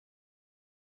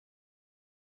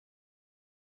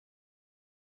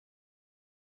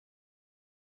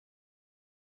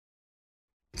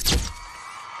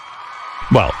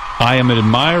Well, I am an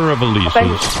admirer of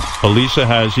Elisa's. Elisa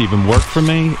has even worked for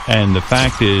me, and the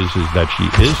fact is that she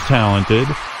is talented.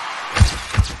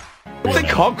 What's it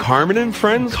called? Kermit and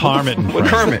Friends? Kermit and Friends.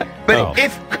 Kermit. But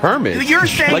if Kermit, you're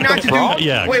saying like not the to frog? do,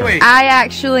 Yeah, wait. I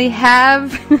actually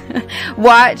have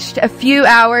watched a few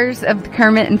hours of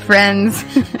Kermit and Friends.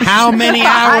 How many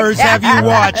hours have you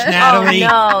watched, Natalie?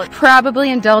 Oh, no,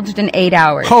 probably indulged in 8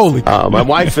 hours. Holy! My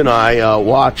wife and I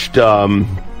watched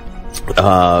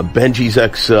Benji's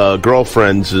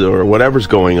ex-girlfriends or whatever's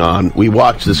going on. We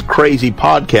watched this crazy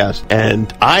podcast,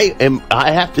 and I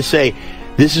have to say,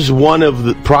 this is one of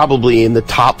the probably in the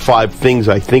top 5 things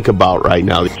I think about right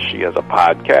now. She has a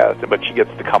podcast, but she gets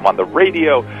to come on the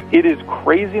radio. It is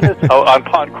craziness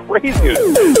upon craziness.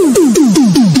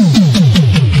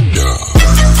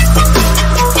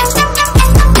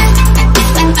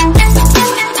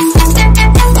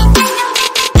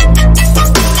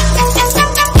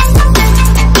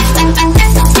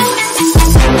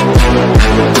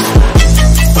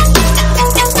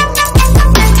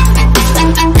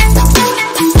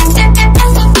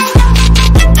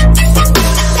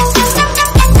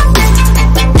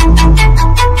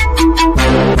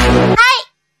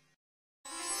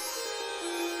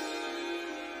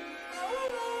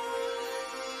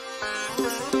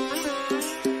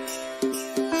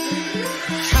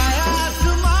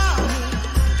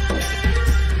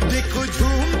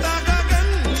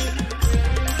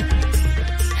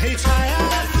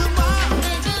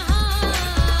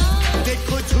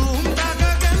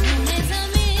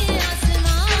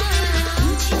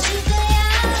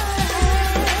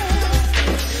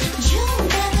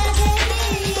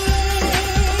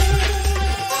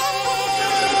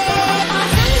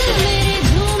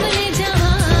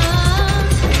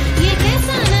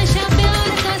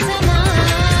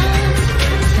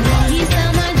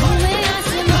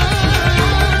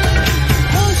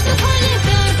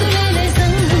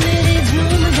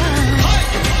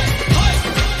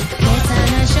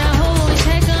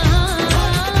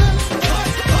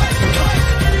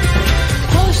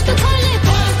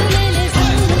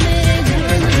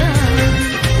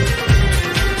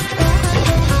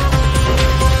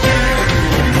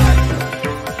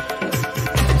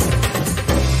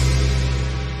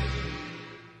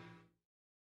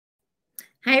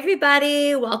 Hi,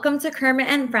 everybody. Welcome to Kermit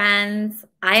and Friends.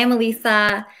 I am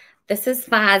Elisa. This is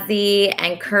Fozzie,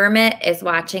 and Kermit is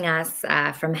watching us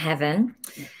from heaven.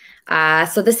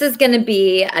 So this is going to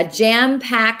be a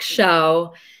jam-packed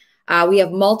show. We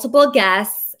have multiple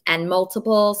guests and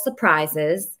multiple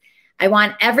surprises. I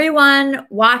want everyone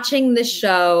watching the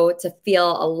show to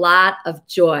feel a lot of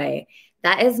joy.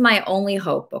 That is my only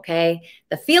hope, okay?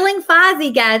 The feeling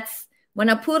Fozzie gets when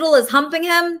a poodle is humping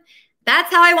him,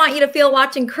 that's how I want you to feel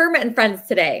watching Kermit and Friends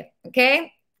today,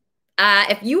 okay?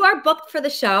 If you are booked for the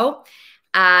show,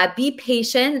 be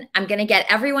patient. I'm going to get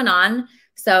everyone on.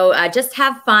 So just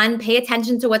have fun. Pay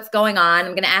attention to what's going on.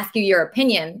 I'm going to ask you your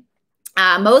opinion.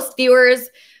 Most viewers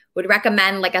would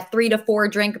recommend like a 3 to 4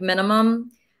 drink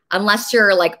minimum. Unless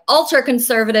you're like ultra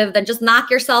conservative, then just knock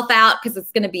yourself out because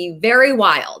it's going to be very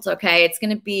wild, okay? It's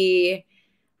going to be,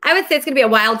 I would say it's going to be a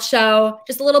wild show.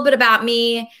 Just a little bit about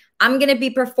me. I'm going to be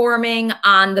performing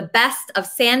on the Best of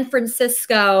San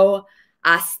Francisco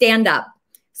stand-up.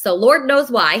 So Lord knows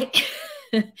why.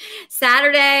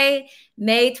 Saturday,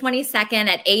 May 22nd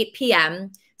at 8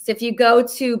 p.m. So if you go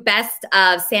to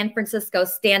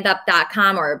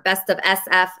bestofsanfranciscostandup.com or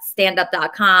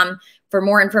bestofsfstandup.com for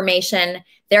more information,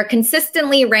 they're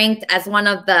consistently ranked as one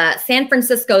of the San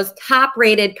Francisco's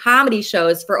top-rated comedy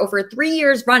shows for over 3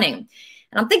 years running.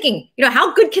 And I'm thinking, you know,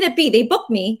 how good can it be? They booked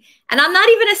me, and I'm not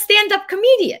even a stand-up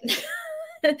comedian.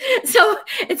 So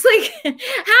it's like, I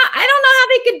don't know how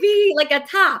they could be like a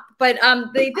top, but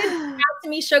they did reach out to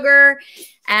me, Sugar.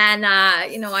 And,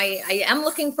 you know, I am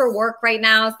looking for work right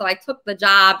now. So I took the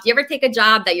job. Do you ever take a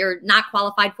job that you're not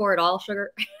qualified for at all,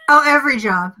 Sugar? Oh, every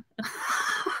job.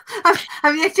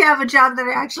 I've yet to have a job that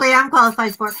I actually am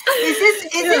qualified for. Is this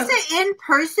an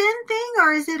in-person thing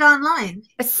or is it online?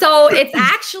 So it's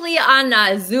actually on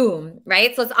Zoom,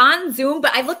 right? So it's on Zoom,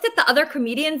 but I looked at the other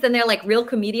comedians and they're like real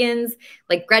comedians.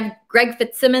 Like Greg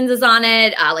Fitzsimmons is on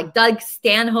it. Like Doug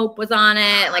Stanhope was on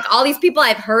it. Like all these people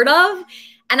I've heard of.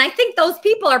 And I think those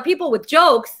people are people with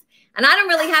jokes. And I don't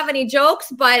really have any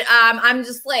jokes, but I'm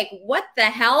just like, what the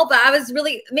hell? But I was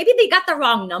really, maybe they got the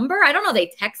wrong number. I don't know. They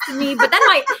texted me, but then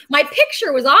my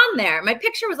picture was on there. My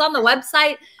picture was on the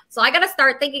website. So I got to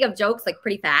start thinking of jokes like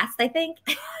pretty fast, I think.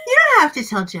 You don't have to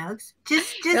tell jokes.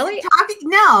 Just really? talk.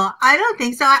 No, I don't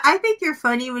think so. I think you're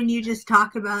funny when you just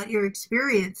talk about your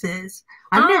experiences.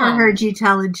 I've never heard you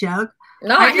tell a joke.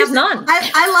 No, I have none.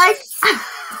 I like...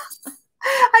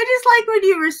 I just like when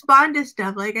you respond to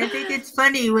stuff. Like, I think it's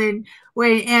funny when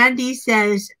Andy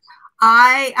says,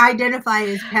 I identify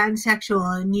as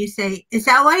pansexual, and you say, is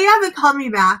that why you haven't called me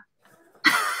back?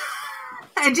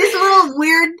 And just little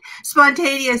weird,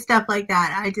 spontaneous stuff like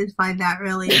that. I just find that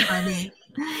really funny.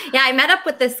 Yeah, I met up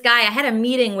with this guy. I had a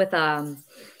meeting with a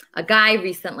guy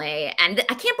recently, and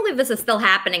I can't believe this is still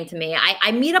happening to me.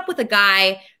 I meet up with a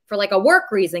guy for like a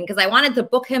work reason because I wanted to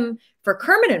book him for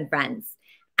Kermit and Friends.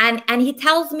 And he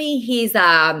tells me he's,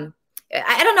 I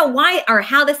don't know why or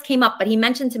how this came up, but he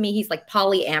mentioned to me he's like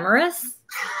polyamorous.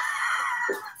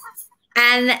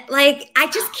 And like, I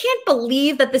just can't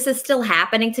believe that this is still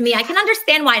happening to me. I can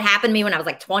understand why it happened to me when I was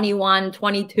like 21,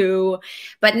 22.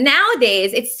 But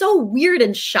nowadays, it's so weird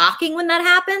and shocking when that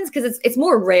happens because it's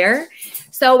more rare.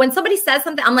 So when somebody says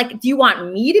something, I'm like, do you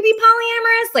want me to be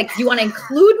polyamorous? Like, do you want to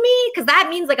include me? Because that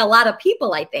means like a lot of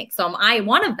people, I think. So am I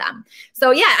one of them?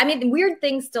 So yeah, I mean, weird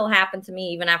things still happen to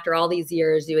me even after all these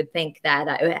years. You would think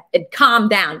that it calmed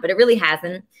down, but it really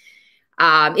hasn't.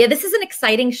 Yeah, this is an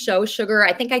exciting show, Sugar.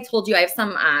 I think I told you I have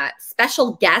some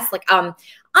special guests, like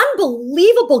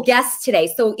unbelievable guests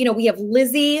today. So, you know, we have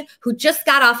Lizzie, who just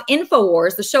got off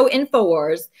InfoWars, the show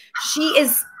InfoWars. She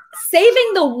is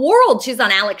saving the world. She's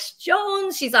on Alex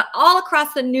Jones. She's on all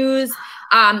across the news.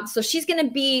 So she's going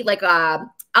to be like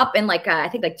up in like, I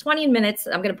think like 20 minutes.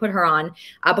 I'm going to put her on.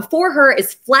 Before her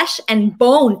is Flesh and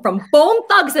Bone from Bone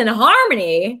Thugs and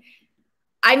Harmony.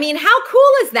 I mean, how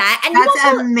cool is that? And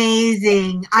that's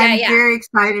amazing. I'm very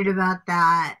excited about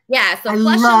that. Yeah, so I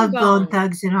love Bone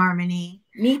Thugs and Harmony.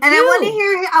 Me too. And I want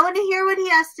to hear what he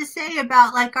has to say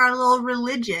about like our little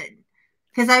religion,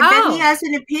 because I bet he has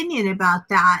an opinion about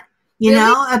that. You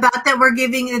know, about that we're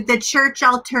giving the church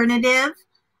alternative,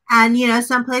 and you know,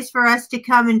 someplace for us to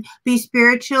come and be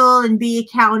spiritual and be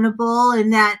accountable,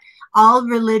 and that all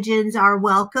religions are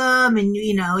welcome, and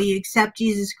you know, you accept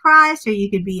Jesus Christ, or you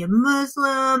could be a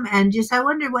Muslim, and just I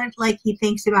wonder what like he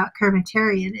thinks about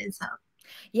Kermitarianism.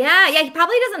 Yeah, he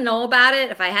probably doesn't know about it.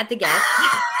 If I had to guess,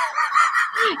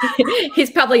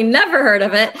 he's probably never heard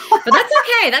of it. But that's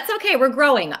okay. That's okay. We're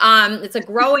growing. It's a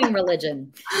growing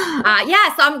religion.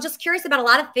 Yeah. So I'm just curious about a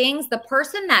lot of things. The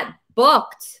person that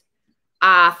booked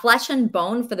Flesh and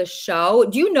Bone for the show.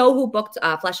 Do you know who booked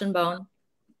Flesh and Bone?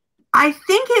 I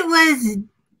think it was,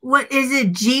 what is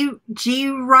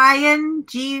it? Ryan?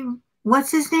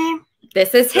 What's his name?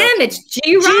 This is him. It's G.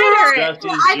 Ryder. G.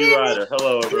 Ryder.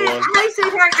 Hello, everyone. Hi,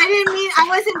 sweetheart. I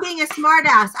wasn't being a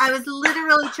smartass. I was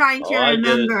literally trying to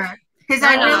remember, because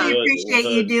I really appreciate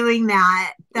you doing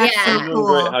that. That's so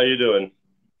cool. Great. How you doing?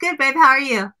 Good, babe. How are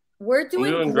you? We're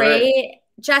doing great.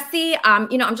 Jesse,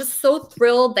 you know, I'm just so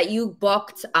thrilled that you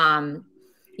booked,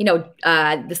 you know,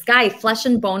 this guy, Flesh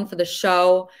and Bone, for the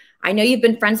show. I know you've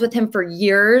been friends with him for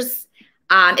years.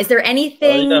 Is there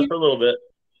anything? Yeah, for a little bit.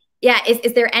 Yeah.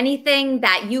 Is there anything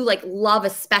that you like love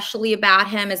especially about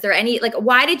him? Is there any, like,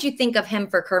 why did you think of him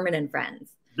for Kermit and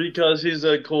Friends? Because he's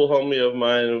a cool homie of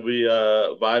mine, and we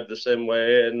vibe the same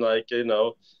way, and like, you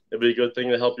know, it'd be a good thing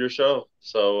to help your show.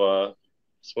 So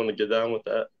just want to get down with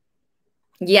that.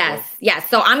 Yes. Yes.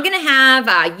 So I'm going to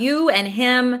have you and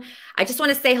him. I just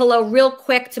want to say hello real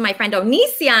quick to my friend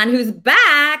Onision, who's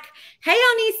back. Hey,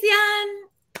 Onision.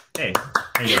 Hey,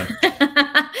 how you doing?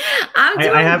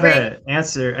 I have an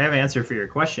answer for your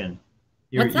question.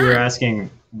 You were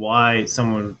asking why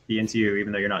someone would be into you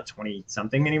even though you're not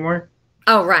 20-something anymore.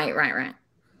 Oh, right.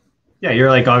 Yeah, you're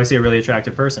like obviously a really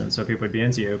attractive person, so people would be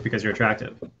into you because you're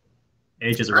attractive.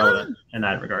 Age is irrelevant in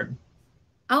that regard.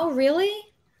 Oh, really?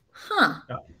 Huh.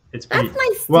 It's pretty, that's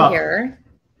nice to hear.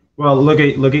 Well, look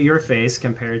at your face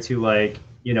compared to, like,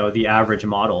 you know, the average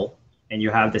model, and you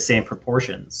have the same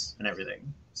proportions and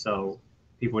everything. So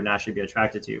people would naturally be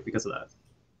attracted to you because of that.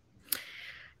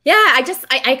 Yeah,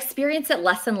 I experience it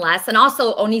less and less. And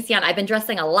also, Onision, I've been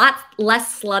dressing a lot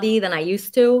less slutty than I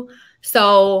used to.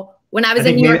 So when I was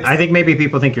in New York, I think maybe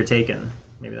people think you're taken.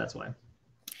 Maybe that's why.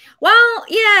 Well,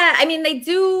 yeah, I mean, they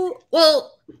do.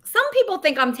 Well, some people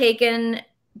think I'm taken,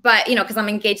 but, you know, because I'm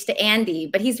engaged to Andy,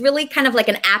 but he's really kind of like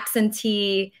an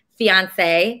absentee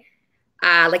fiance.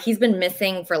 Like, he's been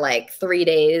missing for like 3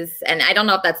 days, and I don't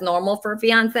know if that's normal for a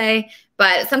fiance,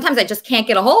 but sometimes I just can't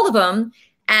get a hold of him,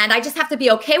 and I just have to be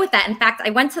okay with that. In fact,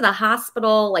 I went to the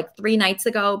hospital like 3 nights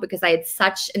ago because I had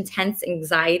such intense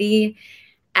anxiety,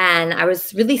 and I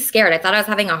was really scared. I thought I was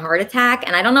having a heart attack,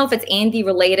 and I don't know if it's Andy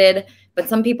related, but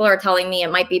some people are telling me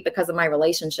it might be because of my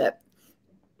relationship.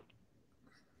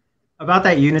 About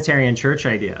that Unitarian church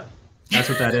idea. That's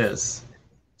what that is.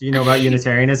 Do you know about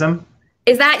Unitarianism?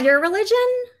 Is that your religion?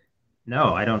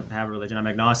 No, I don't have a religion. I'm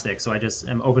agnostic, so I just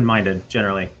am open-minded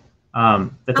generally.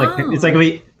 That's like it's like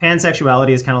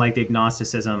pansexuality is kind of like the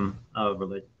agnosticism of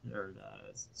religion or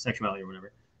sexuality or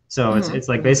whatever. So it's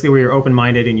like basically where you're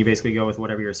open-minded and you basically go with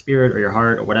whatever your spirit or your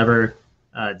heart or whatever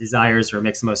desires or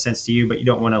makes the most sense to you, but you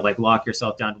don't want to like lock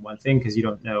yourself down to one thing because you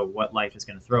don't know what life is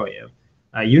going to throw at you.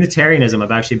 Unitarianism,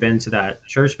 I've actually been to that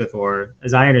church before.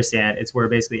 As I understand, it's where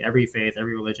basically every faith,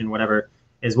 every religion, whatever,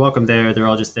 is welcome there. They're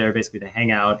all just there basically to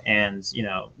hang out and, you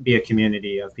know, be a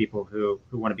community of people who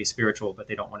want to be spiritual, but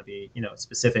they don't want to be, you know,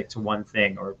 specific to one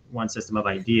thing or one system of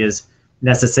ideas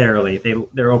necessarily.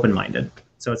 They're open-minded.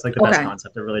 So it's like the best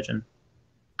concept of religion.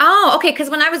 Oh, okay. Because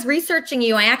when I was researching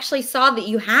you, I actually saw that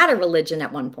you had a religion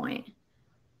at one point.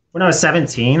 When I was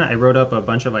 17, I wrote up a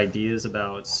bunch of ideas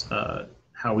about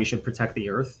how we should protect the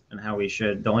earth and how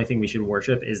the only thing we should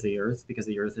worship is the earth, because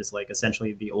the earth is like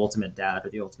essentially the ultimate dad or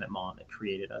the ultimate mom that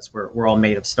created us. We're all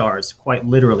made of stars, quite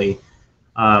literally.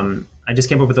 I just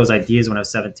came up with those ideas when I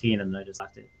was 17 and I just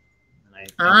left it.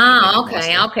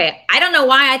 Okay. I don't know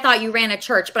why I thought you ran a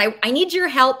church, but I need your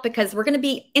help because we're going to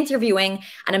be interviewing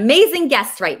an amazing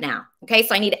guest right now. Okay.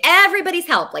 So I need everybody's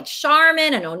help, like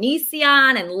Charmin and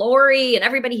Onision and Lori and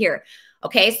everybody here.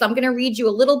 Okay, so I'm going to read you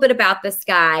a little bit about this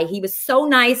guy. He was so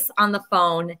nice on the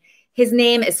phone. His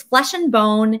name is Flesh and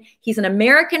Bone. He's an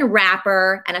American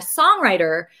rapper and a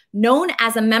songwriter known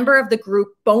as a member of the group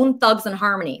Bone Thugs and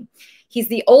Harmony. He's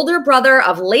the older brother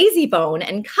of Lazy Bone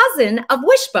and cousin of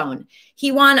Wishbone.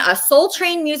 He won a Soul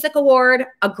Train Music Award,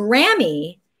 a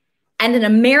Grammy, and an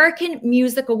American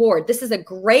Music Award. This is a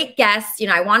great guest. You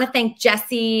know, I want to thank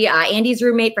Jesse, Andy's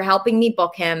roommate, for helping me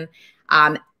book him.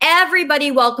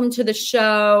 Everybody, welcome to the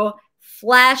show,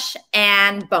 Flesh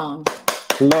and Bone.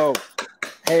 Hello.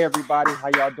 Hey, everybody. How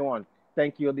y'all doing?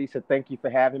 Thank you, Elisa. Thank you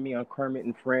for having me on Kermit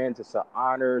and Friends. It's an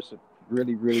honor. It's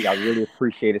really, I really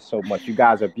appreciate it so much. You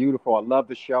guys are beautiful. I love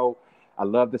the show. I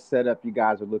love the setup. You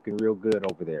guys are looking real good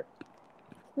over there.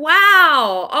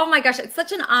 Wow. Oh, my gosh. It's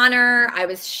such an honor. I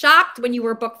was shocked when you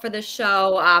were booked for this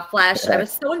show, Flesh. I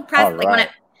was so impressed. Right. Like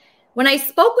when I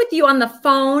spoke with you on the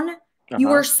phone, you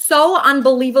were so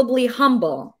unbelievably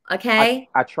humble. Okay.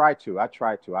 I try to. I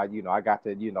got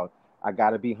to, I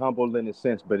got to be humble in a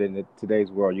sense, but in today's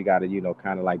world, you got to,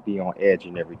 kind of like be on edge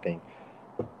and everything.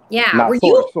 Yeah. Not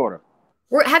sort of.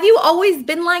 Have you always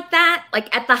been like that?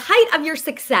 Like at the height of your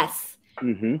success,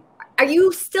 are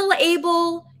you still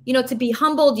able, to be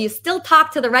humble? Do you still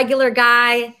talk to the regular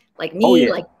guy like me? Oh, yeah.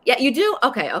 Like, yeah, you do?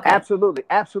 Okay. Absolutely.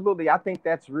 I think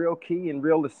that's real key and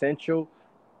real essential,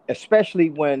 especially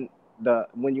when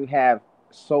you have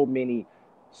so many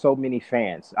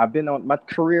fans. I've been on, my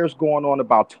career's going on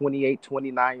about 28,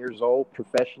 29 years old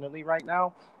professionally right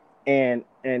now. And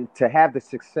to have the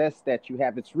success that you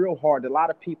have, it's real hard. A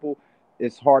lot of people,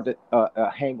 it's hard to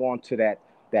hang on to that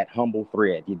humble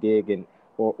thread, you dig, and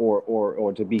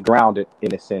or to be grounded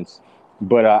in a sense.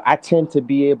 But I tend to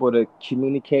be able to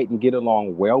communicate and get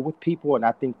along well with people, and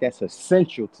I think that's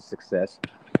essential to success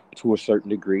to a certain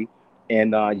degree.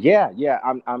 And I'm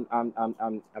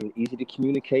easy to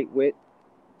communicate with,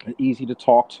 easy to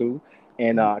talk to,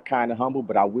 and kind of humble.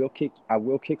 But I will kick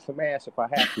some ass if I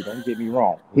have to. Don't get me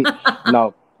wrong.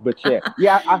 No, but yeah.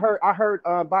 I heard.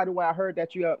 By the way, I heard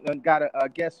that you got a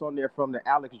guest on there from the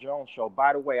Alex Jones show.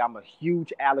 By the way, I'm a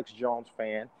huge Alex Jones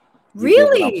fan.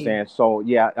 Really? I'm saying? So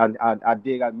yeah, I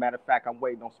dig. As a matter of fact, I'm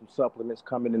waiting on some supplements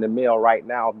coming in the mail right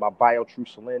now. My BioTrue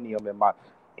Selenium and my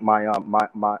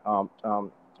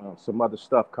some other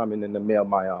stuff coming in the mail.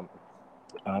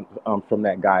 From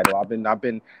that guy. Though I've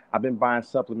been buying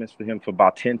supplements for him for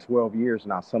about 10, 12 years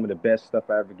now. Some of the best stuff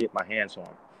I ever get my hands on.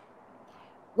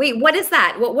 Wait, what is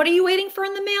that? What are you waiting for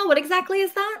in the mail? What exactly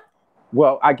is that?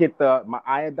 Well, I get my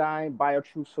iodine,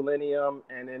 BioTrue Selenium,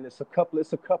 and then it's a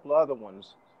couple other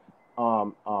ones.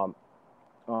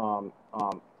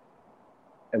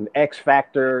 And X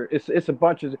Factor. It's a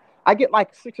bunch of. I get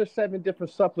like 6 or 7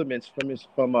 different supplements from the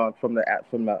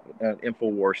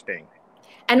InfoWars thing.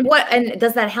 And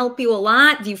does that help you a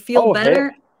lot? Do you feel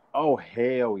better?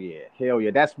 Hell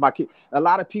yeah. That's my key. A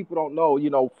lot of people don't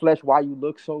know, Flesh, why you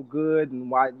look so good and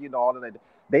why, all of that.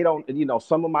 They don't,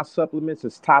 some of my supplements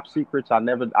is top secrets. I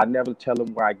never tell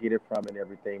them where I get it from and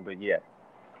everything, but yeah.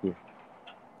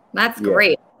 That's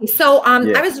great. So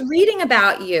I was reading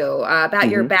about you, about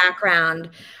your background.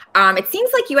 It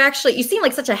seems like you seem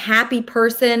like such a happy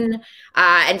person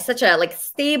and such a like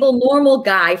stable, normal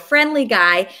guy, friendly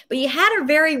guy, but you had a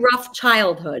very rough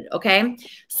childhood. Okay.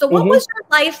 So what was your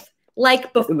life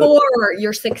like before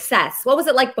your success? What was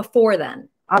it like before then?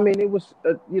 I mean, it was,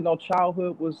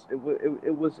 childhood was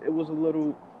a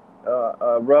little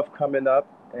rough coming up.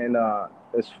 And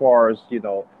as far as,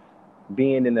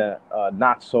 being in a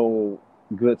not so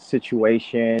good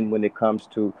situation when it comes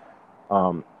to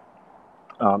um,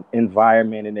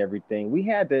 environment and everything.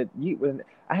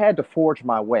 I had to forge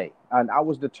my way, and I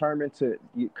was determined to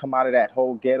come out of that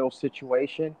whole ghetto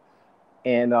situation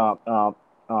and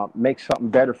make something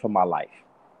better for my life.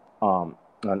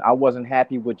 And I wasn't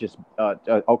happy with just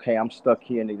okay, I'm stuck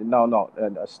here.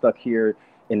 Stuck here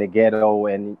in the ghetto,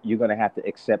 and you're gonna have to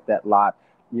accept that lot.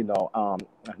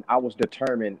 I was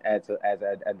determined as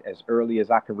early as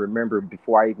I can remember,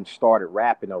 before I even started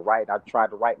rapping or writing. I tried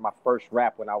to write my first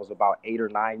rap when I was about 8 or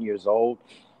 9 years old,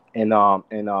 and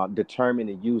determined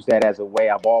to use that as a way.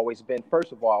 I've always been,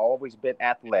 first of all, I've always been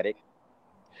athletic.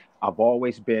 I've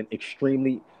always been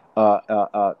extremely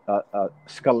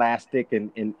scholastic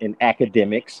in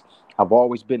academics. I've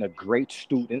always been a great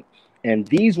student, and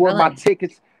these were my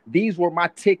tickets. These were my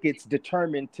tickets,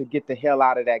 determined to get the hell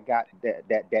out of that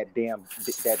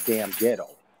damn ghetto.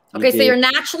 Okay, so you're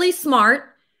naturally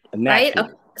smart, right?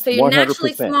 Okay, so you're 100%.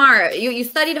 Naturally smart. You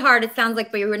studied hard, it sounds like,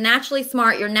 but you were naturally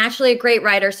smart. You're naturally a great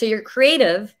writer, so you're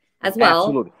creative as well.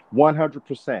 Absolutely,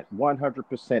 100%,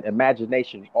 100%.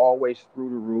 Imagination always through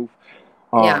the roof.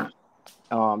 So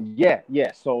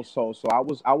I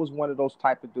was one of those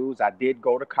type of dudes. I did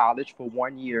go to college for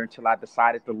 1 year until I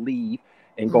decided to leave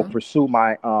and go pursue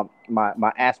my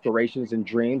my aspirations and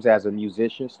dreams as a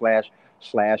musician slash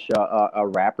a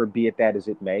rapper, be it that as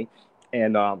it may.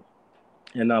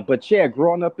 But yeah,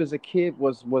 growing up as a kid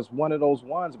was one of those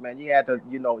ones, man. You had to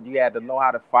know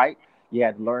how to fight. You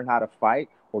had to learn how to fight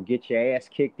or get your ass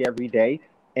kicked every day.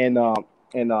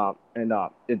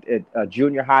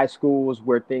 Junior high school was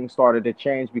where things started to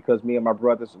change, because me and my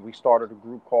brothers, we started a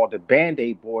group called the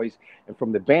Band-Aid Boys, and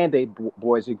from the Band-Aid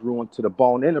Boys it grew into the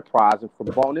Bone Enterprise, and from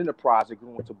Bone Enterprise it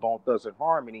grew into Bone Thugs and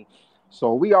Harmony.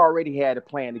 So we already had a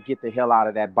plan to get the hell out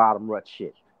of that bottom rut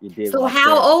shit. You did. So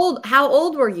how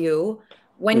old were you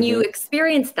when you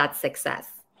experienced that success?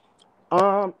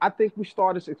 I think we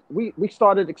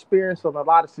started experiencing a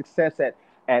lot of success at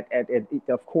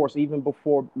of course, even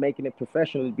before making it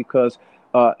professionally, because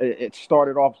it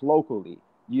started off locally.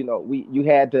 You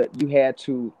had to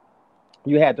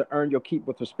earn your keep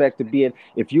with respect to being.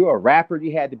 If you're a rapper,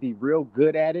 you had to be real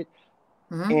good at it.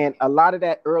 And a lot of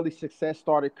that early success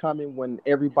started coming when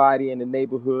everybody in the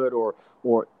neighborhood or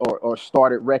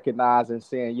started recognizing,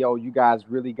 saying, yo, you guys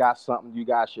really got something. You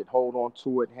guys should hold on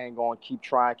to it, hang on, keep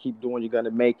trying, keep doing. You're gonna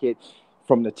make it.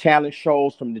 From the talent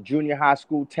shows, from the junior high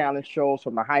school talent shows,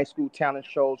 from the high school talent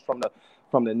shows, from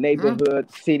the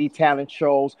neighborhood city talent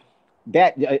shows,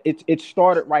 that it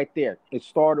started right there. It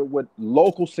started with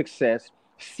local success,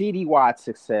 citywide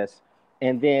success,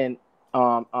 and then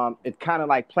it kind of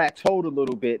like plateaued a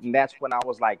little bit, and that's when I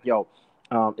was like, yo,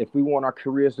 if we want our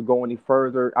careers to go any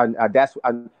further, I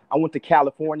went to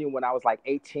California when I was like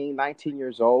 18, 19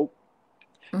 years old.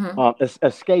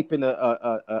 Escaping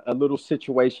a little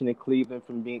situation in Cleveland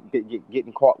from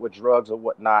getting caught with drugs or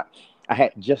whatnot. I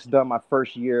had just done my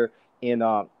first year in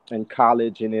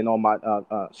college, and then on my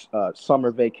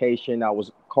summer vacation, I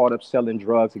was caught up selling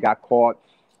drugs. I got caught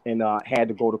and had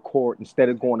to go to court. Instead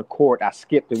of going to court, I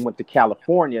skipped and went to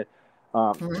California,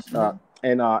 and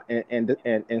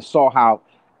saw how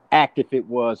active it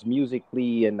was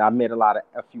musically, and I met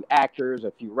a few actors,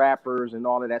 a few rappers, and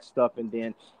all of that stuff,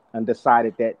 and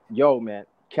decided that, yo, man,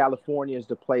 California is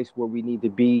the place where we need to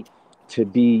be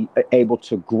able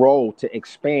to grow, to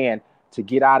expand, to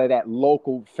get out of that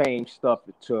local fame stuff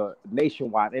to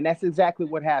nationwide. And that's exactly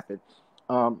what happened.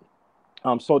 So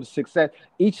the success,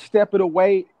 each step of the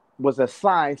way was a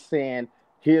sign saying,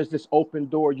 here's this open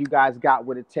door. You guys got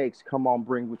what it takes. Come on,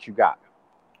 bring what you got.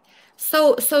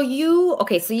 So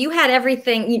you had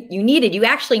everything you needed. You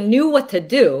actually knew what to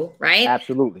do, right?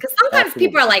 Absolutely. Because sometimes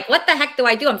people are like, what the heck do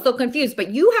I do? I'm so confused. But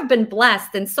you have been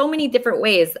blessed in so many different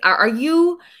ways. Are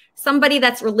you somebody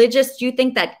that's religious? Do you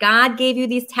think that God gave you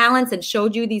these talents and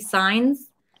showed you these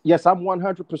signs? Yes, I'm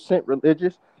 100%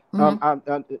 religious. I'm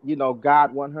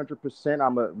God 100%.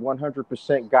 I'm a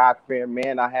 100% God-fearing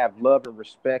man. I have love and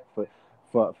respect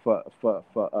for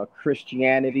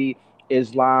Christianity,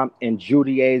 Islam, and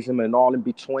Judaism, and all in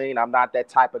between. I'm not that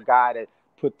type of guy that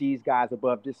put these guys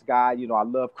above this guy. I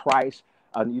love Christ.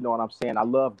 You know what I'm saying? I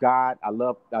love God. I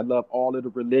love all of the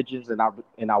religions, and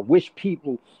I wish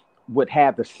people would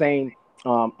have the same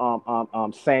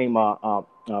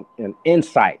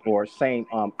insight or same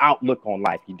outlook on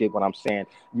life. You dig what I'm saying?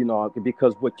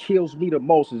 Because what kills me the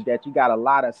most is that you got a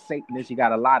lot of Satanists. You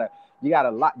got a lot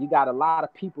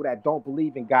of people that don't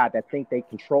believe in God, that think they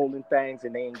controlling things,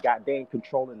 and they ain't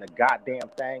controlling the goddamn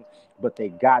thing, but they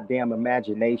goddamn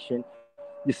imagination.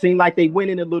 You seem like they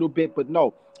winning a little bit, but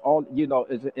no. all you know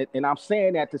and I'm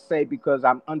saying that to say, because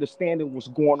I'm understanding what's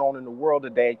going on in the world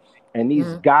today, and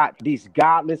these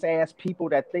godless ass people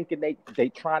that thinking they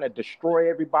trying to destroy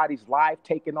everybody's life,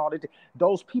 taking all the,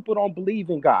 those people don't believe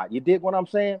in God. You dig what I'm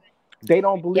saying? They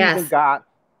don't believe in God,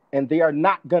 and they are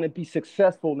not going to be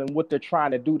successful in what they're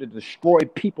trying to do to destroy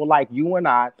people like you and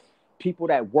I, people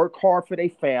that work hard for their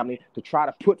family, to try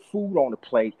to put food on the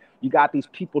plate. You got these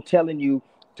people telling you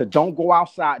to don't go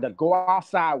outside, to go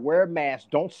outside, wear a mask,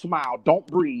 don't smile, don't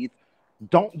breathe,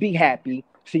 don't be happy.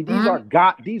 See,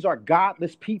 these are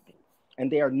godless people,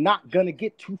 and they are not gonna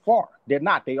get too far. They're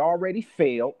not. They already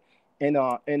failed. And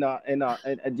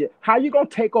how you gonna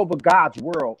take over God's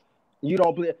world? You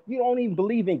don't even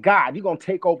believe in God. You're gonna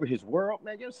take over His world,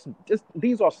 man.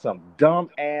 These are some dumb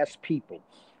ass people.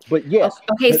 But yes.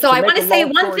 Okay, so I want to say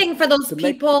one thing for those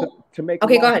people. To make a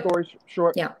long story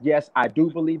short, yes, I do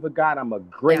believe in God. I'm a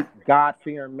great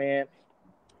God-fearing man,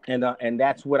 and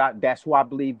that's who I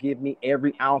believe give me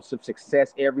every ounce of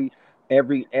success, every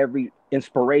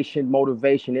inspiration,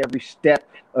 motivation, every step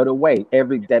of the way.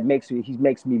 He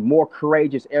makes me more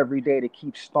courageous every day to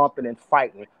keep stomping and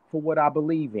fighting for what I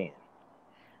believe in.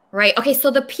 Right. Okay.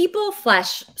 So the people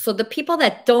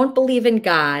that don't believe in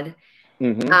God.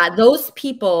 Those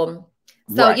people,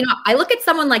 I look at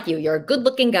someone like you. You're a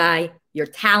good-looking guy. You're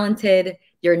talented.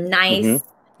 You're nice.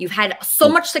 You've had so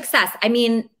much success. I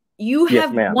mean, you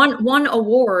have won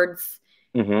awards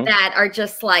that are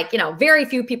just like, very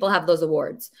few people have those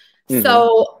awards.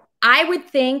 So I would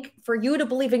think for you to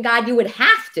believe in God, you would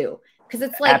have to, because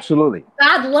it's like absolutely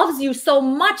God loves you so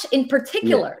much in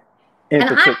particular.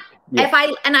 If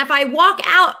I walk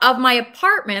out of my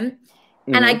apartment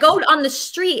and I go on the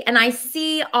street and I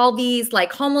see all these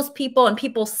like homeless people and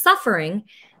people suffering,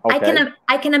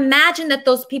 I can imagine that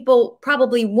those people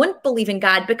probably wouldn't believe in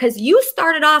God, because you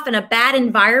started off in a bad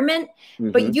environment,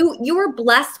 but you were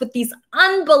blessed with these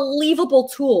unbelievable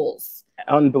tools.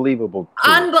 Unbelievable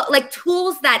tools.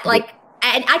 Tools that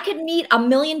and I could meet 1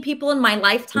 million people in my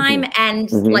lifetime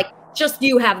and like just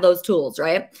you have those tools,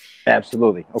 right?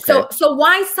 Absolutely. Okay. So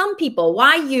why some people?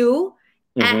 Why you?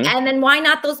 And then why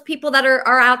not those people that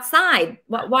are outside?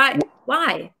 Why?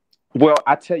 Well,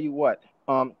 I tell you what,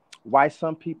 why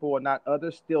some people are not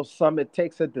others, still some. It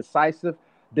takes a decisive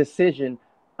decision.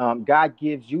 God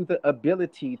gives you the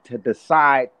ability to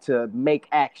decide to make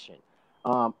action.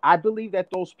 I believe that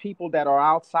those people that are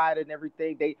outside and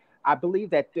everything, I believe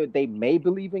that they may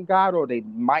believe in God or they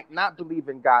might not believe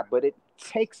in God, but it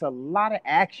takes a lot of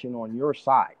action on your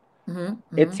side.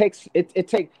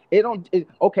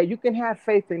 Okay, you can have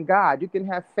faith in God. You can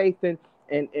have faith in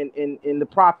the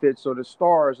prophets or the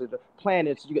stars or the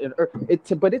planets.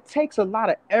 But it takes a lot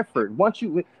of effort. Once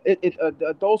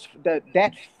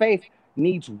that faith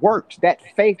needs works. That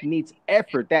faith needs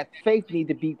effort. That faith needs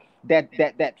to be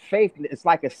that faith is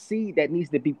like a seed that needs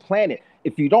to be planted.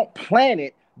 If you don't plant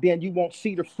it, then you won't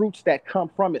see the fruits that come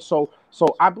from it. So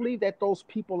I believe that those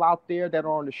people out there that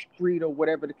are on the street or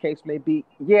whatever the case may be,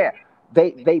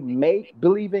 they may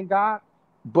believe in God,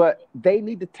 but they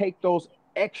need to take those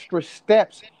extra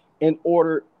steps in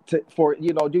order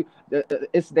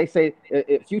they say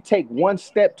if you take one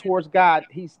step towards God,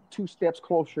 He's 2 steps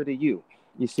closer to you.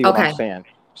 You see what I'm saying?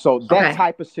 So that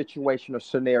type of situation or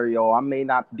scenario, I may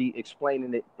not be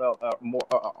explaining it more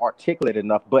articulate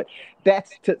enough, but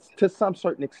that's to some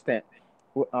certain extent.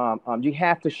 You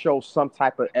have to show some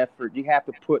type of effort. You have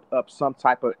to put up some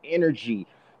type of energy.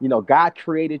 God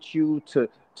created you to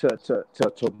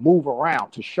move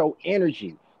around, to show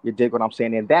energy. You dig what I'm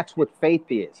saying? And that's what faith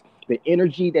is. The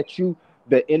energy that you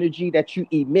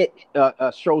emit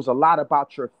shows a lot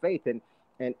about your faith.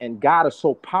 And God is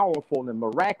so powerful and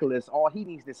miraculous. All He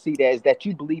needs to see is that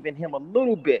you believe in Him a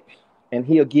little bit, and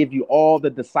He'll give you all the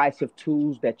decisive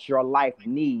tools that your life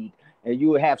needs. And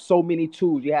you have so many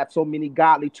tools. You have so many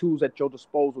godly tools at your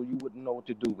disposal. You wouldn't know what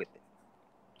to do with it.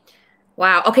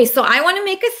 Wow. Okay. So I want to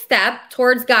make a step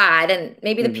towards God, and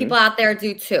maybe the people out there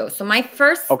do too. So my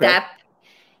first step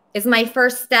is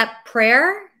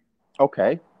prayer.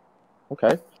 Okay.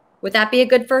 Would that be a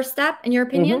good first step in your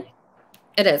opinion?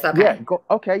 It is. Okay. Yeah.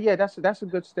 Yeah. That's a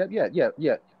good step. Yeah.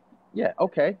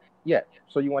 Okay. Yeah.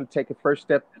 So you want to take a first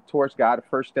step towards God, a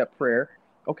first step prayer.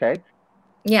 Okay.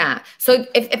 Yeah. So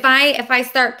if I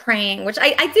start praying, which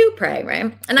I do pray,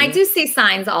 right? And I do see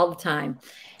signs all the time.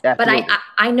 Absolutely. But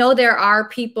I know there are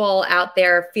people out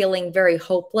there feeling very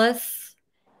hopeless.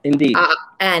 Indeed.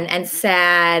 And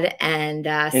sad and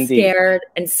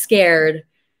scared.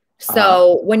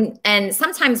 So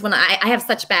sometimes when I have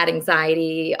such bad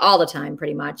anxiety all the time,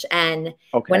 pretty much. And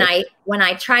when I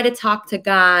try to talk to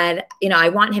God, I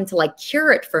want Him to like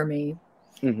cure it for me.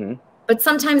 But But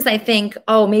sometimes I think,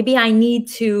 oh, maybe I need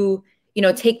to,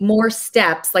 take more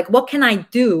steps. Like, what can I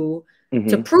do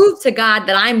to prove to God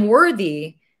that I'm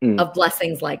worthy of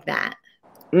blessings like that?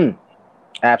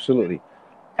 Absolutely.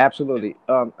 Absolutely.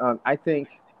 I think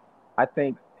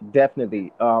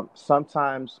definitely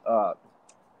sometimes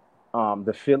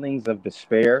the feelings of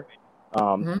despair,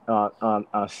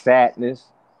 sadness,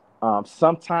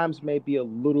 sometimes may be a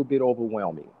little bit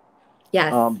overwhelming.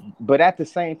 Yes. But at the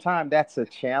same time, that's a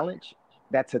challenge.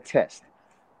 That's a test.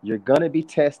 You're going to be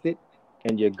tested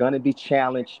and you're going to be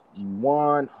challenged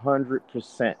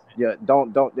 100%. Yeah,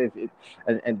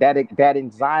 and that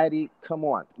anxiety, come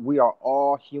on. We are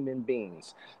all human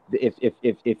beings.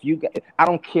 If you I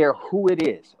don't care who it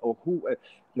is or who,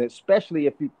 especially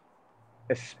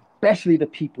the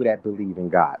people that believe in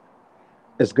God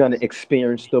is going to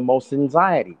experience the most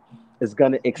anxiety, is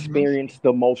going to experience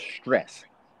the most stress.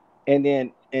 And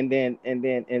then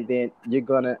you're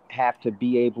gonna have to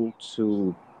be able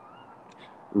to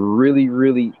really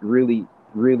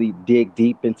dig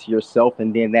deep into yourself.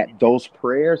 And then those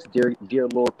prayers, dear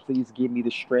Lord, please give me the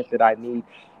strength that I need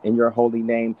in your holy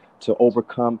name to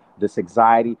overcome this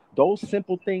anxiety. Those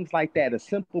simple things like that, a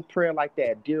simple prayer like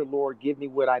that, dear Lord, give me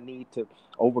what I need to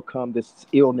overcome this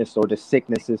illness or the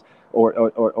sicknesses,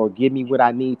 or give me what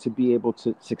I need to be able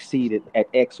to succeed at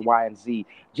X, Y, and Z.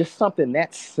 Just something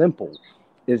that simple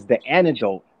is the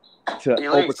antidote to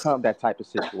overcome that type of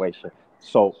situation.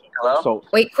 So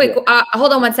wait, quick,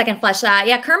 hold on one second, Flesh.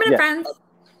 Kermit and Friends.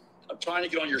 I'm trying to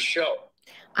get on your show.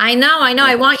 I know.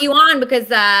 I want you on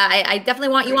because I definitely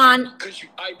want you on. Because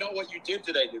I know what you did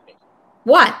today to me.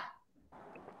 What?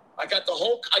 I got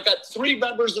 3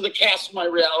 members of the cast of my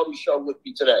reality show with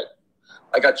me today.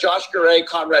 I got Josh Garay,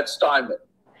 Conrad Steinman.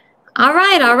 All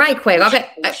right, quick. Okay.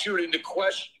 We're shooting the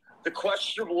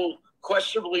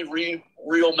questionably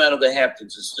real men of the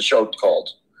Hamptons. Is the show called?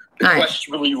 The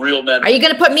questionably real men. Are you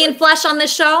going to put me and Flesh on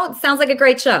this show? It sounds like a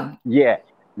great show. Yeah,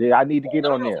 I need to get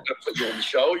on there. I'm gonna put you on the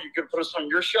show. You can put us on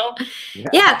your show.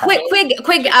 Yeah, quick. I lie all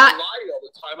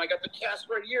the time. I got the cast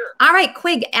right here. All right,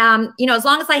 quick. As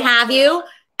long as I have you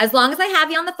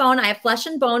on the phone, I have Flesh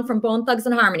and Bone from Bone Thugs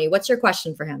and Harmony. What's your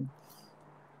question for him?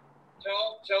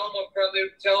 Tell him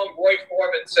Roy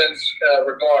Foreman sends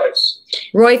regards.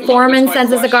 Roy Foreman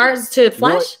sends his regards to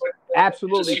Flesh?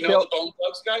 Absolutely. Does he know the Bone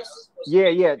Thugs guys?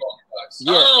 Yeah.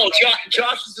 Oh,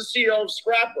 Josh is the CEO of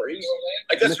Scrapper.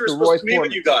 I guess we're supposed to meet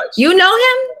with you guys. You know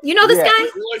him? You know this guy?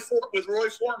 With Roy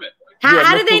Foreman.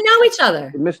 How did they know each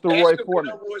other? Mr. Roy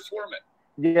Foreman.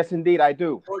 Yes, indeed, I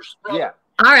do. Yeah.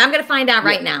 All right, I'm going to find out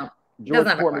right now. George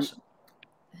Foreman.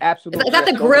 Absolutely. Is that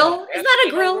the grill? Is that a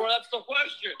grill? That's the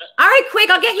question. All right, quick.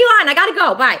 I'll get you on. I got to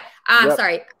go. Bye. I'm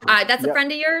sorry. That's a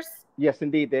friend of yours? Yes,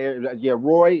 indeed.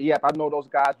 Roy. Yep, I know those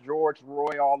guys. George,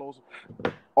 Roy, all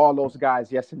those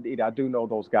guys. Yes, indeed, I do know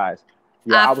those guys.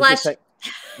 Yeah, Flesh.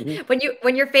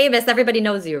 When you're famous, everybody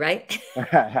knows you, right?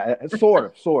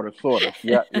 Sort of.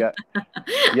 Yeah.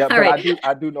 But right.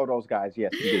 I do know those guys.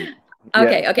 Yes, indeed.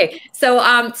 Okay. So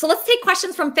let's take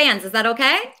questions from fans. Is that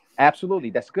okay?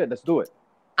 Absolutely. That's good. Let's do it.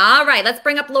 All right, let's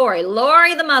bring up Lori.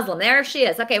 Lori the Muslim. There she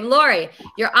is. Okay, Lori,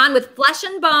 you're on with Flesh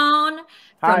and Bone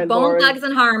from Bone Thugs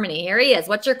and Harmony. Here he is.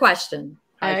 What's your question?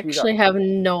 I actually have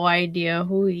no idea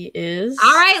who he is.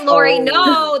 All right, Lori.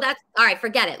 No, that's all right.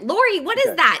 Forget it. Lori, what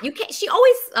is that? You can't. She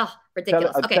always. Oh,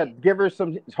 ridiculous. Okay. Give her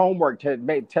some homework. Tell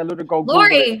her to go.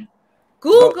 Lori.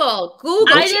 Google.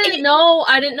 I didn't know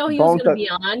he was going to be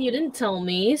on. You didn't tell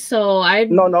me, so I.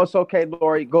 No, it's okay,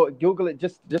 Lori. Go Google it.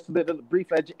 Just a little brief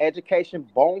education.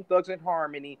 Bone Thugs and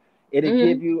Harmony. It'll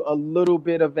give you a little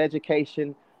bit of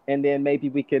education, and then maybe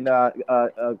we can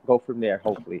go from there.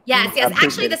 Hopefully. Yes.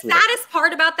 Actually, the saddest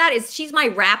part about that is she's my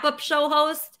wrap-up show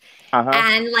host,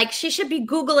 and she should be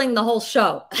Googling the whole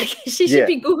show. She should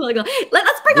be Googling.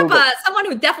 Let's bring up someone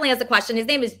who definitely has a question. His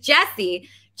name is Jesse.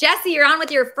 Jesse, you're on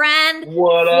with your friend.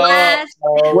 What up?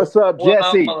 What's up,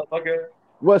 Jesse?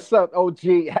 What's up, OG?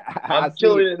 I'm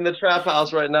chilling in the trap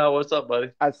house right now. What's up,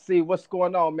 buddy? I see. What's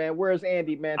going on, man? Where's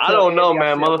Andy, man? I don't know,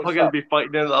 man. Motherfuckers be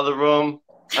fighting in the other room.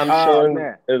 I'm chilling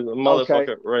in the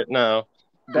motherfucker right now.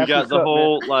 We got the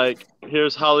whole,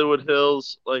 here's Hollywood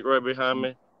Hills, right behind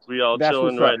me. We all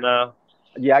chilling right now.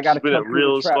 Yeah, I got to come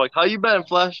real as fuck. How you been,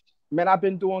 Flesh? Man, I've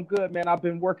been doing good, man. I've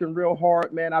been working real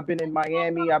hard, man. I've been in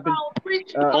Miami. I've been.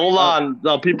 Hold on.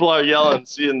 No, people are yelling.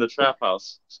 See in the trap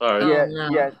house. Sorry.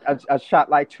 Yeah. I shot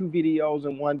 2 videos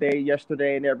in one day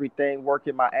yesterday and everything,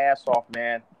 working my ass off,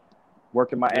 man.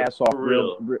 working my ass off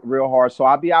real hard. So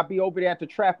I'll be over there at the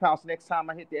Trap House next time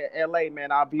I hit the LA,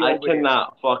 man. I'll be over there. I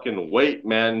cannot fucking wait,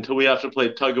 man, until we have to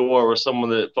play tug of war with someone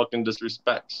that fucking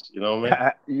disrespects. You know what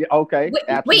I mean? Yeah, okay.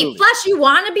 Wait, Flesh, you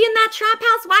want to be in that Trap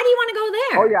House? Why do you want to go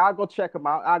there? Oh yeah, I'll go check them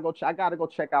out. I gotta go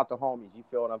check out the homies. You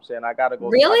feel what I'm saying? I gotta go.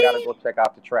 Really? I gotta go check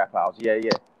out the Trap House. Yeah.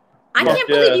 I can't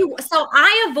believe you. So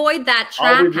I avoid that Trap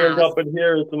House. All we drink up in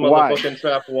here is the motherfucking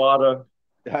trap water.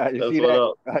 That's what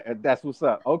up. That's what's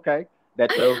up. Okay.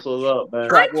 That's what's up,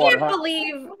 man. I can't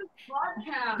believe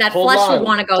that Flesh would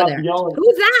want to go there.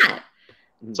 Who's that?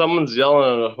 Someone's yelling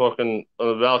on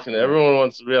the balcony. Everyone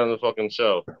wants to be on the fucking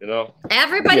show, you know?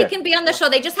 Everybody can be on the show.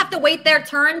 They just have to wait their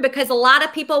turn because a lot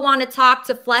of people want to talk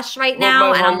to Flesh right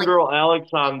now. My homegirl Alex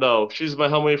on though. She's my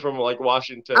homie from like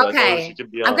Washington. Okay. She could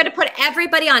be on. I'm gonna put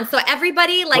everybody on. So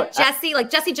everybody Jesse,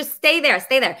 just stay there.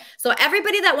 So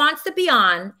everybody that wants to be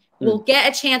on will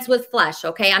get a chance with Flesh.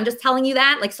 Okay. I'm just telling you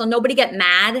that. Like, so nobody get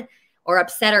mad or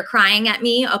upset or crying at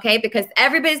me. Okay. Because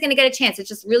everybody's going to get a chance. It's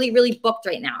just really, really booked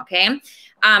right now. Okay.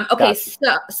 Okay.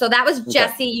 Gotcha. So that was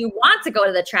Jesse. You want to go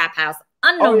to the Trap House.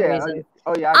 Unknown reason.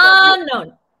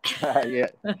 Unknown. Yeah.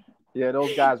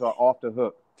 Those guys are off the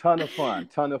hook. Ton of fun.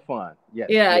 Yes.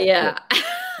 Yeah.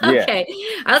 Okay.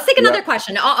 Let's take another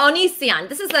question. Onision.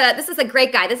 This is a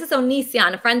great guy. This is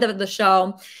Onision, a friend of the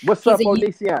show. What's up,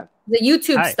 Onision? The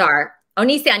YouTube star.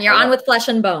 Onision, you're on with Flesh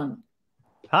and Bone.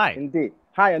 Hi. Indeed.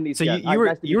 Hi, Onision. So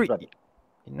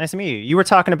nice to meet you. You were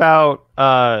talking about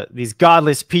these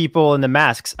godless people in the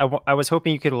masks. I was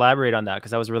hoping you could elaborate on that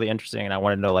because that was really interesting, and I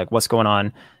wanted to know like what's going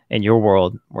on in your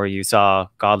world where you saw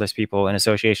godless people in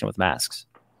association with masks.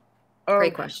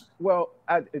 Great question. Well,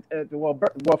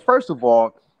 first of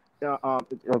all,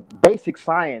 basic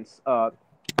science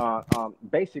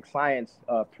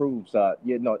proves the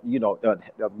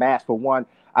mask. For one,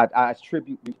 I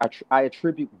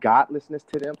attribute godlessness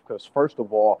to them because first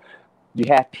of all, you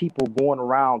have people going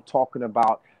around talking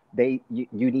about you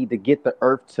need to get the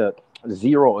earth to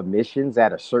zero emissions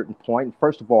at a certain point.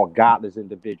 First of all, godless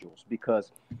individuals,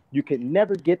 because you can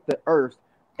never get the earth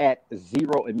at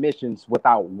zero emissions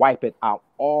without wiping out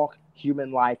all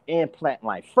human life and plant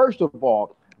life. First of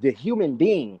all, the human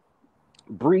being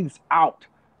breathes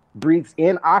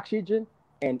in oxygen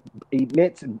and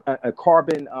emits a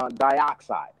carbon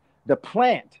dioxide. The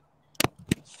plant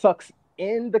sucks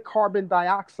in the carbon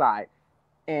dioxide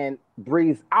and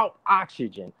breathes out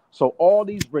oxygen. So all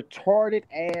these retarded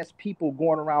ass people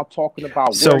going around talking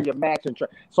about wearing your mask,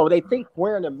 so they think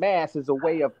wearing a mask is a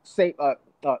way of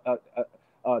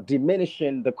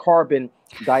diminishing the carbon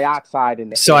dioxide in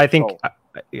the air. So I think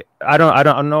I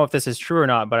don't know if this is true or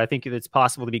not, but I think it's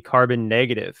possible to be carbon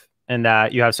negative, and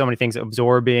that you have so many things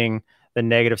absorbing the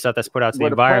negative stuff that's put out to the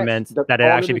environment that it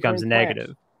actually becomes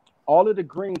negative. All of the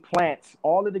green plants,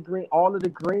 all of the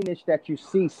greenish that you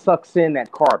see sucks in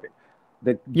that carbon.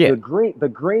 The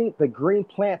green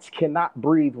plants cannot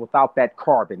breathe without that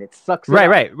carbon. It sucks in.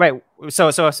 Right. So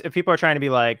if people are trying to be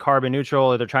like carbon neutral,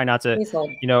 or they're trying not to,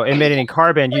 emit any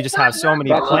carbon, you just have so many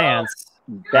plants.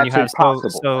 That's you have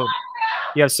so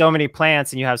you have so many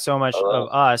plants, and you have so much of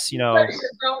us,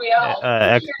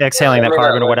 exhaling that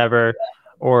carbon or whatever,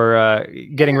 or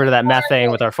getting rid of that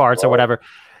methane with our farts or whatever.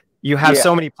 You have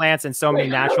so many plants and so many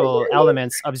natural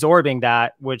elements absorbing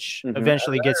that, which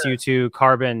eventually gets you to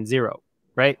carbon zero,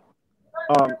 right?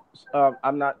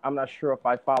 I'm not sure if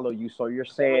I follow you. So you're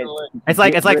saying it's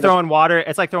like throwing water.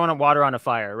 It's like throwing water on a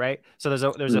fire, right? So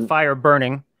there's a fire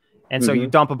burning, and so you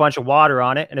dump a bunch of water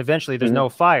on it, and eventually there's no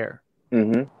fire.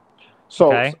 So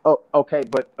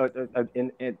but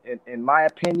in my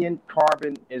opinion,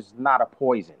 carbon is not a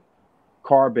poison.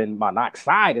 Carbon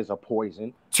monoxide is a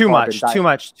poison. Too much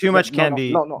can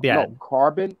be bad.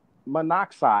 Carbon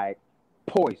monoxide,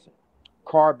 poison.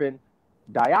 Carbon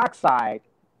dioxide,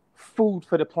 food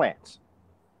for the plants.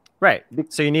 Right.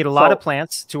 So you need a lot of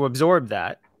plants to absorb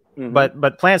that,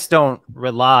 but plants don't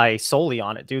rely solely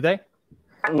on it, do they?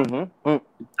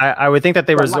 I would think that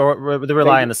they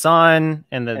rely on the sun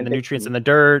and the nutrients in the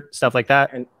dirt, stuff like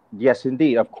that. And yes,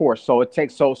 indeed, of course. So it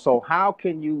takes so how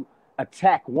can you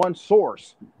attack one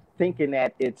source thinking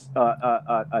that it's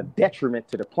a detriment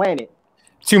to the planet?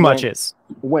 Too much is.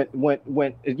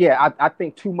 I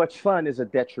think too much sun is a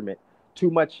detriment.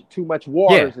 Too much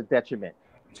water is a detriment.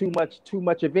 Too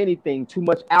much of anything. Too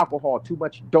much alcohol. Too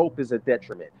much dope is a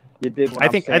detriment. You dig what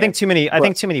I'm saying? I think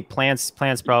too many plants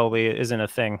probably isn't a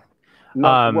thing.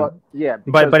 No,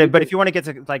 but if you want to get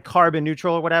to like carbon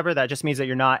neutral or whatever, that just means that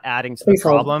you're not adding to the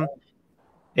problem.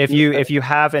 If you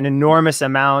have an enormous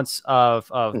amount of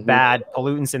bad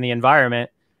pollutants in the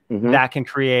environment, that can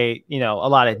create, you know, a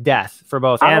lot of death for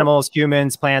both animals,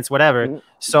 humans, plants, whatever.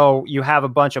 So you have a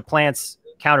bunch of plants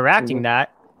counteracting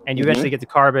that, and you eventually get to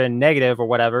carbon negative or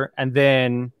whatever, and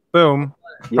then boom,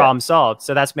 problem solved.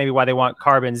 So that's maybe why they want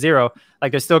carbon zero.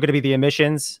 Like there's still going to be the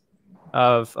emissions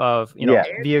of you know,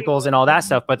 vehicles and all that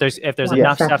stuff, but if there's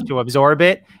enough stuff to absorb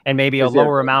it and maybe a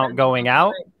lower amount going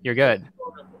out, you're good.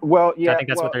 Well, I think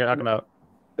that's what they're talking about.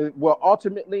 Well,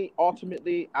 ultimately,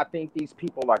 I think these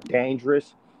people are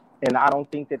dangerous, and I don't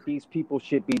think that these people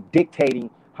should be dictating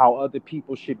how other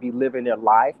people should be living their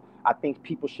life. I think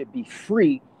people should be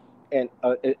free, and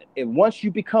once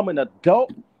you become an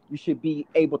adult, you should be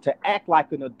able to act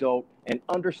like an adult and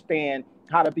understand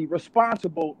how to be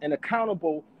responsible and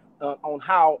accountable on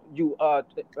how you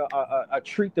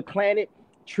treat the planet,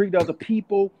 treat other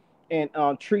people, and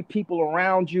treat people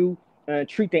around you, and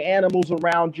treat the animals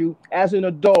around you. As an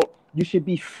adult, you should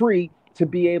be free to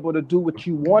be able to do what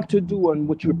you want to do and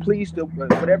what you're pleased to,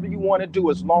 whatever you want to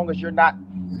do, as long as you're not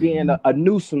being a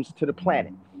nuisance to the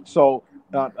planet. So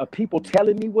people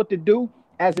telling me what to do,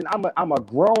 as in I'm a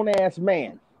grown ass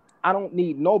man. I don't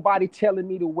need nobody telling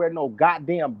me to wear no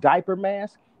goddamn diaper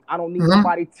mask. I don't need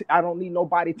nobody. I don't need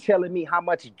nobody telling me how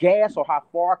much gas or how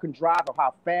far I can drive or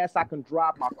how fast I can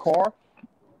drive my car,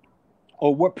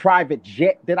 or what private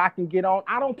jet that I can get on.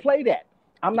 I don't play that.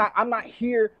 I'm not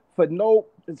here for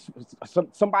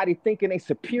somebody thinking they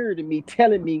superior to me,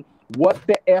 telling me what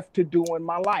the F to do in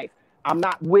my life. I'm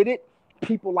not with it.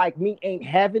 People like me ain't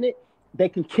having it. They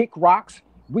can kick rocks.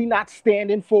 We not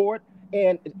standing for it.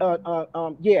 And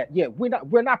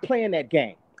we're not playing that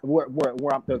game. Where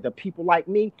the people like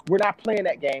me, we're not playing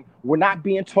that game. We're not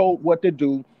being told what to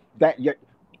do.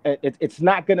 It's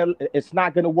not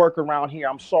gonna work around here.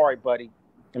 I'm sorry, buddy.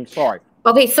 I'm sorry.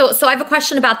 Okay, so I have a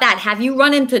question about that. Have you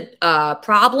run into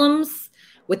problems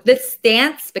with this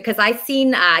stance? Because I've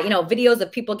seen videos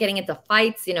of people getting into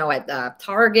fights, at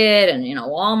Target and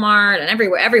Walmart and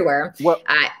everywhere. Well,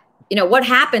 what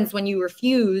happens when you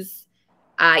refuse,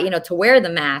 to wear the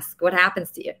mask? What happens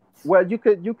to you? Well, you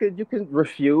can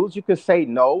refuse, you can say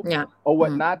no, or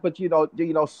whatnot. But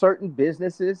certain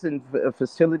businesses and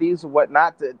facilities or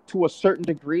whatnot, to a certain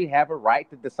degree, have a right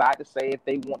to decide to say if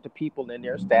they want the people in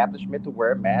their establishment to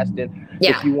wear a mask. Then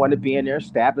if you want to be in their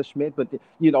establishment, but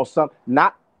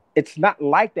it's not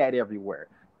like that everywhere.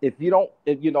 If you don't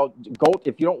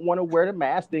want to wear the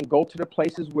mask, then go to the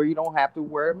places where you don't have to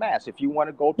wear a mask. If you want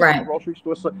to go to the grocery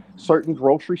store, certain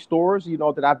grocery stores,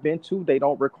 that I've been to, they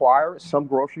don't require it. Some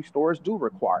grocery stores do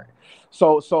require it.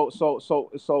 So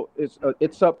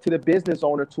it's up to the business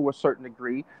owner to a certain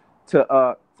degree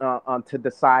to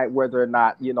decide whether or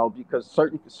not, because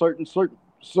certain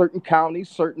counties,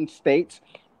 certain states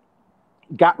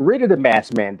got rid of the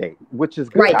mask mandate, which is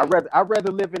good. I'd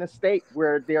rather live in a state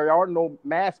where there are no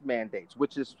mask mandates,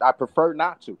 which is I prefer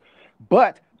not to.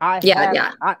 But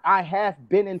I have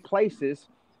been in places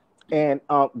and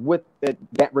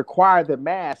that require the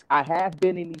mask. I have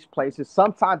been in these places.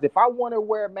 Sometimes if I want to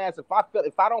wear a mask, if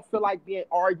I don't feel like being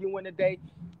arguing today,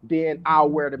 then I'll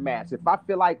wear the mask. If I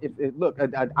feel like I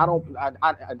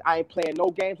ain't playing no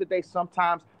games today,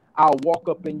 sometimes I'll walk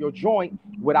up in your joint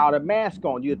without a mask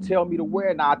on. You tell me to wear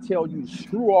it, and I'll tell you to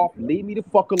screw off, leave me the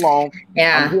fuck alone.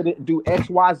 I'm here to do X,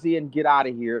 Y, Z, and get out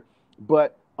of here.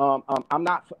 But I'm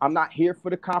not here for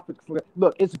the conference.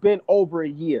 Look, it's been over a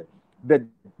year. The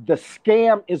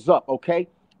scam is up. Okay,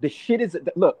 the shit is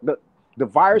the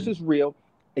virus is real.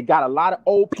 It got a lot of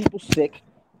old people sick,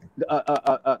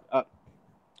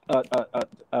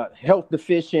 health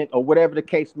deficient, or whatever the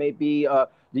case may be.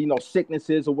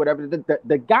 Sicknesses or whatever.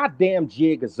 The goddamn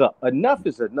jig is up. Enough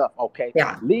is enough, okay?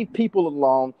 Leave people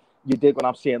alone. You dig what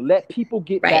I'm saying? Let people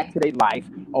get back to their life,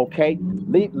 okay?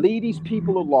 Leave these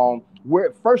people alone.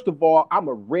 First of all, I'm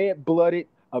a red-blooded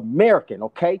American,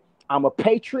 okay? I'm a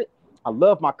patriot. I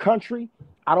love my country.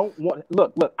 I don't want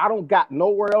look, I don't got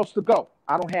nowhere else to go.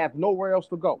 I don't have nowhere else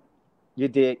to go. You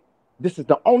dig? This is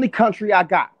the only country I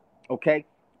got, okay?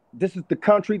 This is the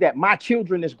country that my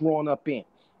children is growing up in.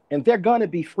 And they're going to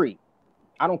be free.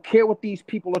 I don't care what these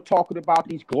people are talking about,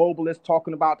 these globalists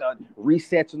talking about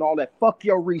resets and all that. Fuck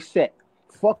your reset.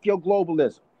 Fuck your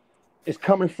globalism. It's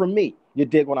coming from me. You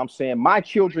dig what I'm saying? My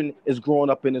children is growing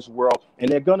up in this world,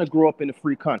 and they're going to grow up in a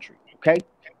free country. Okay?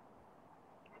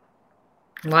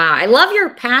 Wow. I love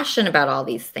your passion about all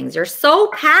these things. You're so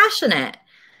passionate.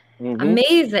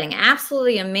 Amazing.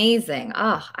 Absolutely amazing.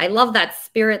 Oh, I love that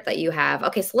spirit that you have.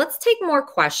 Okay, so let's take more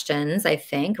questions, I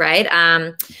think, right?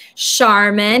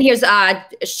 Charmin. Here's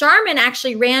Charmin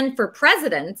actually ran for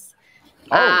president.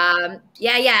 And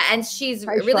she's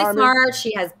really Charmin. smart.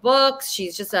 She has books.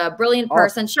 She's just a brilliant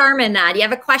person. Charmin, do you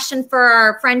have a question for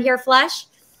our friend here, Flesh?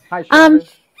 Hi, Sharon.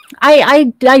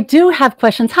 I do have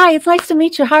questions. Hi, it's nice to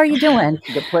meet you. How are you doing?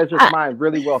 The pleasure's mine.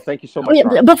 Really well. Thank you so much.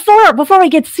 Before I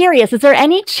get serious, is there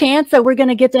any chance that we're going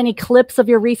to get any clips of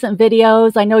your recent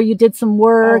videos? I know you did some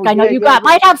work. I know you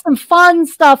might have some fun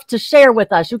stuff to share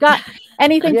with us. You got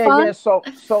anything fun? Yeah. So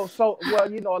well,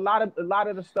 you know, a lot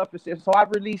of the stuff is. So I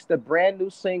released a brand new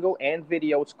single and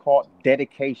video. It's called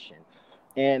Dedication.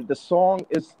 And the song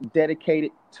is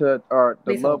dedicated to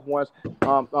the loved ones.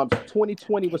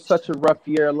 2020 was such a rough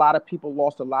year. A lot of people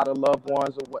lost a lot of loved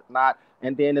ones and whatnot.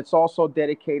 And then it's also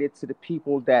dedicated to the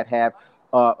people that have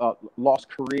lost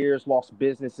careers, lost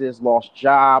businesses, lost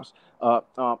jobs,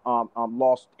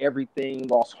 lost everything,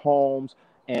 lost homes,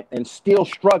 and still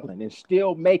struggling and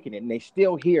still making it. And they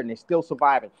still here and they still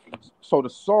surviving. So the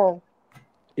song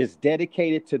is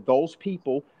dedicated to those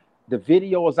people. The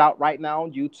video is out right now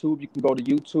on YouTube. You can go to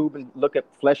YouTube and look at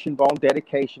Flesh and Bone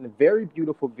Dedication. A very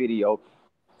beautiful video.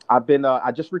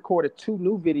 I just recorded 2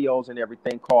 new videos and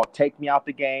everything called Take Me Out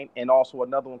the Game, and also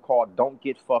another one called Don't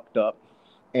Get Fucked Up.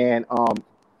 And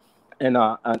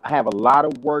I have a lot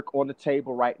of work on the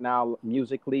table right now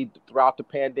musically. Throughout the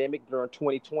pandemic during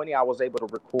 2020, I was able to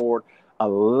record a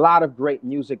lot of great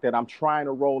music that I'm trying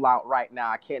to roll out right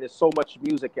now. There's so much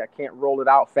music, I can't roll it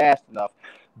out fast enough.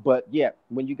 But yeah,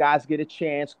 when you guys get a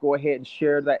chance, go ahead and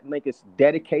share that link. It's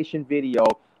Dedication video.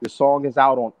 The song is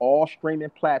out on all streaming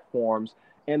platforms.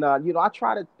 And you know, I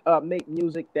try to make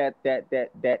music that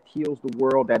heals the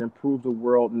world, that improves the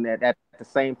world, and that at the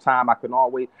same time I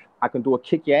can do a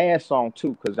kick your ass song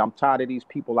too, because I'm tired of these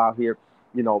people out here,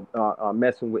 you know,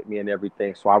 messing with me and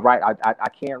everything. So I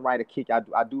can't write a kick. I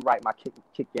do write my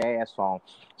kick your ass song.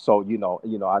 So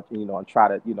I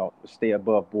try to stay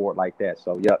above board like that.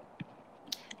 So yep.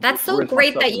 That's so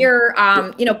great that you're,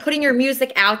 putting your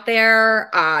music out there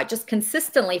just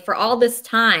consistently for all this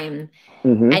time.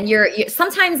 Mm-hmm. And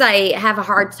sometimes I have a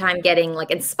hard time getting like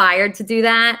inspired to do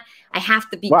that. I have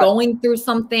to be going through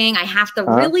something. I have to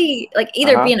really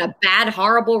either be in a bad,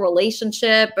 horrible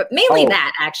relationship, but mainly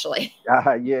that actually. Yeah.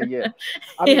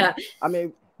 I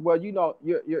mean, well, you know,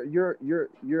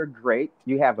 you're great.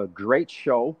 You have a great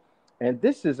show, and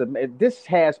this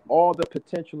has all the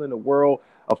potential in the world,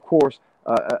 of course.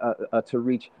 To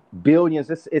reach billions.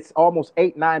 It's almost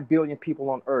 8-9 billion people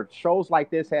on Earth. Shows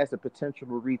like this has the potential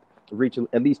to reach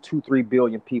at least 2-3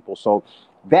 billion people. So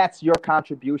that's your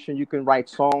contribution. You can write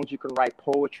songs, you can write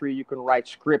poetry, you can write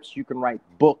scripts, you can write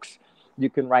books,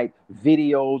 you can write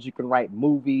videos, you can write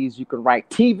movies, you can write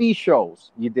TV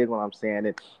shows. You dig what I'm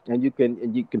saying? And you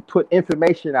can put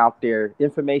information out there.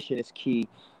 Information is key.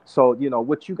 So you know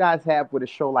what you guys have with a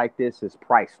show like this is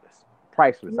priceless.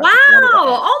 Wow.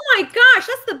 Oh my gosh.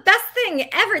 That's the best thing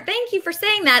ever. Thank you for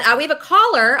saying that. We have a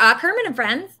caller, Kermit and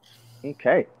Friends.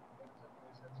 Okay.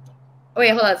 Wait,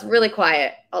 hold on. It's really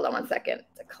quiet. Hold on one second.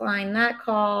 Decline that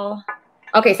call.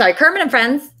 Okay, sorry. Kermit and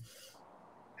Friends.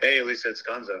 Hey, Elisa, it's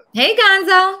Gonzo. Hey,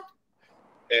 Gonzo.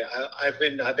 Hey, I've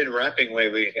been rapping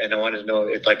lately, and I wanted to know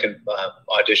if I can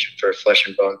audition for Flesh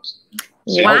and Bones.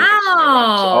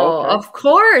 Wow. Of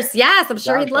course. Yes, I'm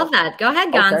sure he'd love that. Go ahead,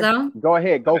 Gonzo. Okay. Go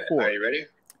ahead. Go for it. Are you ready?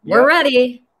 We're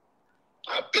ready.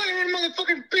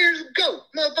 Motherfucking beers go.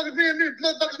 Motherfucking beers,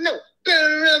 motherfuckers no.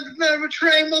 Better around the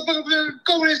train, motherfuckers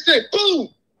go and say boom.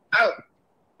 Out.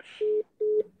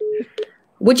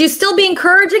 Would you still be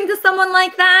encouraging to someone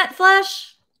like that,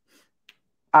 Flesh?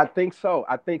 I think so.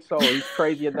 He's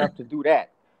crazy enough to do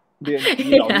that. Because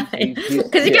you got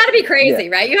to be crazy,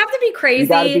 right? You have to be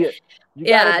crazy.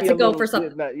 To go for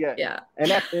something. Yeah. And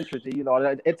that's interesting. You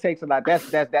know, it takes a lot.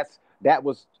 That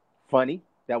was funny.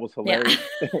 That was hilarious.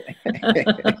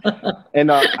 And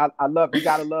you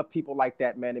gotta love people like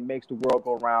that, man. It makes the world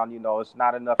go round. You know, it's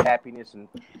not enough happiness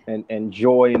and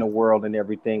joy in the world and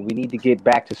everything. We need to get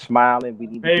back to smiling. We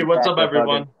need to Hey, what's up,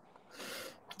 everyone?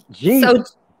 So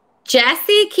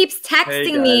Jessie keeps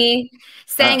texting me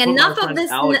saying enough of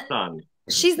this.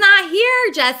 She's not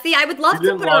here, Jessie. I would love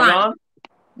to put her on.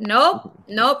 Nope.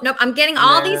 I'm getting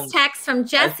all these texts from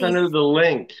Jessie. I sent her the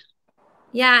link.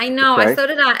 Yeah, I know. Okay. So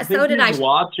did I. So did I.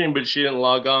 Watching, but she didn't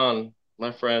log on.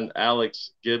 My friend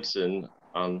Alex Gibson.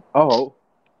 I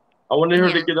wanted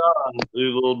her to get on, do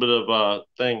a little bit of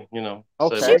thing, you know.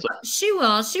 Okay. She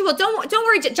will. Don't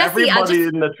worry, Jessie. Everybody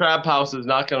in the trap house is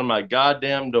knocking on my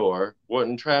goddamn door,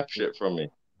 wanting trap shit from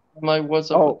me. I'm like,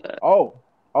 what's up with that?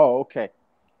 Okay.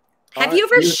 Have you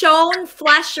ever shown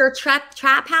Flesh your trap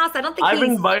house? I don't think I've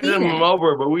invited him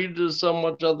over, but we do so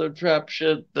much other trap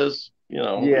shit.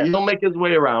 He'll make his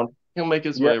way around. He'll make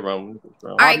his way around.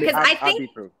 All right, because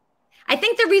I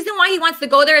think the reason why he wants to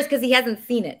go there is because he hasn't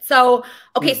seen it. So,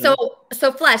 okay,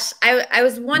 so Flesh, I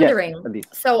was wondering.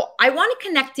 So I want to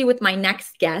connect you with my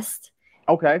next guest.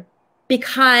 Okay.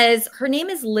 Because her name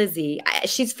is Lizzie.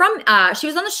 She's from, she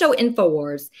was on the show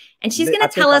InfoWars, and she's going to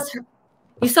tell us.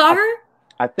 You saw her?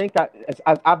 I think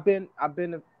I've been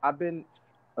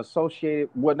associated.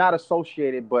 Well, not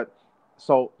associated, but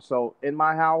so in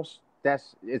my house,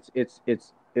 it's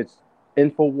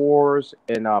InfoWars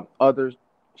and other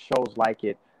shows like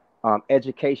it,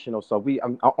 educational. So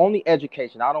only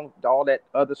education. I don't, all that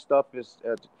other stuff is,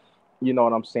 you know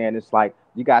what I'm saying? It's like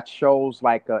you got shows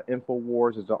like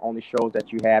InfoWars is the only shows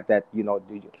that you have that, you know,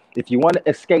 if you want to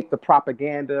escape the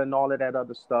propaganda and all of that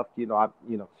other stuff, I'm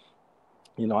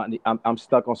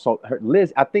stuck on. So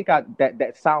Liz, I think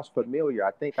that sounds familiar.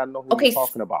 I think I know who you're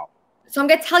talking about. So I'm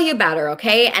going to tell you about her,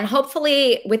 okay? And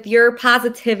hopefully with your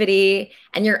positivity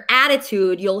and your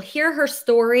attitude, you'll hear her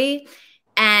story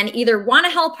and either want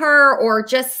to help her or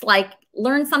just like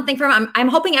learn something from her. I'm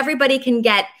hoping everybody can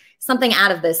get something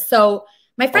out of this. So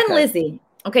my friend Lizzie,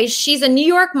 okay, she's a New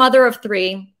York mother of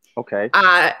 3. Okay.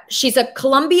 She's a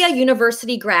Columbia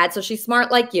University grad, so she's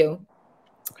smart like you.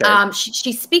 Okay.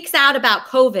 She speaks out about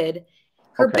COVID.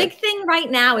 Her big thing right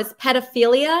now is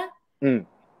pedophilia,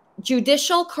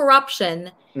 judicial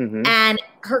corruption, and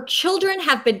her children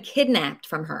have been kidnapped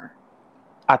from her.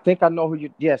 I think I know who you.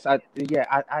 Yes, I think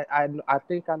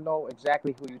I know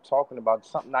exactly who you're talking about.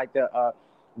 Something like that.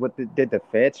 Did the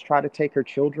feds try to take her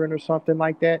children or something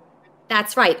like that?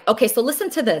 That's right. Okay, so listen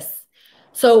to this.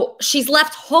 So she's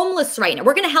left homeless right now.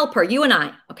 We're going to help her, you and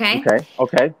I. Okay.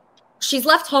 Okay. She's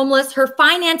left homeless. Her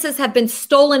finances have been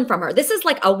stolen from her. This is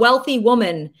like a wealthy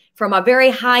woman from a very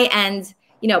high end,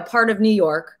 part of New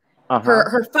York.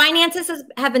 Her finances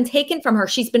have been taken from her.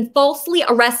 She's been falsely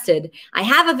arrested. I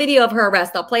have a video of her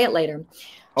arrest. I'll play it later.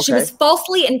 Okay. She was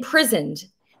falsely imprisoned.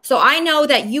 So I know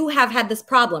that you have had this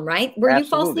problem, right? Were you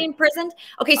falsely imprisoned?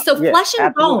 Okay, so Flesh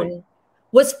and Bone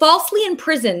was falsely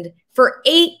imprisoned for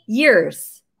 8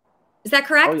 years. Is that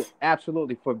correct? Oh, yeah,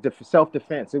 absolutely, for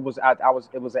self-defense. It was an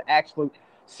actual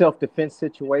self-defense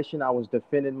situation. I was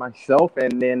defending myself,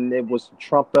 and then it was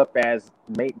trumped up as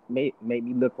made me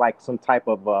look like some type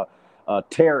of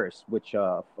terrorist, which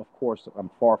of course I'm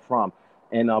far from.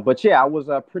 And but yeah, I was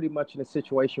pretty much in a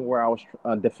situation where I was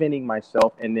defending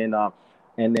myself, and then I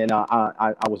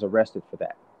was arrested for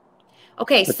that.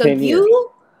 Okay, so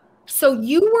you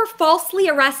were falsely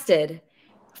arrested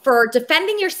for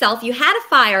defending yourself. You had a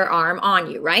firearm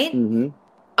on you, right?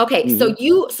 Okay,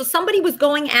 so somebody was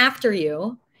going after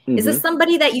you. Is this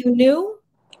somebody that you knew?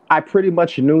 I pretty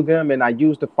much knew them, and I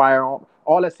used the firearm.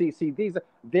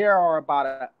 There are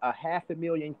about a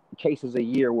 500,000 cases a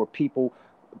year where people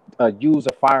use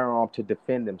a firearm to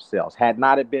defend themselves. Had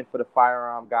not it been for the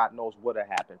firearm, God knows what had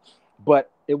happened.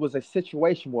 But it was a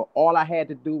situation where all I had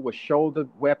to do was show the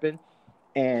weapon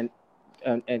and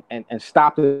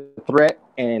stop the threat,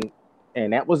 and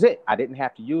that was it. I didn't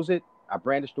have to use it. I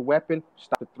brandished the weapon,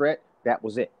 stopped the threat. That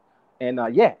was it. And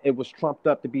it was trumped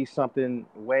up to be something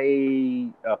way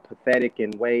pathetic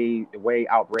and way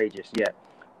outrageous.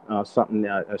 Something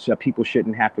people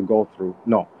shouldn't have to go through.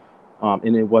 No,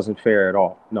 and it wasn't fair at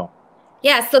all. No.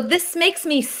 Yeah. So this makes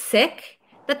me sick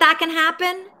that can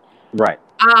happen. Right.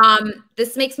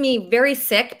 This makes me very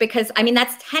sick because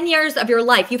that's 10 years of your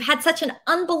life. You've had such an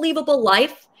unbelievable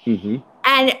life.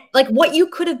 And like what you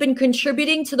could have been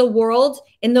contributing to the world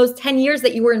in those 10 years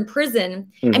that you were in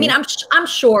prison. I'm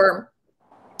sure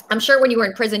when you were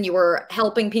in prison, you were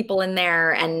helping people in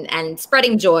there and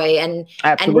spreading joy. And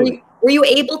were you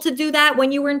able to do that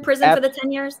when you were in prison for the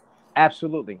 10 years?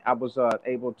 Absolutely. I was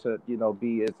able to,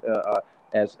 be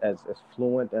as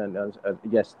fluent and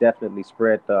yes, definitely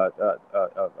spread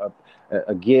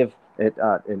give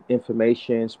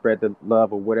information, spread the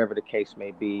love, or whatever the case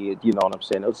may be. You know what I'm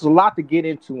saying? There's a lot to get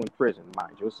into in prison,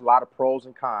 mind you. It's a lot of pros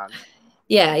and cons.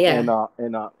 Yeah.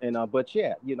 But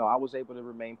yeah, I was able to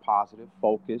remain positive,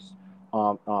 focused.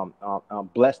 I'm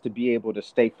blessed to be able to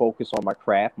stay focused on my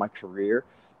craft, my career,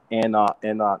 and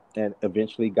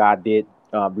eventually God did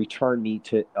return me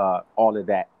to all of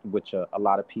that, which a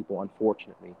lot of people,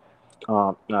 unfortunately,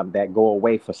 that go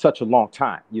away for such a long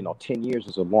time. 10 years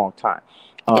is a long time.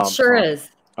 It sure is.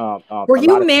 Were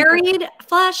you married,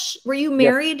 Flesh? Were you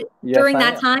married during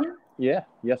that time? Yeah.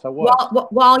 Yes, I was.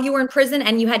 While you were in prison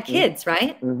and you had kids,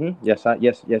 right? Yes,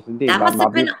 indeed. That must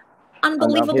have been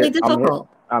unbelievably difficult.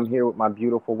 I'm here with my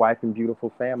beautiful wife and beautiful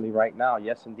family right now.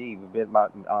 Yes, indeed. We've been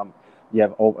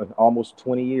almost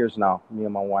 20 years now, me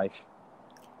and my wife.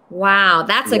 Wow,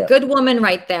 that's a good woman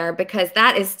right there, because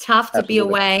that is tough to be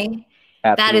away.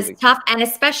 That is tough. And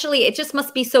especially, it just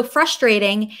must be so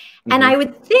frustrating. And I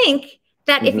would think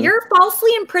that if you're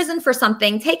falsely imprisoned for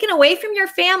something, taken away from your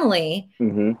family,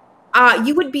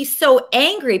 you would be so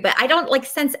angry, but I don't like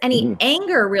sense any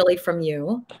anger really from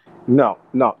you. No.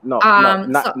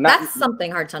 That's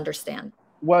something hard to understand.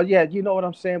 Well, yeah, you know what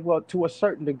I'm saying? Well, to a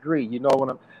certain degree, you know,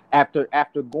 when after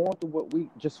going through what we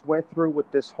just went through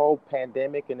with this whole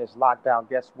pandemic and this lockdown,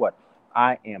 guess what?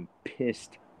 I am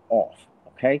pissed off.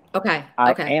 Okay.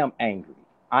 I am angry.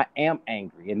 I am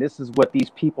angry. And this is what these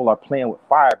people are playing with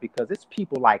fire, because it's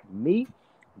people like me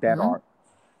that are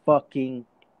fucking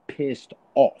pissed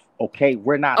off. Okay.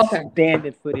 We're not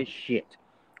standing for this shit.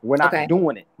 We're not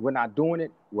doing it. We're not doing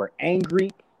it. We're angry.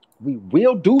 We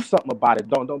will do something about it.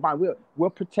 Don't mind. We'll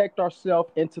protect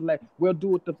ourselves. Intellect. We'll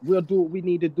do what we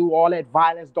need to do. All that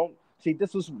violence. Don't see.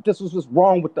 This was what's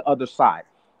wrong with the other side.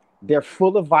 They're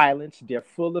full of violence. They're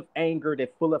full of anger. They're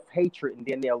full of hatred, and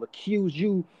then they'll accuse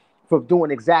you for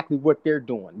doing exactly what they're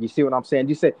doing. You see what I'm saying?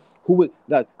 You said who would?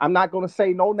 I'm not going to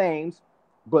say no names,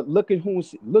 but look and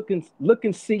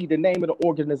see the name of the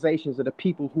organizations of the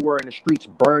people who are in the streets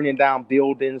burning down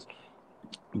buildings,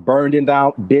 burning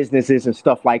down businesses and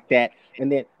stuff like that.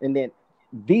 And then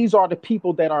these are the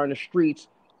people that are in the streets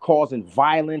causing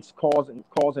violence,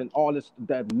 causing all this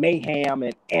the mayhem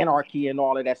and anarchy and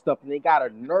all of that stuff. And they got a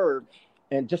nerve.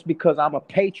 And just because I'm a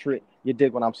patriot, you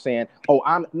dig what I'm saying? Oh,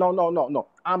 no.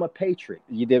 I'm a patriot.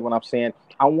 You dig what I'm saying?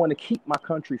 I want to keep my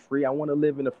country free. I want to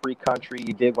live in a free country.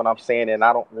 You dig what I'm saying? And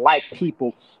I don't like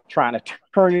people trying to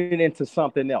turn it into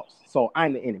something else. So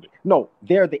I'm the enemy. No,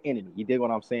 they're the enemy. You dig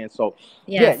what I'm saying? So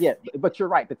yeah. But you're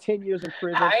right. The 10 years in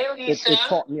prison, it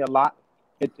taught me a lot.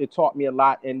 It taught me a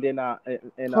lot. And then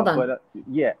hold on.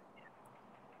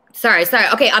 Sorry.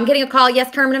 Okay, I'm getting a call.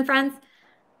 Yes, Kermit and Friends.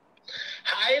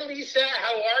 Hi, Lisa.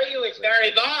 How are you? It's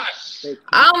Barry Boss.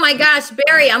 Oh, my gosh,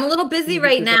 Barry, I'm a little busy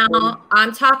right now.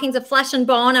 I'm talking to Flesh and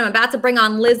Bone. I'm about to bring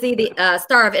on Lizzie, the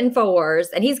star of InfoWars,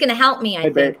 and he's going to help me,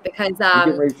 I think, because... I'm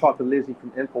getting ready to talk to Lizzie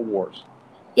from InfoWars.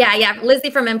 Yeah,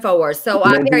 Lizzie from InfoWars. So,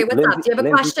 Barry, what's up? Do you have a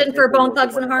question for Bone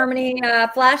Thugs and Harmony,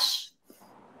 Flesh?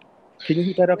 Can you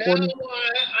heat that up for me?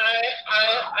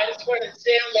 I just wanted to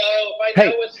say hello. If I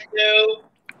know what to do.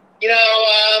 You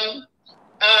know,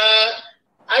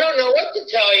 I don't know what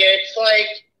to tell you. It's like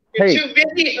you're too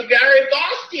busy for Barry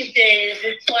Boss these days.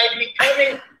 It's like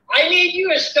becoming, I need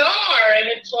you a star. And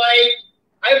it's like,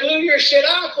 I blew your shit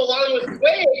up along with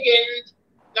Wig, and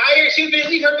now you're too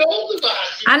busy for both of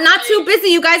us. I'm not too busy.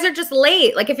 You guys are just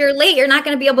late. Like, if you're late, you're not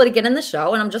going to be able to get in the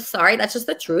show. And I'm just sorry. That's just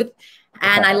the truth.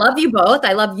 And I love you both.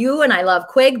 I love you and I love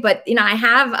Quig. But, you know, I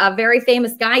have a very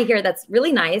famous guy here that's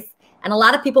really nice. And a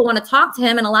lot of people want to talk to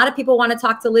him. And a lot of people want to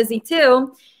talk to Lizzie,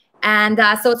 too. And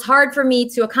so it's hard for me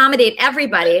to accommodate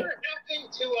everybody. What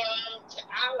happened to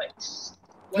Alex?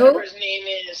 Whatever his name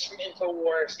is from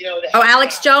InfoWars. You know,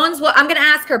 Alex Jones? Well, I'm going to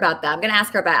ask her about that. I'm going to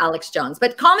ask her about Alex Jones.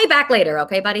 But call me back later,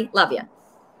 okay, buddy? Love you.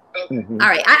 Okay. All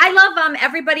right. I love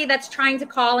everybody that's trying to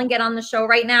call and get on the show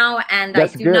right now. And I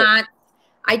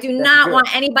do not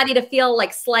want anybody to feel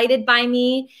like slighted by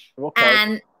me. Okay.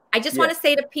 And I just want to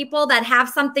say to people that have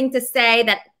something to say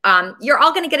that you're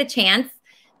all going to get a chance.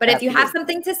 But if you have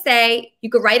something to say, you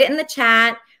could write it in the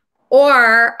chat,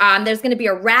 or there's going to be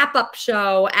a wrap-up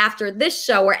show after this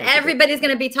show where everybody's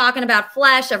going to be talking about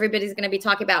Flesh. Everybody's going to be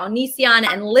talking about Onision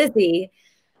and Lizzie.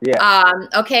 Yeah.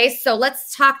 Okay, so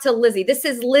let's talk to Lizzie. This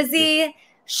is Lizzie.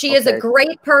 She is a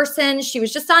great person. She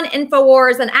was just on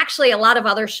InfoWars and actually a lot of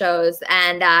other shows.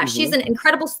 And she's an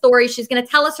incredible story. She's going to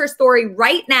tell us her story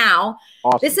right now.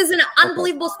 Awesome. This is an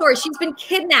unbelievable story. She's been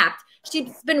kidnapped.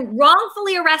 She's been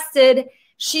wrongfully arrested.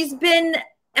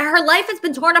 Her life has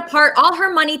been torn apart, all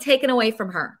her money taken away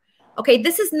from her. Okay,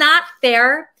 this is not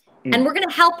fair, and we're going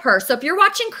to help her. So if you're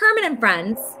watching Kermit and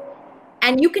Friends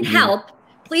and you can help,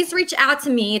 please reach out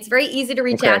to me. It's very easy to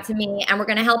reach out to me, and we're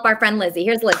going to help our friend Lizzie.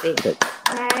 Here's Lizzie.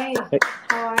 Hey,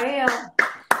 how are you?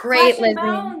 Great, Lizzie.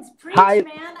 Preach, man.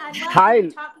 I love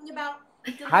you talking about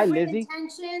deliberate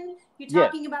intention. You're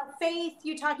talking about faith.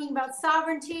 You're talking about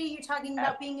sovereignty. You're talking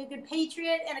about being a good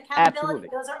patriot and accountability.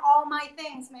 Those are all my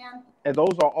things, man. And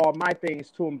those are all my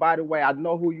things, too. And by the way, I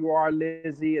know who you are,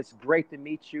 Lizzie. It's great to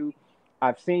meet you.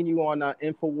 I've seen you on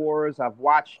InfoWars. I've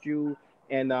watched you.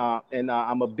 And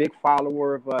I'm a big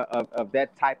follower of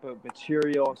that type of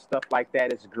material and stuff like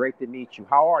that. It's great to meet you.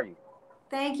 How are you?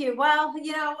 Thank you. Well,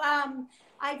 you know,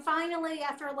 I finally,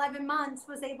 after 11 months,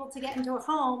 was able to get into a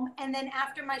home. And then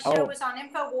after my show was on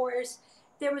InfoWars,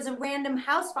 there was a random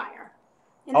house fire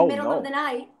in the middle of the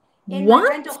night in my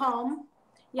rental home.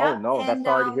 Yep. Oh, no, that's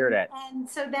sorry to hear that. And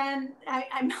so then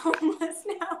I'm homeless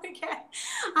now again.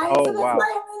 I'm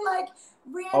like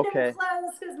random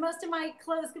clothes because most of my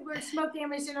clothes were smoke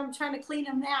damaged and I'm trying to clean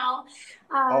them now.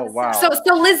 Wow.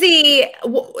 So Lizzie,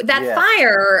 that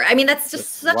fire, I mean, that's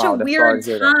just such a weird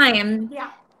time. Yeah.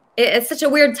 it's such a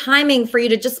weird timing for you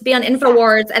to just be on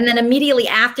InfoWars and then immediately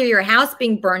after your house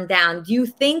being burned down. Do you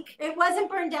think it wasn't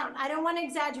burned down? I don't want to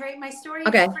exaggerate. My story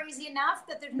Okay. is crazy enough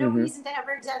that there's no reason to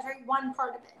ever exaggerate one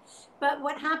part of it. But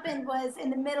what happened was in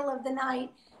the middle of the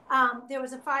night, there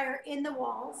was a fire in the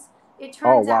walls. It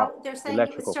turns out they're saying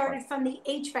it started from the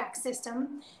HVAC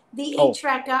system. The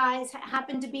HVAC guys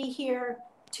happened to be here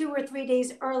 2 or 3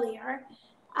 days earlier.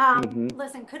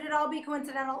 Listen, could it all be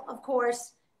coincidental? Of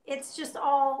course. It's just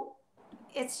a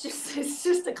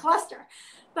cluster.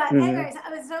 But anyways,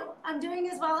 so I'm doing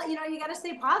as well. You know, you got to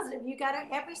stay positive. You got to,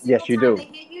 every single time they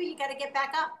hit you, you got to get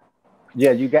back up.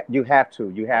 Yeah, you have to.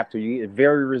 You're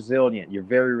very resilient. You're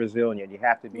very resilient. You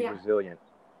have to be resilient.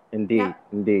 Indeed.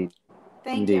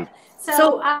 Thank you.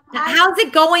 So how's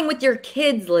it going with your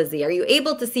kids, Lizzie? Are you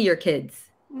able to see your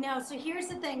kids? No. So here's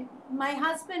the thing. My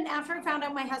husband, after I found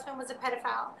out my husband was a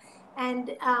pedophile,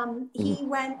 and he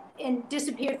went and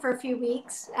disappeared for a few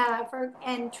weeks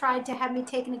and tried to have me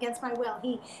taken against my will.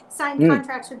 He signed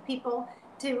contracts with people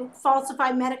to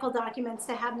falsify medical documents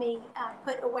to have me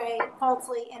put away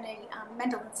falsely in a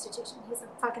mental institution. He's a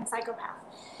fucking psychopath.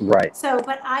 Right. So,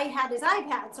 but I had his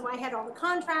iPad, so I had all the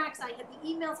contracts, I had the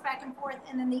emails back and forth,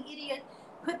 and then the idiot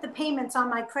put the payments on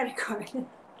my credit card.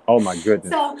 Oh my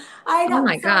goodness. So I know. Oh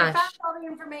my gosh. I found all the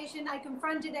information. I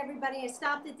confronted everybody. I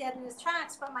stopped it dead in his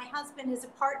tracks. But my husband is a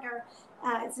partner.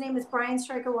 His name is Brian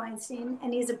Stryker Weinstein,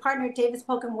 and he's a partner at Davis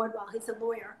Polk and Wardwell. He's a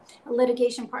lawyer, a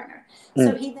litigation partner.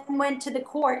 So he then went to the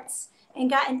courts and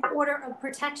got an order of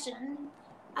protection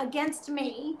against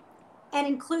me, and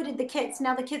included the kids.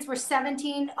 Now the kids were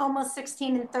 17, almost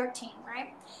 16, and 13,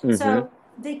 right? So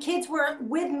the kids were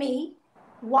with me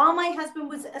while my husband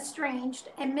was estranged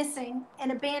and missing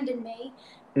and abandoned me,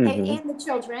 and the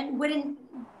children wouldn't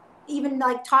even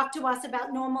like talk to us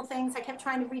about normal things. I kept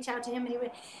trying to reach out to him,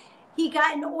 and he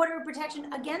got an order of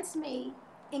protection against me,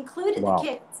 included the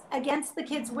kids, against the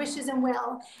kids' wishes and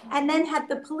will, and then had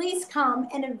the police come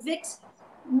and evict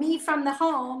me from the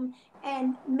home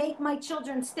and make my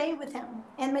children stay with him.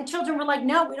 And my children were like,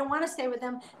 no, we don't want to stay with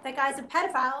him. That guy's a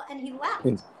pedophile, and he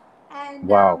left. And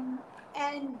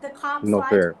and the cops lied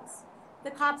to us.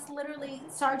 The cops literally,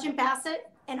 Sergeant Bassett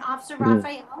and Officer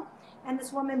Raphael and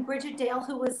this woman, Bridget Dale,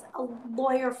 who was a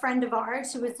lawyer friend of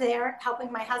ours, who was there helping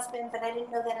my husband, but I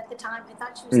didn't know that at the time. I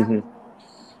thought she was helping me,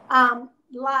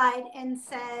 lied and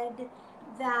said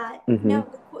that, no,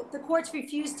 the courts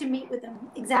refused to meet with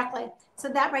him. Exactly. So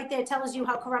that right there tells you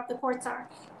how corrupt the courts are.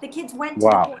 The kids went to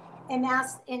the court and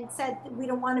asked and said, we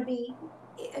don't want to be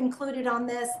included on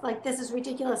this, like this is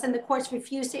ridiculous, and the courts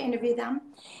refused to interview them.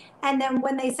 And then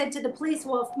when they said to the police,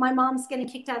 well, if my mom's getting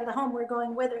kicked out of the home, we're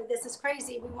going with her, this is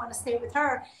crazy, we want to stay with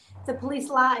her, the police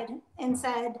lied and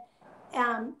said,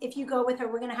 if you go with her,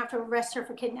 we're going to have to arrest her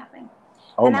for kidnapping.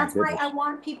 And that's why I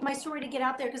want people, my story to get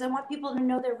out there, because I want people to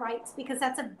know their rights, because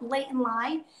that's a blatant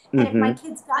lie. And if my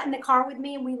kids got in the car with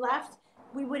me and we left,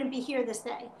 we wouldn't be here this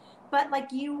day. But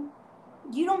like you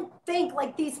don't think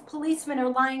like these policemen are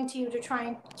lying to you to try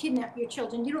and kidnap your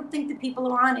children. You don't think the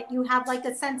people are on it. You have like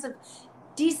a sense of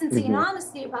decency and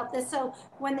honesty about this. So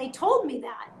when they told me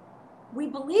that, we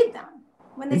believed them.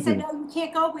 When they said, no, you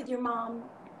can't go with your mom,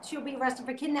 she'll be arrested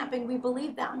for kidnapping, we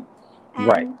believed them.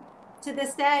 And to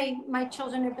this day, my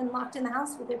children have been locked in the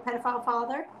house with their pedophile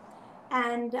father.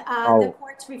 And the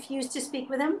courts refused to speak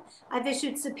with him. I've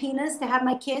issued subpoenas to have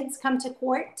my kids come to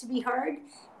court to be heard.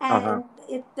 And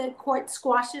if the court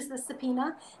squashes the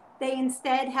subpoena, they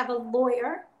instead have a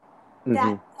lawyer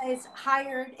that is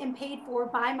hired and paid for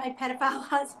by my pedophile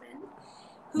husband,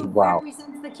 who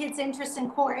represents the kids' interests in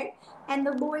court. And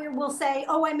the lawyer will say,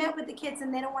 oh, I met with the kids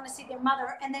and they don't want to see their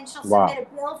mother. And then she'll submit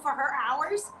a bill for her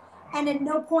hours. And at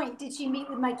no point did she meet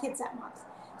with my kids that month.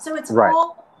 So it's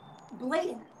all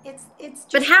blatant. It's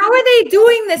just, but how are they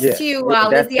doing this to you,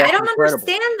 Lizzie? I don't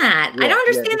understand that. I don't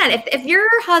understand that. If your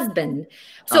husband,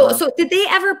 so did they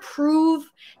ever prove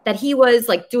that he was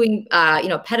like doing,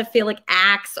 pedophilic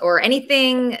acts or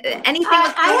anything? I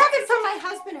have it from my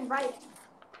husband in writing.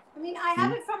 I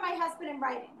have it from my husband in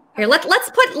writing. Here,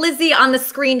 let's put Lizzie on the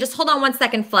screen. Just hold on one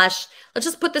second, Flesh. Let's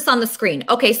just put this on the screen.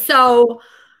 Okay, so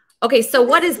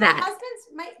what is that?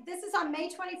 This is on May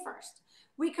 21st.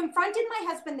 We confronted my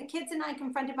husband, the kids and I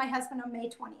confronted my husband on May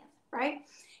 20th, right?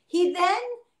 He then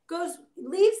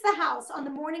leaves the house on the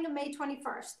morning of May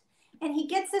 21st, and he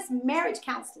gets this marriage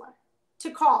counselor to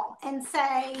call and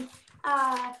say,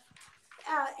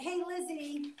 hey,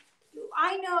 Lizzie,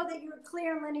 I know that you're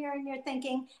clear and linear in your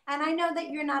thinking, and I know that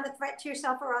you're not a threat to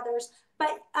yourself or others,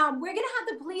 but we're going to have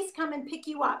the police come and pick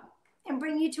you up and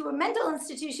bring you to a mental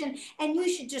institution, and you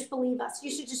should just believe us. You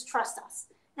should just trust us.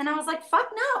 And I was like, fuck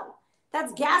no.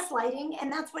 That's gaslighting,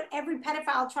 and that's what every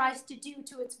pedophile tries to do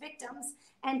to its victims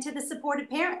and to the supportive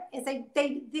parent. Is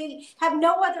they have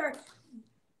no other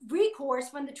recourse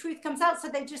when the truth comes out, so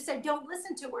they just say, don't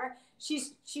listen to her.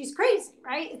 She's crazy,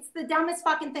 right? It's the dumbest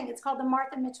fucking thing. It's called the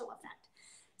Martha Mitchell effect.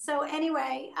 So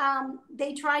anyway,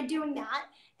 they tried doing that,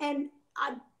 and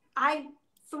I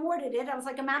thwarted it. I was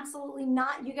like, I'm absolutely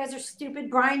not. You guys are stupid.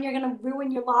 Brian, you're going to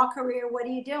ruin your law career. What are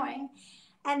you doing?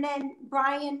 And then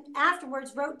Brian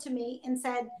afterwards wrote to me and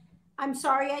said, I'm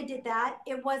sorry I did that.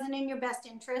 It wasn't in your best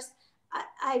interest.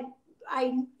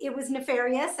 It was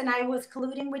nefarious, and I was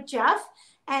colluding with Jeff.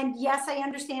 And yes, I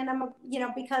understand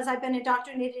because I've been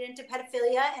indoctrinated into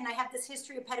pedophilia and I have this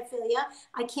history of pedophilia,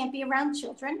 I can't be around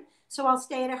children. So I'll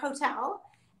stay at a hotel.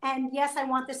 And yes, I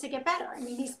want this to get better. I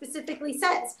mean, he specifically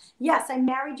says, yes, I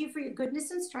married you for your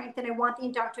goodness and strength, and I want the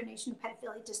indoctrination of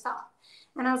pedophilia to stop.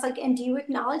 And I was like, and do you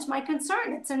acknowledge my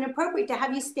concern? It's inappropriate to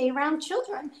have you stay around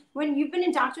children when you've been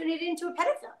indoctrinated into a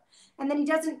pedophile. And then he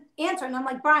doesn't answer. And I'm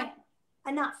like, Brian,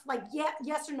 enough. Like, yeah,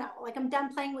 yes or no. Like, I'm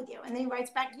done playing with you. And then he writes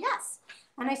back, yes.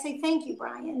 And I say, thank you,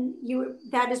 Brian.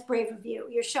 That is brave of you.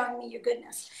 You're showing me your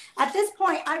goodness. At this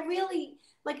point,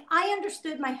 I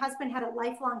understood my husband had a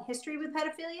lifelong history with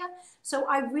pedophilia. So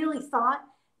I really thought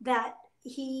that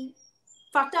he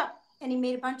fucked up and he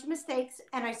made a bunch of mistakes.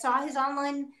 And I saw his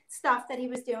online stuff that he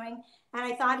was doing. And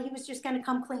I thought he was just going to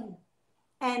come clean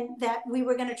and that we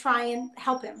were going to try and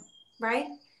help him. Right.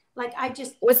 Like I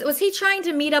just was he trying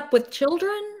to meet up with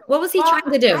children? What was he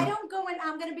trying to do? I don't go in.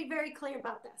 I'm going to be very clear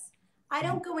about this. I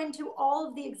don't go into all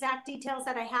of the exact details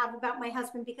that I have about my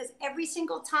husband, because every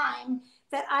single time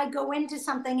that I go into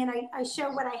something and I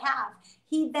show what I have,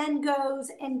 he then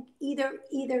goes and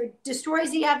either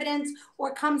destroys the evidence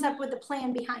or comes up with a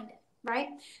plan behind it, right?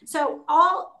 So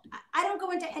I don't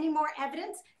go into any more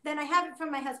evidence than I have it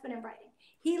from my husband in writing.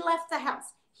 He left the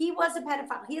house. He was a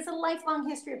pedophile. He has a lifelong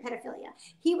history of pedophilia.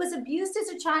 He was abused as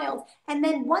a child. And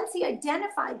then once he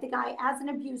identified the guy as an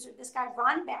abuser, this guy,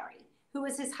 Ron Barry, who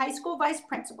was his high school vice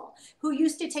principal, who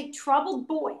used to take troubled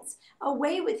boys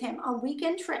away with him on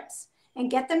weekend trips and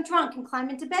get them drunk and climb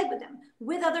into bed with them,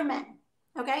 with other men,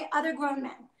 okay, other grown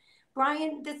men.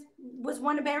 Brian, this was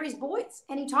one of Barry's boys,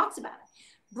 and he talks about it.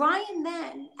 Brian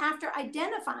then, after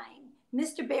identifying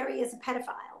Mr. Barry as a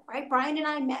pedophile, right, Brian and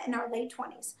I met in our late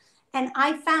 20s, and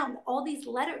I found all these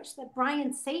letters that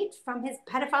Brian saved from his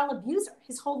pedophile abuser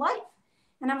his whole life.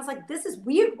 And I was like, this is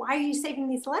weird. Why are you saving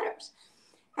these letters?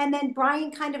 And then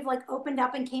Brian kind of like opened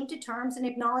up and came to terms and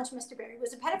acknowledged Mr. Barry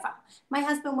was a pedophile. My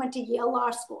husband went to Yale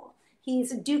Law School.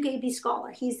 He's a Duke AB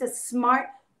scholar. He's a smart,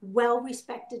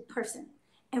 well-respected person.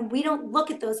 And we don't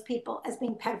look at those people as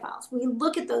being pedophiles. We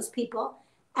look at those people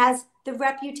as the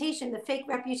reputation, the fake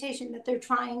reputation that they're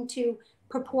trying to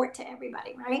purport to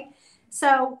everybody, right?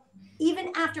 So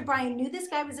even after Brian knew this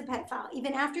guy was a pedophile,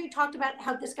 even after he talked about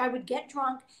how this guy would get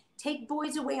drunk, take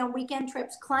boys away on weekend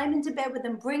trips, climb into bed with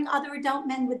them, bring other adult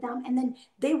men with them, and then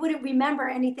they wouldn't remember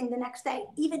anything the next day.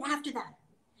 Even after that,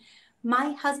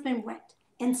 my husband went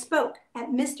and spoke at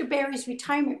Mr. Barry's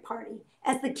retirement party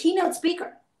as the keynote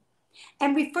speaker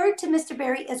and referred to Mr.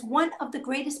 Barry as one of the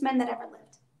greatest men that ever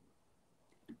lived.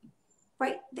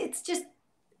 Right? It's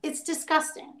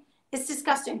disgusting. It's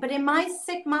disgusting. But in my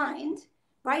sick mind,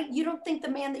 right, you don't think the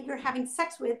man that you're having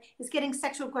sex with is getting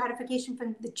sexual gratification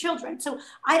from the children. So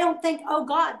I don't think, oh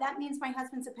God, that means my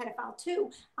husband's a pedophile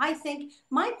too. I think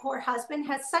my poor husband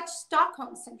has such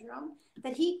Stockholm syndrome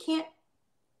that he can't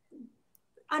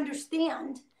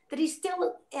understand that he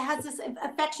still has this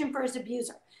affection for his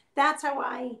abuser. That's how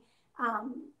I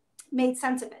made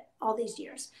sense of it all these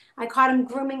years. I caught him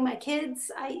grooming my kids,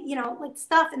 like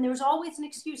stuff, and there was always an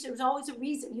excuse. There was always a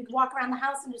reason. He'd walk around the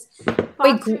house in his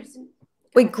boxers.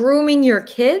 Wait, grooming your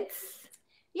kids?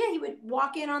 Yeah, he would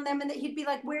walk in on them and he'd be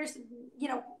like, where's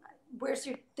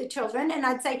the children? And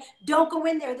I'd say, don't go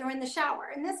in there. They're in the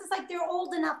shower. And this is like, they're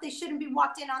old enough. They shouldn't be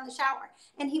walked in on the shower.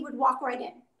 And he would walk right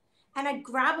in. And I'd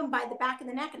grab him by the back of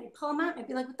the neck and I'd pull him out. And I'd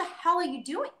be like, what the hell are you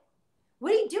doing?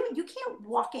 What are you doing? You can't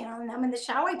walk in on them in the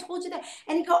shower. I told you that.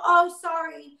 And he'd go, oh,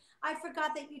 sorry. I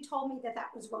forgot that you told me that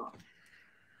was wrong.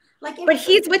 But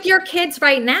he's with your kids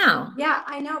right now. Yeah,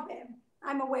 I know, babe.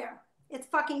 I'm aware. It's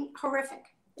fucking horrific.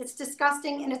 It's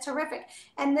disgusting and it's horrific.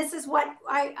 And this is what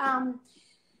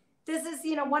this is,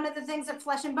 one of the things that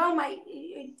Flesh and Bone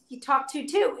you talk to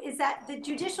too, is that the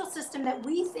judicial system that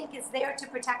we think is there to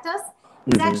protect us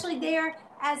is actually there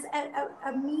as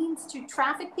a means to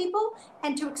traffic people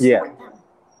and to exploit them,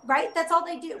 right? That's all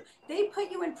they do. They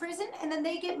put you in prison and then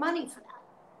they get money for that,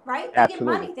 right? They get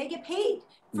money. They get paid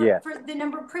for the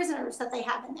number of prisoners that they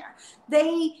have in there.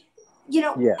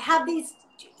 have these,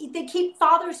 they keep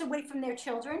fathers away from their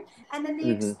children, and then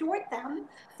they extort them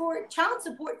for child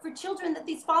support for children that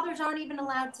these fathers aren't even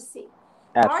allowed to see.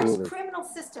 Absolutely. Our criminal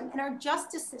system and our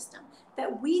justice system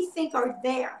that we think are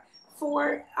there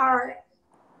for our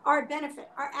benefit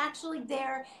are actually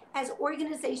there as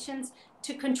organizations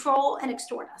to control and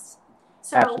extort us.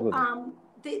 So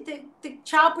the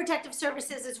Child Protective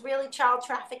Services is really child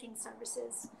trafficking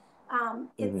services.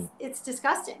 It's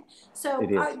disgusting. So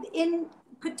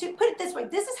to put it this way,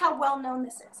 this is how well known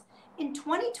this is. In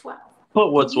 2012,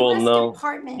 Put what's the well U.S. known.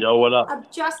 Department Yo, what up? of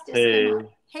Justice came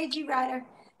out. Hey, G. Ryder.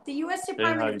 The U.S.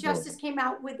 Department of Justice came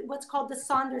out with what's called the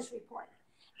Saunders Report.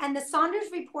 And the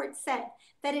Saunders Report said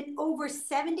that in over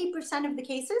 70% of the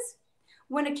cases,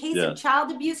 when a case of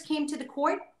child abuse came to the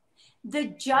court, the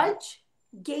judge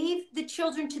gave the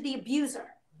children to the abuser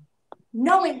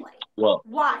knowingly. Well,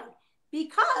 why?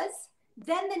 Because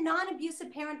then the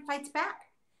non-abusive parent fights back.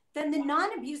 Then the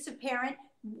non-abusive parent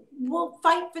will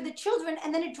fight for the children,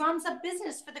 and then it drums up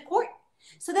business for the court.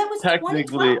 So that was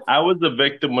technically, I was a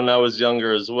victim when I was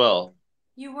younger as well.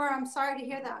 You were? I'm sorry to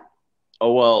hear that.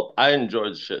 Oh, well, I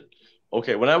enjoyed shit.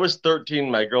 Okay, when I was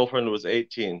 13, my girlfriend was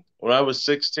 18. When I was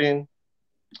 16,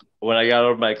 when I got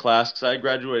out of my class, because I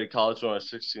graduated college when I was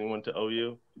 16, went to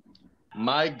OU,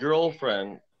 my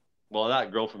girlfriend, well,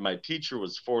 not girlfriend, my teacher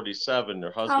was 47.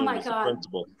 Her husband was the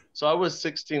principal. So I was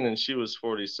 16 and she was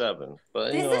 47.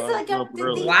 But this is like the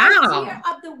idea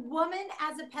of the woman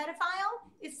as a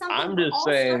pedophile is something. I'm just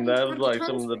saying that was like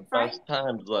some of the best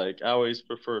times. Like I always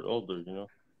preferred older, you know.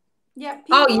 Yeah.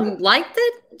 Oh, you liked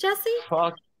it, Jesse?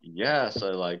 Fuck yes,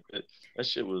 I liked it. That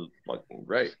shit was fucking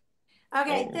great.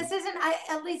 Okay, this isn't.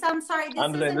 At least I'm sorry.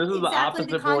 I'm saying this is the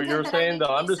opposite of what you're saying,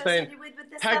 though. I'm just saying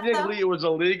technically it was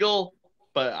illegal,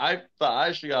 but I thought I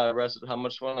actually got arrested. How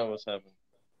much fun I was having.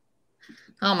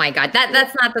 Oh my God,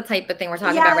 that's not the type of thing we're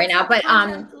talking about right now. But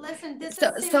listen, this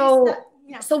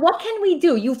so what can we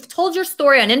do? You've told your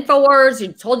story on InfoWars.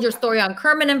 You told your story on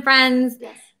Kermit and Friends.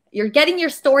 Yes. You're getting your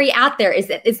story out there. Is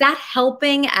that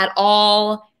helping at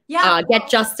all? Yeah. Get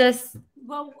justice.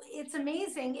 Well, it's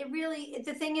amazing. It really.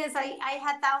 The thing is, I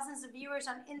had thousands of viewers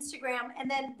on Instagram, and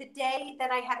then the day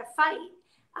that I had a fight,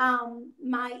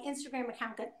 my Instagram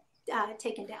account got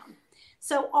taken down.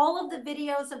 So all of the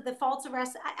videos of the false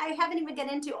arrests, I haven't even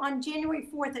got into. On January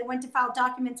 4th, I went to file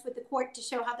documents with the court to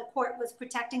show how the court was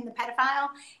protecting the pedophile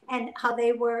and how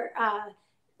they were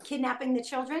kidnapping the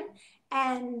children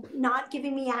and not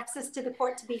giving me access to the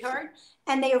court to be heard.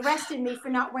 And they arrested me for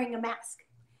not wearing a mask.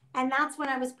 And that's when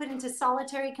I was put into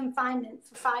solitary confinement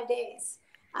for 5 days.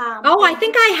 I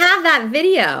think I have that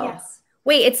video. Yes.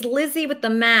 Wait, it's Lizzie with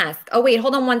the mask. Oh, wait,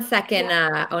 hold on one second,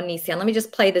 Onision. Let me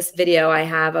just play this video I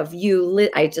have of you.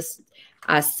 I just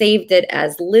saved it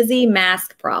as Lizzie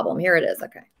mask problem. Here it is.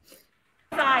 Okay.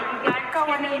 Outside. You got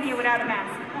go on in here without a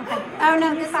mask. Okay. Oh,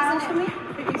 no, this isn't for me?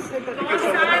 Go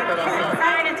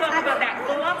outside and talk about that.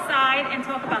 Go outside and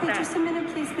talk about that. Just a minute,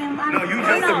 please, ma'am. No, you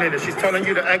just a minute. She's telling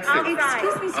you to exit.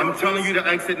 Excuse me, sir. I'm telling you to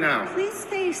exit now. Please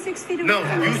stay 6 feet away. No,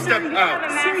 you step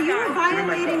out. Sir, you were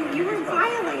violating. You were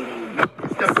violating.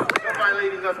 You're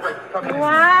violating us by coming in.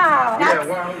 Wow. Yeah,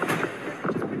 wow.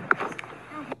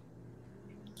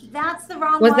 That's the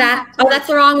wrong one. Was that? Oh, that's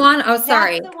the wrong one. Oh,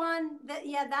 sorry. That's the one.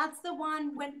 That's the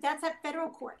one. That's at federal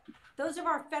court. Those are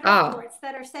our federal courts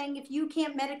that are saying if you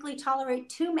can't medically tolerate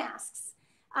 2 masks,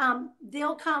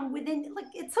 they'll come within. Like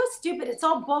it's so stupid. It's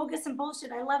all bogus and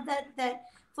bullshit. I love that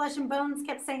Flesh and Bones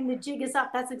kept saying the jig is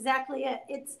up. That's exactly it.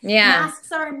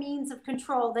 Masks are a means of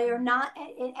control. They are not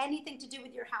anything to do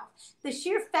with your health. The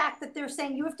sheer fact that they're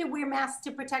saying you have to wear masks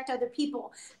to protect other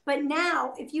people. But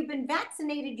now, if you've been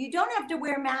vaccinated, you don't have to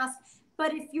wear masks.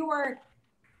 But if you're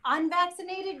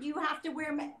unvaccinated, you have to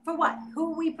wear for what?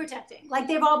 Who are we protecting? Like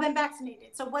they've all been vaccinated.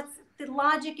 So what's the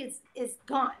logic is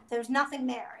gone. There's nothing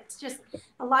there. It's just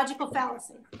a logical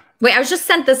fallacy. Wait, I was just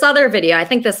sent this other video. I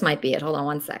think this might be it. Hold on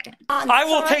one second. I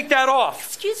will take that off.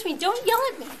 Excuse me. Don't yell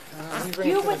at me.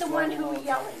 You were the one who was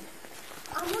yelling.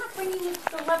 I'm not bringing you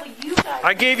to the level you guys.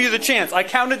 I gave you the chance. I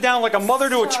counted down like a mother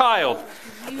to a child.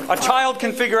 A child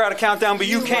can figure out a countdown, but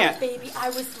you can't. Baby, I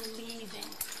was leaving.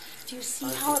 Do you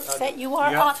see how upset you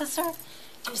are, officer?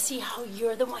 Do you see how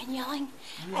you're the one yelling?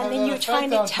 And then you're trying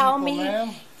to tell me.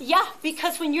 Yeah,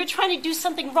 because when you're trying to do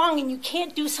something wrong and you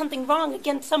can't do something wrong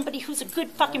against somebody who's a good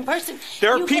fucking person.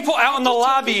 There are people out in the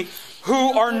lobby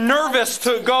who are nervous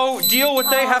to go deal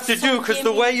what they have to do because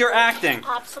the way you're acting.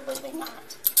 Absolutely not.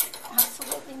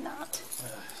 Absolutely not.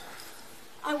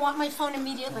 I want my phone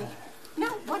immediately. No,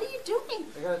 what are you doing?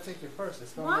 I gotta take your purse.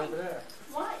 It's going over there.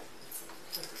 Why?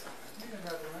 You didn't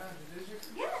have it around you, did you?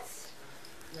 Yes.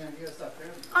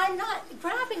 I'm not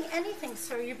grabbing anything,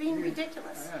 sir. You're being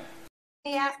ridiculous.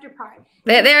 The after part.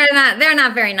 They're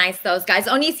not very nice, those guys.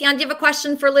 Onision, do you have a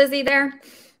question for Lizzie there?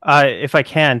 If I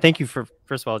can, thank you for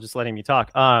first of all just letting me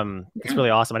talk. It's really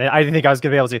awesome. I didn't think I was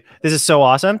gonna be able to. This is so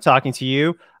awesome talking to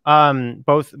you.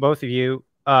 Both of you.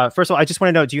 First of all, I just want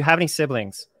to know: do you have any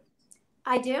siblings?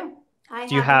 I do.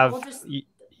 Do you have?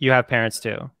 You have parents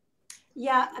too.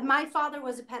 Yeah, my father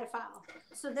was a pedophile.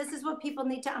 So this is what people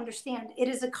need to understand. It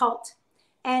is a cult,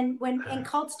 and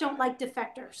cults don't like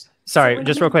defectors. Sorry, so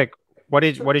just real quick. What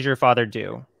did your father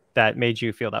do that made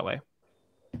you feel that way?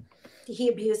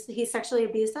 He sexually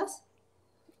abused us?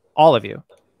 All of you?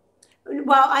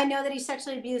 Well, I know that he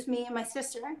sexually abused me and my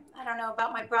sister. I don't know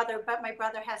about my brother, but my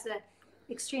brother has an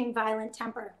extreme violent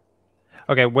temper.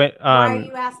 Okay. Why are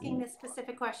you asking this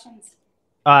specific questions?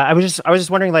 I was just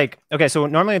wondering, like, okay, so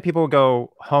normally when people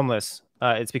go homeless,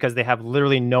 it's because they have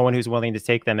literally no one who's willing to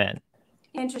take them in.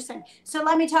 Interesting. So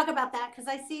let me talk about that, because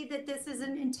I see that this is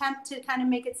an attempt to kind of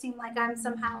make it seem like I'm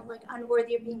somehow like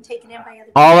unworthy of being taken in by other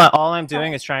people. All I'm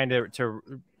doing is trying to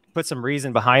put some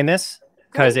reason behind this,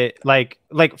 because it like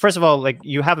first of all, like,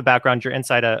 you have a background, you're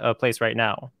inside a place right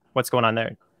now. What's going on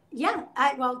there? Yeah.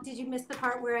 Well, did you miss the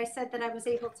part where I said that I was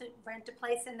able to rent a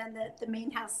place and then the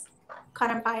main house caught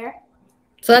on fire?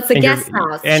 So that's a guest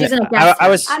house. She's in a guest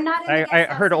house. I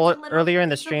heard earlier in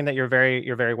the stream that you're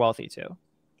very wealthy too.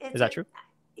 Is that true?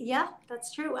 Yeah,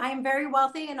 that's true. I am very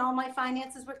wealthy, and all my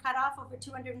finances were cut off. Over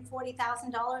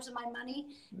 $240,000 of my money.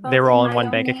 They were all in one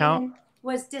bank account?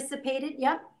 Was dissipated.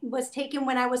 Yep. Was taken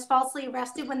when I was falsely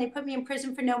arrested, when they put me in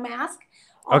prison for no mask.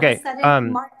 All of a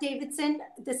sudden, Mark Davidson,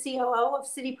 the COO of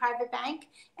City Private Bank,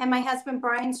 and my husband,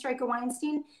 Brian Stryker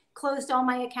Weinstein, closed all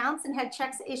my accounts and had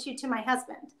checks issued to my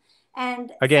husband.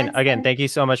 And again, thank you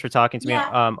so much for talking to me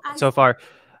so far.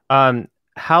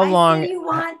 How long? You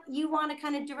want to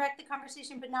kind of direct the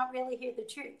conversation, but not really hear the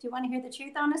truth. Do you want to hear the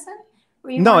truth, honestly?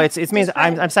 No, it means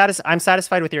I'm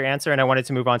satisfied with your answer, and I wanted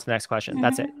to move on to the next question.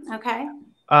 That's it. Okay.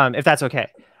 If that's okay.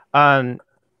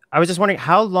 I was just wondering,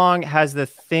 how long has the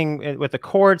thing with the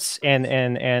courts and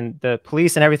the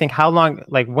police and everything? How long?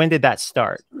 Like, when did that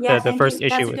start? Yeah, the first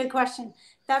issue. That's a good question.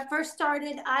 That first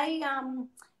started.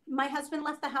 My husband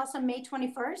left the house on May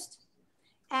 21st.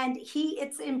 And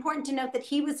it's important to note that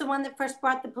he was the one that first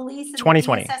brought the police and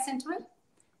 2020 the DSS into it.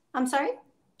 I'm sorry?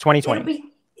 2020. It'll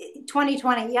be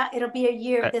 2020. Yeah, it'll be a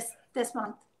year this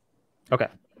month. Okay.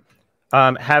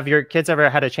 Have your kids ever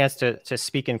had a chance to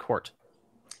speak in court?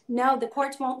 No, the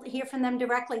courts won't hear from them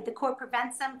directly. The court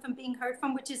prevents them from being heard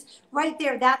from, which is right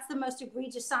there. That's the most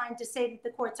egregious sign to say that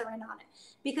the courts are in on it.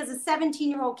 Because a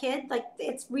 17-year-old kid, like,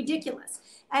 it's ridiculous.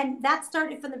 And that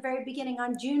started from the very beginning.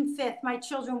 On June 5th, my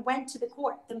children went to the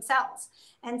court themselves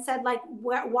and said, like,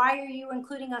 why are you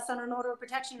including us on an order of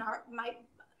protection? My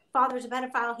father's a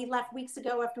pedophile. He left weeks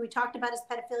ago after we talked about his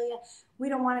pedophilia. We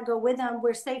don't want to go with him.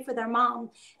 We're safe with our mom.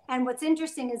 And what's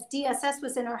interesting is DSS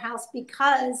was in our house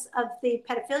because of the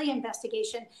pedophilia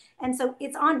investigation. And so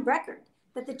it's on record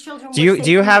that the children do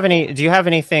you have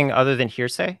anything other than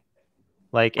hearsay?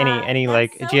 Like any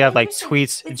like, do you have like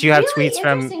tweets? Do you have tweets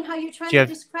from? How you're trying to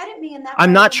discredit me in that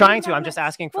I'm not trying to. I'm just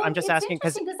asking. I'm just asking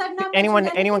because anyone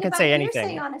can say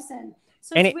anything.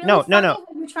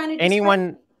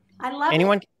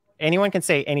 Anyone can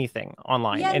say anything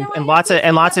online, and lots of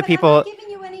people. I'm not giving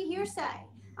you any hearsay.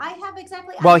 I have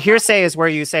exactly. Well, hearsay is where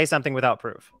you say something without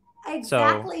proof.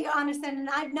 Exactly, honest, and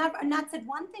I've not said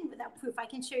one thing without proof. I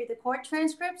can show you the court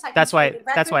transcripts. That's why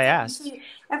I asked.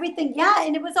 Everything, yeah,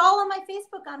 and it was all on my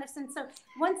Facebook, honest. And so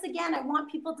once again, I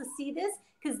want people to see this,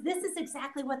 because this is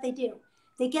exactly what they do.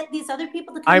 They get these other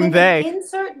people to come in and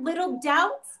insert little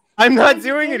doubts. I'm not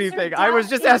doing anything. I was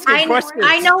just asking questions.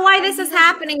 I know why this is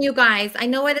happening, you guys. I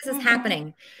know why this is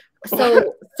happening.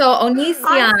 So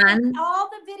Onision. All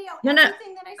the video,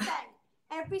 everything that I said.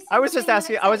 I was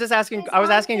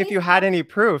asking if you had any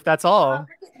proof. That's all.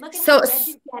 Look at how red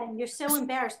you're getting. You're so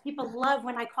embarrassed. People love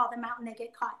when I call them out and they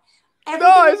get caught. No,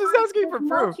 I was just asking for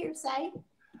proof.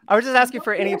 I was just asking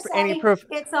for any proof.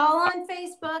 It's all on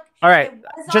Facebook. All right,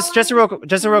 just a real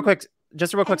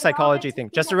quick psychology thing.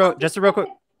 Just a real quick.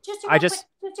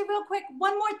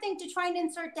 One more thing to try and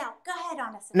insert doubt. Go ahead,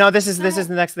 honestly. No, this is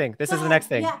the next thing. This is the next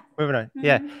thing. Yeah. Moving on.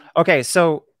 Yeah. Okay,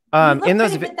 so in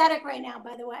those pathetic right now,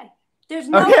 by the way. There's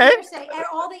no hearsay.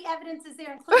 All the evidence is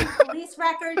there, including police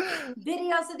records,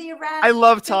 videos of the arrest. I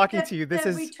love talking to you. This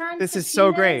is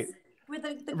so great. With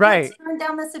the courts turn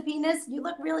down the subpoenas. You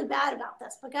look really bad about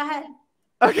this, but go ahead.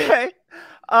 Okay.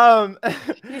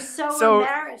 You're so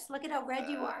embarrassed. Look at how red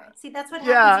you are. See, that's what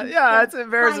happens. Yeah, it's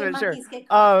embarrassment, sure.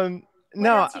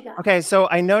 No, okay, so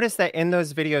I noticed that in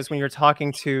those videos when you're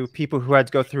talking to people who had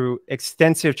to go through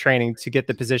extensive training to get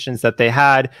the positions that they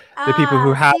had, the people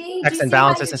who have checks and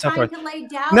balances and so forth.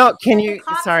 No, can you,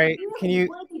 sorry, can you,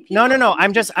 no,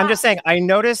 I'm just saying, I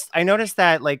noticed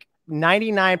that like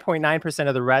 99.9%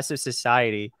 of the rest of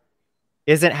society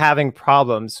isn't having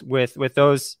problems with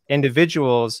those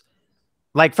individuals.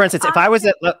 Like, for instance, if I was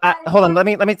hold on, let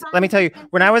me tell you,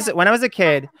 when I was a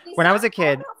kid, this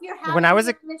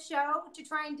show to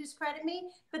try and discredit me,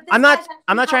 but I'm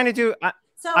not trying to do.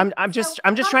 I'm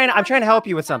trying to help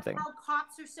you with something. How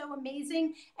cops are so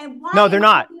amazing, and why? No, they're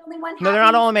not. No, they're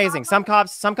not all amazing. Some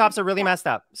cops are really messed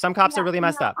up. Some cops are really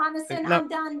messed up. Honestly, I'm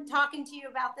done talking to you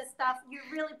about this stuff. You're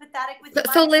really pathetic with.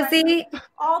 So Lizzie,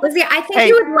 I think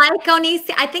you would like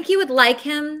Onision. I think you would like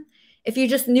him if you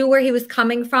just knew where he was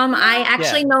coming from. I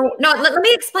actually know. No, let me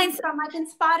explain. I've been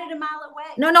spotted a mile away.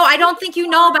 No, I don't think you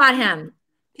know about him.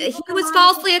 He was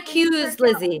falsely accused,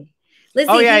 Lizzie.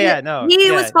 Oh,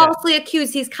 he was falsely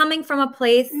accused. He's coming from a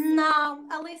place. No,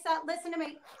 Elisa, listen to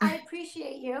me. I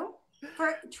appreciate you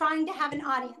for trying to have an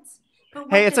audience. But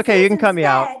hey, it's okay. You can cut me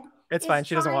out. It's fine.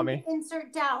 She doesn't want me.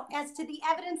 Insert doubt as to the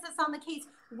evidence that's on the case.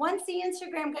 Once the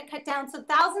Instagram got cut down, so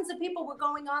thousands of people were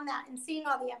going on that and seeing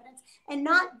all the evidence, and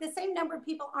not the same number of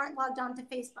people aren't logged on to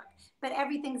Facebook, but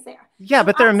everything's there. Yeah, so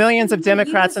but there are millions of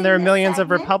Democrats and there are millions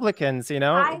of Republicans. You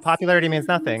know, popularity means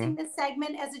nothing. Using this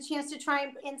segment as a chance to try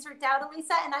and insert doubt,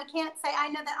 Elisa, and I can't say I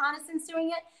know that Onison's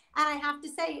doing it, and I have to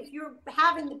say if you're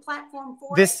having the platform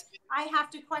for this, I have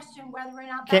to question whether or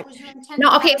not that was your intention.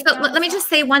 No, okay. So let me just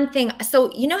say one thing. So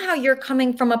you know how you're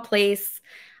coming from a place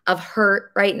of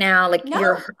hurt right now, like I'm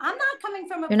not coming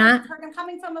from a place of hurt. I'm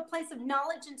coming from a place of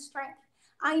knowledge and strength.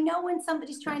 I know when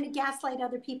somebody's trying to gaslight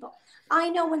other people.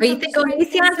 I know when somebody's trying to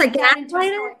insert doubt into a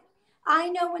story. I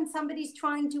know when somebody's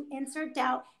trying to insert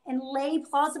doubt and lay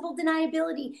plausible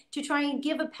deniability to try and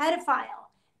give a pedophile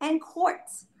and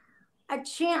courts a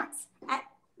chance at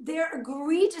their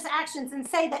egregious actions and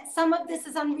say that some of this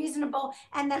is unreasonable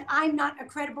and that I'm not a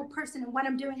credible person and what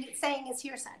I'm saying is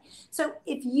hearsay. So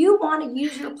if you want to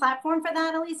use your platform for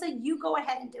that, Elisa, you go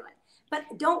ahead and do it.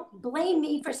 But don't blame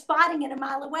me for spotting it a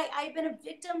mile away. I've been a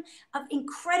victim of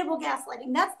incredible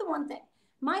gaslighting. That's the one thing.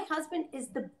 My husband is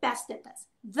the best at this,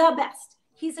 the best.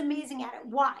 He's amazing at it.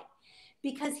 Why?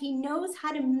 Because he knows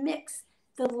how to mix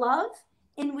the love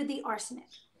in with the arsenic.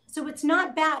 So it's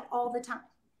not bad all the time.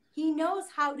 He knows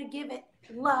how to give it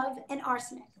love and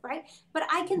arsenic, right? But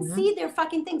I can see their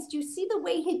fucking things. Do you see the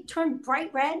way he turned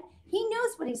bright red? He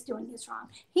knows what he's doing is wrong.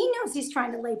 He knows he's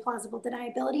trying to lay plausible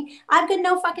deniability. I've got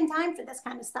no fucking time for this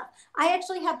kind of stuff. I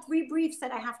actually have 3 briefs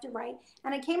that I have to write.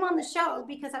 And I came on the show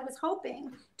because I was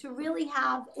hoping to really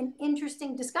have an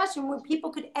interesting discussion where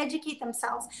people could educate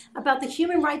themselves about the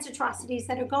human rights atrocities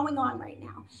that are going on right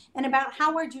now and about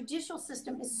how our judicial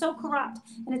system is so corrupt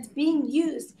and it's being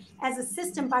used as a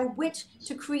system by which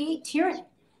to create tyranny.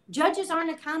 Judges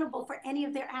aren't accountable for any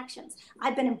of their actions.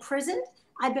 I've been imprisoned.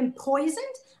 I've been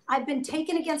poisoned. I've been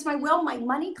taken against my will, my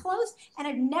money closed, and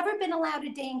I've never been allowed a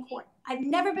day in court. I've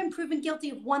never been proven guilty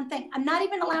of one thing. I'm not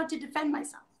even allowed to defend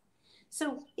myself.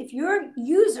 So if your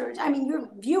users, your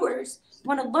viewers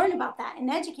want to learn about that and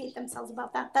educate themselves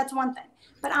about that, that's one thing.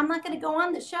 But I'm not going to go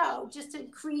on the show just to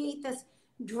create this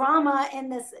drama and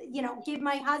this, give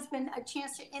my husband a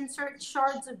chance to insert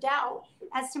shards of doubt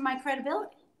as to my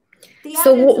credibility.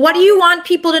 So what do you want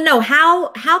people to know?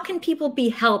 How can people be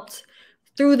helped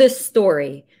through this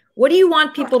story? What do you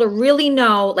want people to really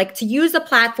know, like to use a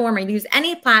platform or use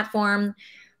any platform?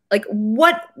 Like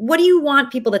what do you want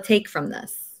people to take from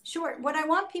this? Sure. What I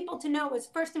want people to know is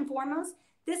first and foremost,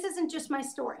 this isn't just my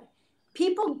story.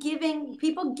 People getting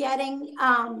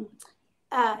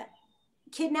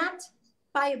kidnapped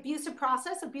by abusive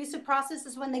process. Abusive process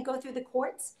is when they go through the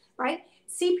courts, right?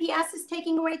 CPS is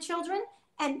taking away children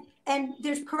and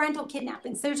there's parental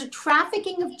kidnappings. There's a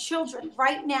trafficking of children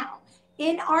right now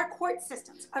in our court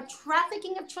systems, a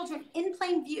trafficking of children in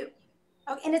plain view.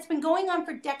 And it's been going on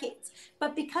for decades.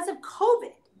 But because of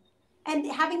COVID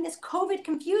and having this COVID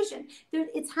confusion,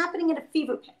 it's happening at a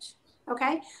fever pitch,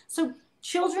 okay? So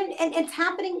children, and it's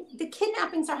happening, the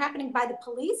kidnappings are happening by the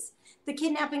police, the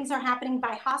kidnappings are happening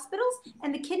by hospitals,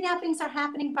 and the kidnappings are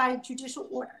happening by judicial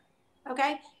order,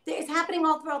 okay? It's happening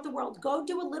all throughout the world. Go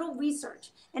do a little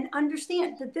research and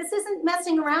understand that this isn't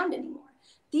messing around anymore.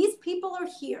 These people are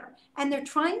here and they're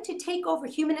trying to take over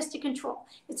humanistic control.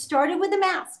 It started with a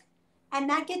mask and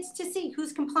that gets to see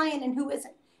who's compliant and who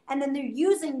isn't. And then they're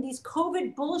using these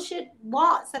COVID bullshit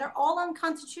laws that are all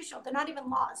unconstitutional. They're not even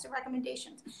laws, they're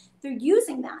recommendations. They're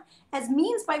using that as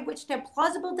means by which to have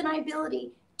plausible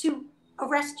deniability to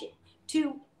arrest you,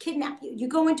 to kidnap you. You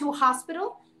go into a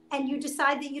hospital, and you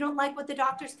decide that you don't like what the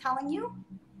doctor's telling you,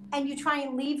 and you try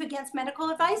and leave against medical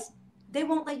advice, they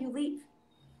won't let you leave.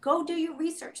 Go do your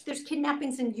research. There's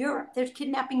kidnappings in Europe. There's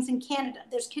kidnappings in Canada.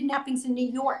 There's kidnappings in New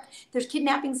York. There's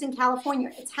kidnappings in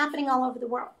California. It's happening all over the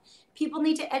world. People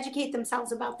need to educate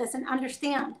themselves about this and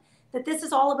understand that this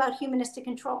is all about humanistic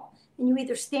control. And you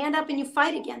either stand up and you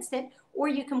fight against it, or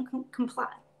you can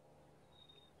comply.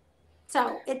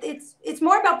 So it's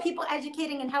more about people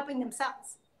educating and helping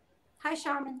themselves. Hi,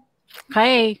 Charmin.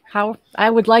 Hey, I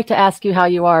would like to ask you how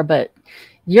you are, but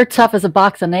you're tough as a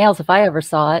box of nails if I ever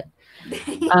saw it.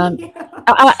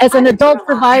 As an adult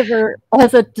survivor,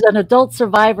 an adult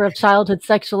survivor of childhood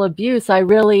sexual abuse, I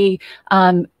really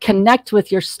connect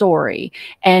with your story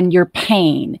and your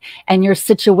pain and your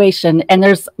situation. And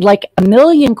there's like a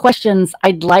million questions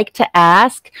I'd like to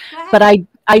ask, but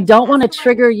I don't want to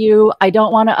trigger you. I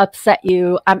don't want to upset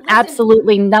you. I'm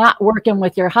absolutely not working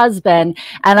with your husband.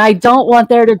 And I don't want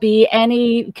there to be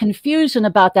any confusion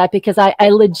about that, because I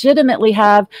legitimately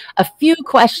have a few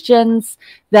questions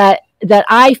that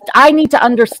I need to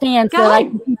understand so that I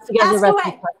can piece together the rest of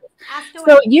the process.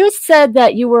 So you said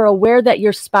that you were aware that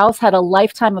your spouse had a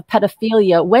lifetime of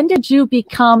pedophilia. When did you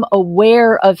become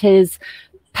aware of his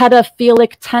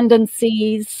pedophilic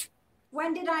tendencies?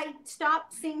 When did I stop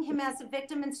seeing him as a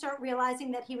victim and start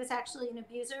realizing that he was actually an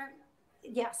abuser?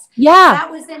 Yes. Yeah.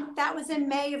 That was in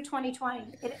May of 2020.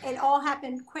 It all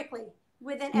happened quickly.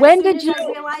 When did you? I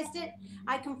realized it,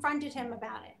 I confronted him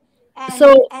about it.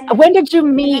 When did you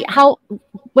meet?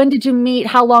 When did you meet?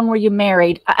 How long were you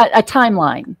married? A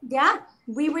timeline. Yeah,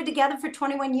 we were together for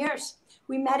 21 years.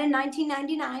 We met in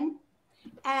 1999.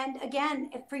 And again,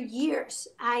 for years,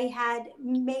 I had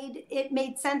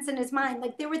made sense in his mind.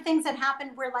 Like, there were things that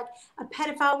happened where, like, a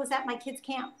pedophile was at my kid's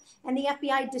camp and the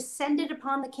FBI descended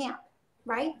upon the camp,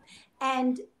 right?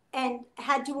 And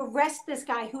had to arrest this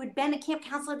guy who had been a camp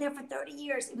counselor there for 30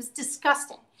 years. It was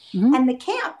disgusting. Mm-hmm. And the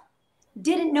camp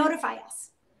didn't notify us.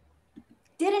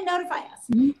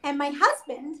 Mm-hmm. And my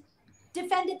husband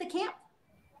defended the camp.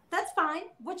 That's fine.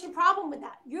 What's your problem with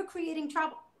that? You're creating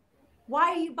trouble.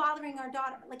 Why are you bothering our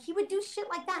daughter? Like, he would do shit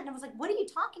like that. And I was like, what are you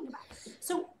talking about?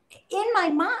 So in my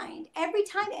mind, every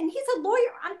time, and he's a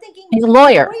lawyer, I'm thinking, he's a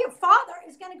lawyer. Your father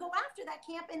is going to go after that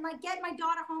camp and, like, get my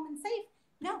daughter home and safe.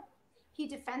 No, he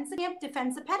defends the camp,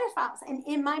 defends the pedophiles. And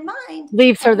in my mind,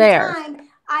 leaves her there. Time,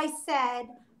 I said,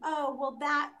 oh, well,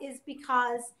 that is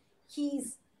because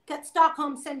he's got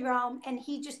Stockholm syndrome and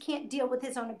he just can't deal with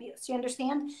his own abuse. You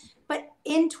understand? But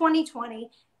in 2020,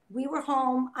 we were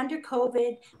home under COVID.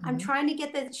 Mm-hmm. I'm trying to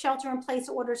get the shelter-in-place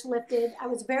orders lifted. I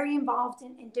was very involved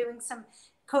in doing some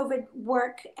COVID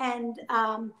work, and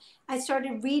I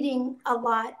started reading a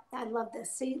lot. I love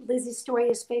this. See, Lizzie's story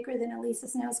is faker than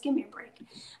Elisa's now. Give me a break.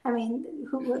 I mean,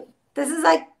 this is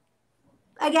like,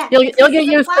 again. You'll get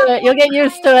used to it. You'll get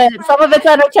used to it. Some of it's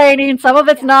entertaining. Some of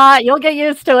it's not. You'll get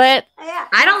used to it. Yeah.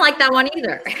 I don't like that one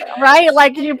either. Right?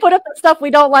 Like, you put up the stuff we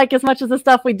don't like as much as the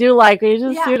stuff we do like. We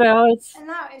just,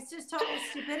 it's just total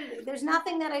stupidity. There's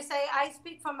nothing that I say. I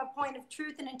speak from a point of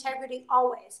truth and integrity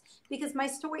always, because my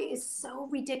story is so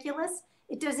ridiculous.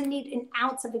 It doesn't need an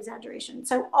ounce of exaggeration.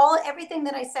 So everything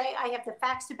that I say, I have the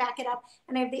facts to back it up,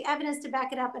 and I have the evidence to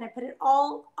back it up, and I put it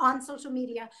all on social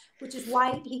media, which is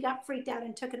why he got freaked out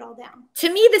and took it all down.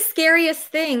 To me, the scariest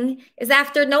thing is,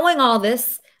 after knowing all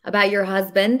this about your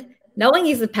husband, knowing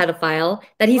he's a pedophile,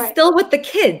 that he's still with the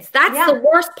kids. That's the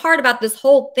worst part about this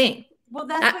whole thing. Well,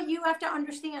 that's what you have to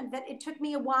understand, that it took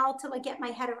me a while to, like, get my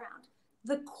head around.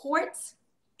 The courts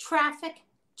traffic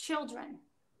children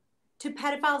to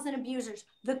pedophiles and abusers.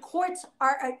 The courts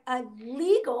are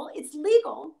legal. It's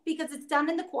legal because it's done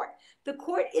in the court. The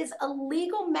court is a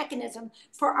legal mechanism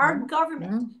for our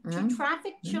government to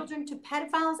traffic children to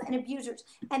pedophiles and abusers.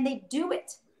 And they do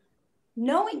it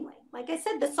knowingly. Like I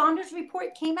said, the Saunders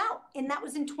report came out, and that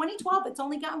was in 2012. It's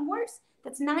only gotten worse.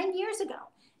 That's 9 years ago.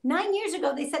 9 years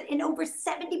ago, they said in over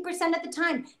 70% of the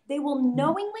time, they will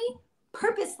knowingly,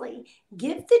 purposely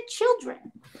give the children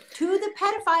to the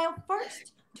pedophile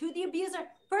first, to the abuser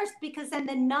first, because then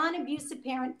the non-abusive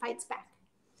parent fights back.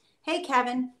 Hey,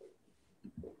 Kevin.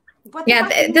 Does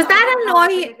that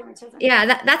annoy you? Yeah,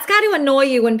 that's got to annoy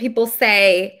you when people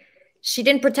say she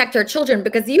didn't protect her children,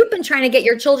 because you've been trying to get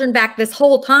your children back this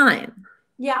whole time.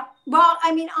 Yeah. Well,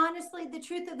 I mean, honestly, the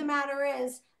truth of the matter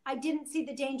is, I didn't see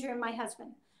the danger in my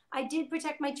husband. I did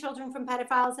protect my children from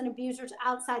pedophiles and abusers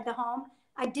outside the home.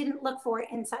 I didn't look for it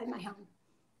inside my home.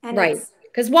 And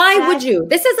Because why would you?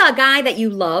 This is a guy that you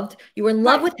loved. You were in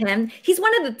love with him. He's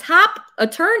one of the top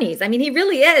attorneys. I mean, he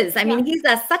really is. I mean, he's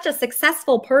such a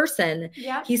successful person.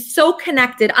 Yeah. He's so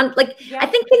connected. I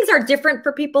think things are different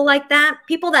for people like that.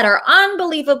 People that are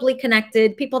unbelievably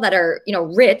connected, people that are, you know,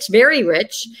 rich, very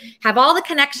rich, have all the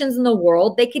connections in the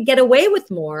world. They could get away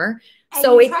with more. And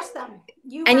so you trust them.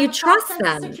 You trust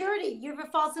them. Security. You have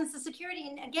a false sense of security.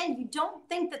 And again, you don't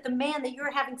think that the man that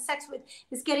you're having sex with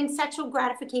is getting sexual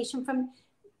gratification from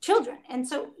children. And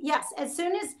so, yes, as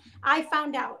soon as I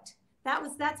found out,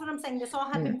 that's what I'm saying. This all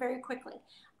happened very quickly.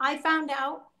 I found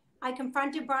out, I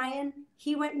confronted Brian.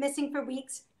 He went missing for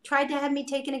weeks, tried to have me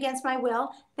taken against my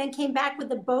will, then came back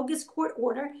with a bogus court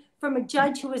order from a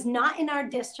judge who was not in our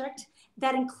district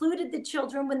that included the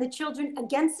children when the children,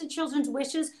 against the children's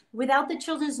wishes, without the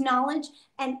children's knowledge,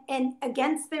 and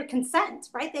against their consent,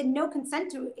 right? They had no consent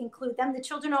to include them. The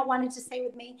children all wanted to stay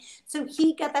with me. So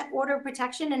he got that order of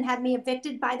protection and had me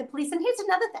evicted by the police. And here's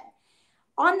another thing.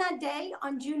 On that day,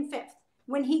 on June 5th,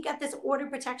 when he got this order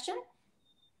of protection,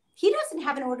 he doesn't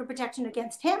have an order of protection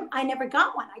against him. I never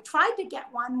got one. I tried to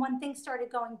get one when things started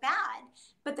going bad,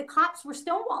 but the cops were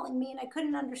stonewalling me and I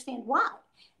couldn't understand why.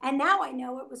 And now I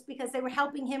know it was because they were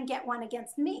helping him get one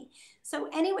against me. So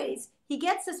anyways, he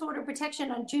gets this order of protection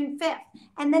on June 5th.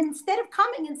 And then instead of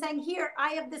coming and saying, here, I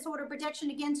have this order of protection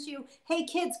against you. Hey,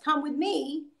 kids, come with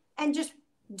me. And just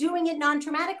doing it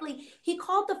non-traumatically, he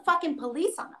called the fucking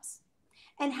police on us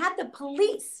and had the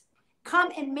police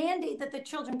come and mandate that the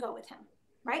children go with him.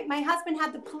 Right? My husband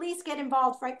had the police get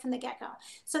involved right from the get-go.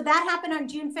 So that happened on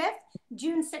June 5th.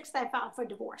 June 6th, I filed for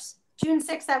divorce. June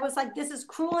 6th, I was like, this is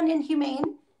cruel and inhumane.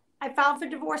 I filed for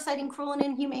divorce citing cruel and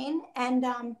inhumane. And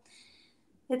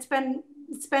it's been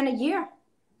a year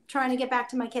trying to get back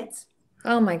to my kids.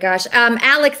 Oh my gosh.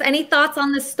 Alex, any thoughts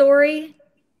on this story?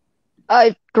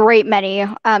 Great many.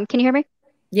 Can you hear me?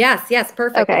 Yes,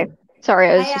 perfect. Okay. Sorry,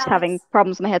 I was just having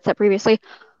problems with my headset previously.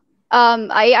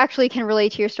 I actually can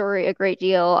relate to your story a great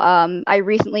deal. I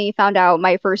recently found out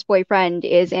my first boyfriend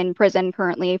is in prison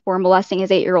currently for molesting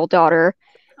his 8-year-old daughter.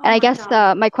 And I guess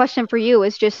my question for you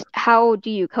is just, how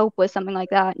do you cope with something like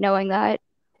that, knowing that,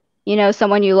 you know,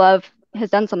 someone you love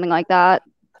has done something like that?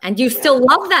 And you still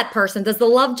love that person. Does the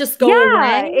love just go away?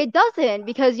 Yeah, it doesn't,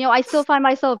 because, you know, I still find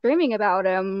myself dreaming about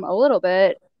him a little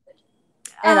bit.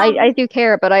 And I do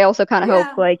care, but I also kind of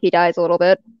hope, like, he dies a little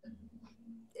bit.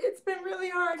 It's been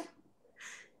really hard.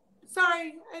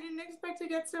 Sorry, I didn't expect to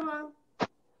get so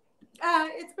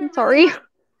it's been sorry. Really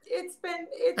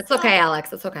It's okay,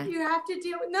 Alex. It's okay. You have to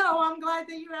deal with. No, I'm glad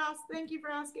that you asked. Thank you for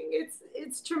asking.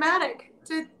 It's traumatic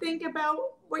to think about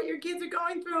what your kids are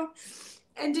going through,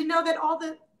 and to know that all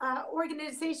the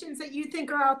organizations that you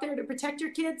think are out there to protect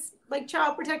your kids, like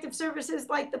Child Protective Services,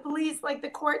 like the police, like the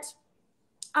courts,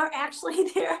 are actually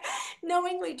there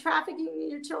knowingly trafficking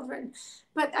your children.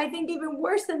 But I think even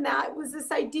worse than that was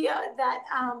this idea that,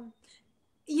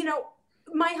 you know,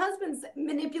 my husband's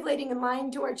manipulating and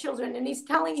lying to our children, and he's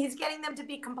getting them to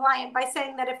be compliant by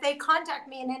saying that if they contact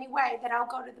me in any way, that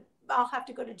I'll have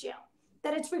to go to jail,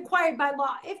 that it's required by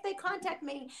law. If they contact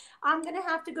me, I'm going to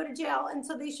have to go to jail. And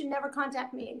so they should never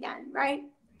contact me again. Right.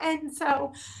 And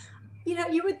so, you know,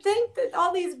 you would think that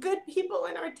all these good people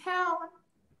in our town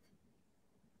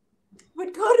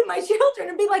would go to my children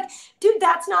and be like, dude,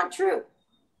 that's not true.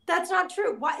 That's not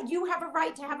true. Why, you have a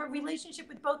right to have a relationship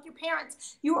with both your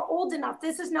parents. You are old enough.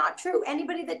 This is not true.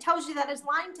 Anybody that tells you that is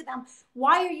lying to them.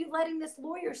 Why are you letting this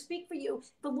lawyer speak for you?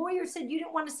 The lawyer said you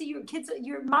didn't want to see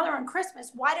your mother on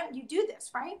Christmas. Why don't you do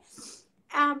this, right?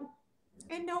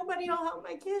 And nobody will help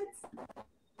my kids.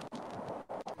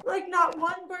 Like, not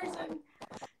one person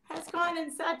has gone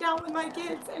and sat down with my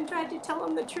kids and tried to tell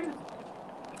them the truth.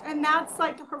 And that's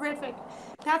like horrific.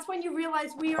 That's when you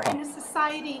realize we are in a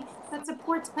society that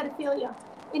supports pedophilia.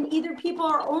 And either people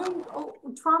are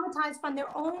traumatized from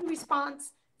their own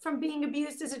response from being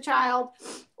abused as a child,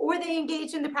 or they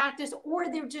engage in the practice, or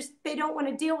they don't want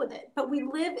to deal with it. But we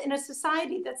live in a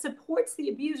society that supports the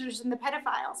abusers and the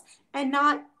pedophiles, and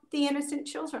not the innocent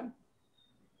children.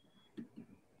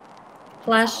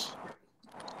 Flesh.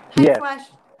 Yes. Flesh.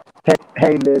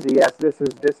 Hey, Lizzie. Yes, this is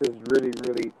really,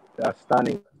 really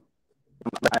stunning.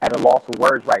 I'm at a loss of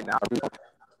words right now.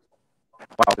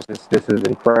 Wow, this is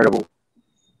incredible.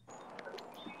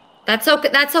 That's okay.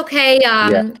 That's okay.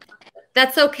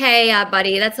 That's okay,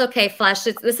 buddy. That's okay, Flesh.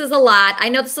 This is a lot. I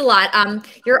know this is a lot.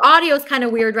 Your audio is kind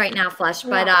of weird right now, Flesh,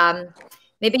 but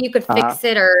maybe you could fix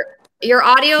it, or your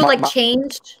audio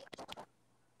changed.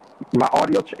 My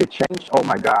audio, it changed? Oh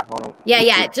my God, hold on.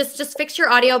 Yeah. Just fix your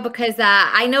audio, because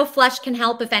I know Flesh can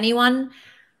help if anyone.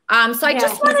 So I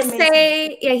just want to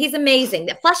say, he's amazing.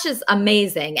 The Flesh is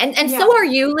amazing. And so are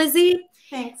you, Lizzie.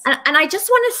 Thanks. And I just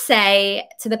want to say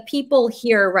to the people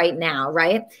here right now,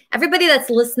 right? Everybody that's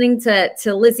listening to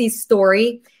Lizzie's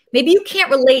story, maybe you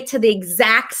can't relate to the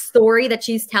exact story that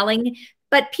she's telling,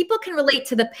 but people can relate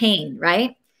to the pain,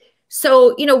 right?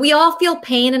 So, you know, we all feel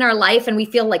pain in our life and we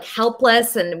feel like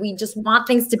helpless and we just want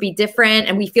things to be different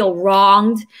and we feel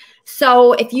wronged.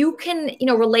 So if you can, you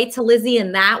know, relate to Lizzie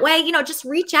in that way, you know, just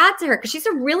reach out to her because she's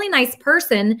a really nice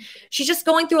person. She's just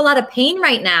going through a lot of pain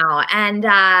right now. And,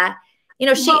 you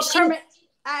know, Kermit,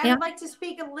 I would like to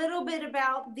speak a little bit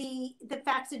about the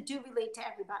facts that do relate to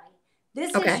everybody.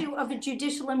 This issue of a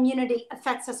judicial immunity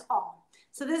affects us all.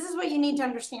 So this is what you need to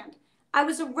understand. I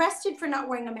was arrested for not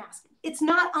wearing a mask. It's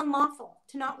not unlawful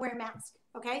to not wear a mask,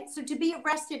 okay? So to be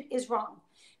arrested is wrong.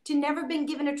 To never been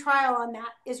given a trial on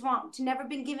that is wrong. To never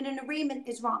been given an arraignment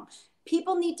is wrong.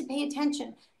 People need to pay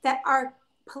attention that our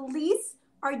police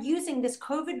are using this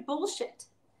COVID bullshit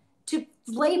to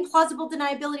lay plausible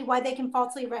deniability why they can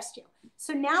falsely arrest you.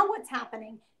 So now what's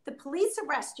happening, the police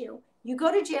arrest you, you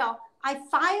go to jail, I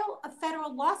file a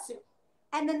federal lawsuit,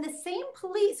 and then the same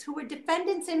police who were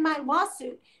defendants in my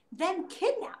lawsuit then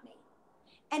kidnap me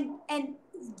and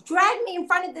drag me in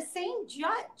front of the same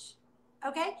judge,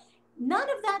 okay? None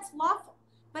of that's lawful,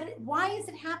 but why is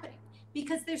it happening?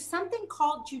 Because there's something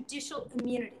called judicial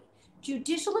immunity.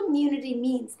 Judicial immunity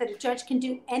means that a judge can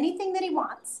do anything that he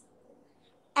wants,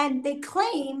 and they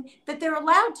claim that they're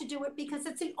allowed to do it because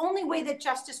it's the only way that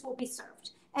justice will be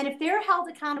served. And if they're held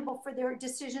accountable for their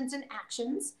decisions and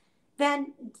actions,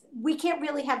 then we can't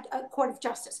really have a court of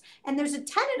justice. And there's a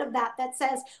tenet of that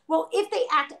says, well, if they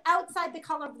act outside the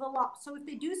color of the law, so if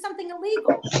they do something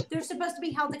illegal, they're supposed to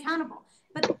be held accountable.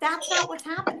 But that's not what's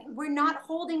happening. We're not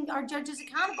holding our judges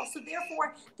accountable. So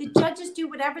therefore, the judges do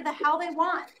whatever the hell they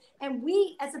want. And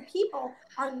we, as a people,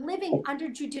 are living under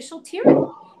judicial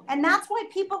tyranny. And that's why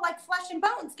people like Flesh and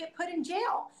Bones get put in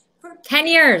jail. For 10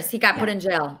 years he got put in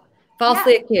jail.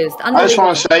 Falsely accused. I just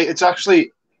want to say, it's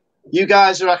actually... You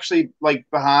guys are actually like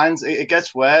behind. It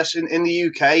gets worse in the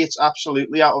UK. It's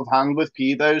absolutely out of hand with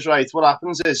pedos, right? What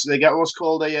happens is they get what's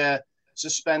called a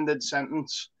suspended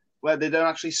sentence, where they don't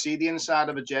actually see the inside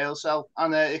of a jail cell,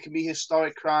 and it can be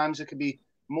historic crimes, it could be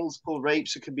multiple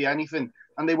rapes, it could be anything,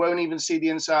 and they won't even see the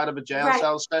inside of a jail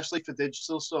cell, especially for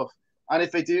digital stuff. And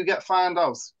if they do get found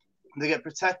out, they get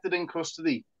protected in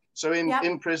custody. So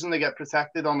in prison, they get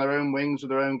protected on their own wings with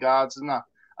their own guards and that.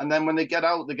 And then when they get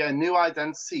out, they get a new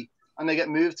identity and they get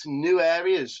moved to new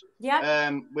areas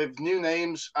with new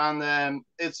names. And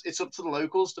it's up to the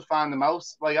locals to find them out.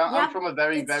 Like I'm from a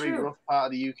very rough part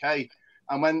of the UK.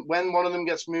 And when one of them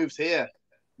gets moved here,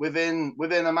 within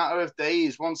a matter of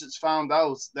days, once it's found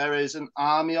out, there is an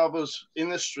army of us in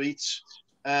the streets,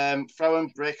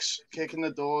 throwing bricks, kicking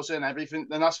the doors in, everything.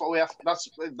 And that's what we have.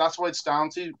 That's what it's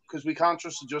down to, because we can't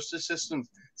trust the justice system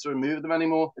to remove them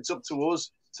anymore. It's up to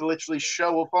us to literally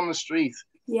show up on the street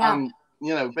and,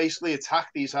 you know, basically attack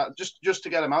these just to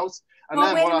get them out. And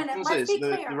well, then what happens is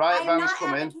the riot vans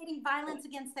come in. I'm not advocating violence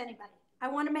against anybody. I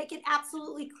want to make it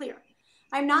absolutely clear.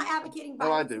 I'm not advocating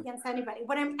violence against anybody.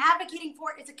 What I'm advocating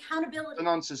for is accountability. The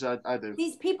nonsense, I do.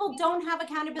 These people don't have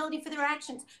accountability for their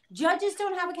actions. Judges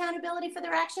don't have accountability for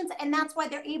their actions, and that's why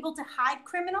they're able to hide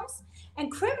criminals. And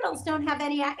criminals don't have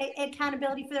any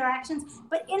accountability for their actions,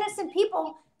 but innocent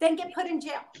people then get put in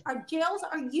jail. Our jails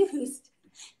are used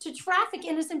to traffic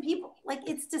innocent people. Like,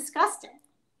 it's disgusting.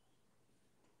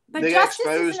 But they get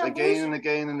exposed again and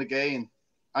again and again.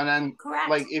 And then,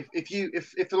 like,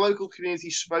 if the local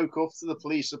community spoke up to the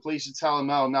police would tell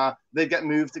them, oh, nah, they'd get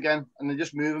moved again, and they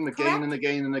just move them again and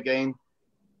again and again.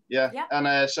 Yeah.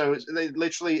 And so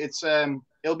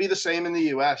it'll be the same in the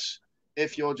US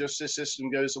if your justice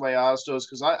system goes the way ours does,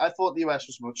 because I thought the US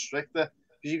was much stricter,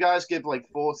 because you guys give like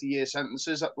 40-year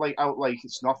sentences out like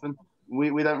it's nothing.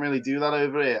 We don't really do that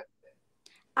over here.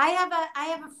 I have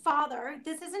a father.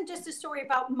 This isn't just a story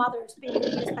about mothers being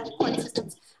abused by the court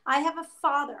systems. I have a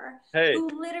father who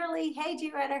literally,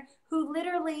 who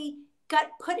literally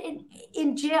got put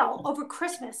in jail over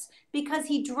Christmas because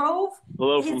he drove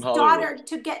his daughter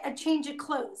to get a change of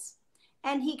clothes.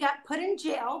 And he got put in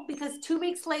jail because 2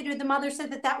 weeks later, the mother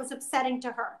said that was upsetting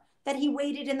to her, that he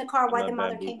waited in the car while the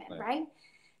mother came in, right?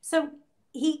 So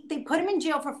they put him in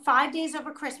jail for 5 days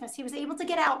over Christmas. He was able to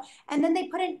get out, and then they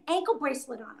put an ankle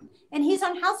bracelet on him, and he's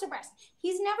on house arrest.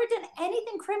 He's never done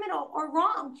anything criminal or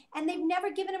wrong, and they've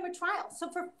never given him a trial. So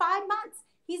for 5 months,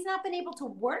 he's not been able to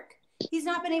work. He's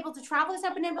not been able to travel. He's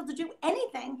not been able to do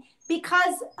anything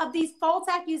because of these false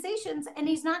accusations, and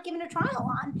he's not given a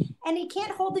trial on, and he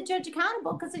can't hold the judge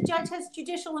accountable because the judge has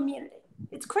judicial immunity.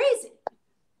 It's crazy.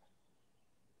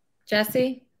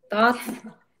 Jesse, thoughts?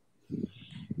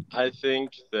 I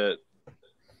think that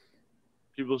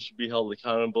people should be held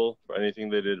accountable for anything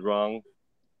they did wrong,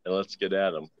 and let's get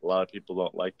at them. A lot of people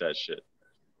don't like that shit.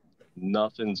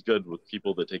 Nothing's good with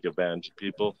people that take advantage of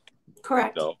people.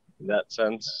 Correct. You know, in that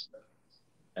sense.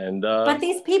 And but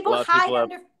these people hide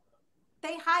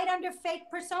under fake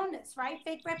personas, right?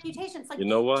 Fake reputations. Like, you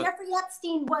know what? Jeffrey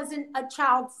Epstein wasn't a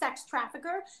child sex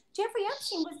trafficker. Jeffrey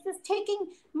Epstein was just taking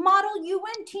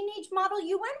teenage model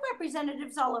UN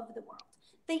representatives all over the world.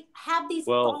 They have these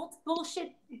false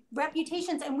bullshit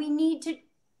reputations, and we need to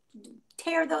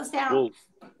tear those down. Well,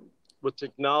 with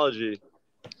technology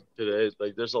today,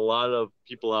 like, there's a lot of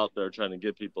people out there trying to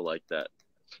get people like that.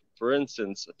 For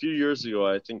instance, a few years ago,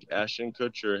 I think Ashton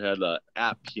Kutcher had an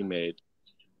app he made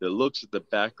that looks at the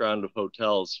background of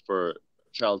hotels for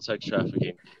child sex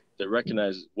trafficking that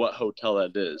recognizes what hotel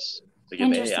that is, like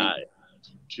an AI,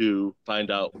 to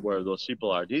find out where those people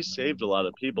are. He saved a lot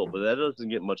of people, but that doesn't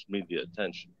get much media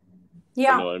attention.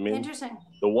 Yeah, you know what I mean? Interesting.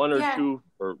 The one or two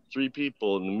or three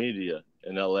people in the media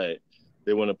in LA,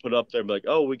 they want to put up there and be like,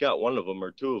 oh, we got one of them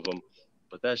or two of them.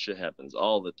 But that shit happens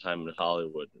all the time in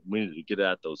Hollywood. We need to get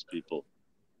at those people.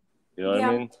 You know what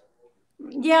I mean?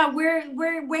 Yeah,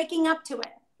 we're waking up to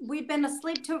it. We've been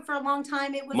asleep to it for a long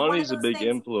time. It was money's a big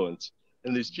influence.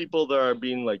 And these people that are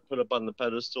being like put up on the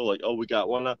pedestal, like, oh, we got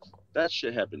one up. That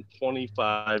shit happened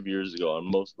 25 years ago on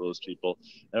most of those people.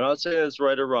 And I'm not saying it's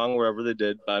right or wrong wherever they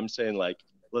did, but I'm saying, like,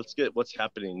 let's get what's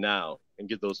happening now and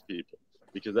get those people,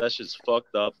 because that shit's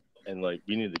fucked up. And like,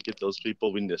 we need to get those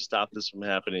people. We need to stop this from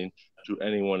happening to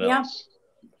anyone else.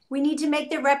 We need to make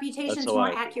their reputations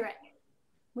more accurate.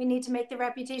 We need to make the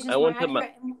reputations I more went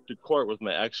accurate. to court with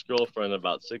my ex-girlfriend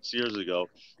about 6 years ago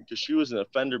because she was an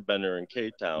offender bender in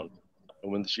K-Town.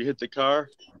 And when she hit the car,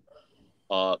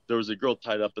 there was a girl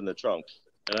tied up in the trunk.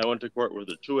 And I went to court with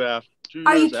her 2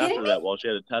 years after that while she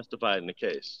had to testify in the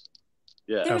case.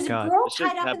 Yeah. There was a girl this shit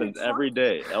tied up happens in the every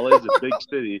day. LA's a big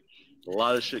city. A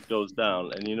lot of shit goes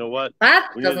down. And you know what?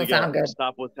 That we doesn't need to sound good.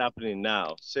 Stop what's happening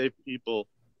now. Save people,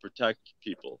 protect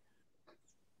people.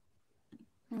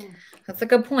 That's a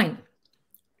good point.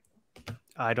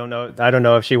 I don't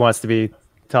know if she wants to be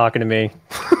talking to me.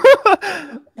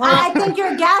 I think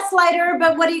you're a gaslighter,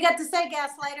 but what do you got to say,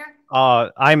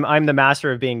 gaslighter? I'm the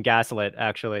master of being gaslit,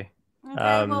 actually.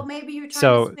 Okay, well, maybe you're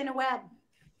trying to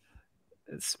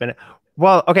spin a web.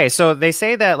 Well, okay, so they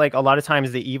say that like a lot of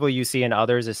times the evil you see in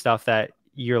others is stuff that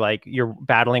you're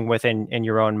battling with in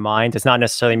your own mind. It's not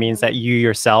necessarily means that you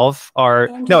yourself are.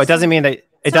 No, it doesn't mean that.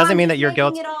 It doesn't mean that you're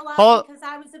guilty. Because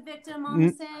I was a victim on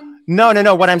the sin.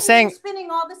 No. What I'm saying. You're spinning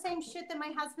all the same shit that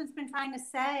my husband's been trying to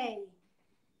say.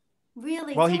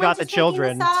 Really? Well, he got the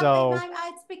children, so.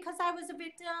 It's because I was a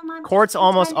victim. Courts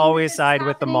almost always side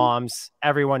with the moms.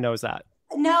 Everyone knows that.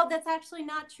 No, that's actually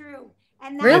not true.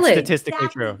 And that's really? It's statistically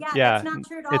true. Yeah, that's not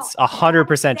true at all. It's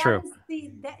 100% true.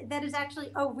 That is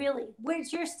actually. Oh, really?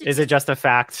 Where's your statistic? Is it just a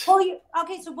fact?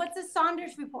 Okay, so what's the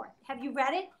Saunders report? Have you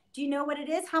read it? Do you know what it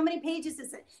is? How many pages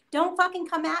is it? Don't fucking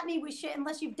come at me with shit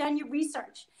unless you've done your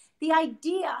research. The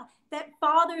idea that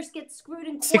fathers get screwed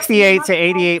in court. 68 to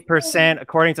 88%,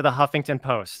 according to the Huffington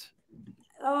Post.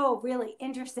 Oh, really?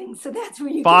 Interesting. So that's where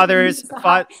you fathers.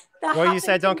 Well, you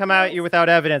said don't come at you without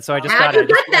evidence, so I just got it. How did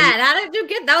you get that? How did you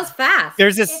get that? Was fast.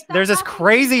 There's this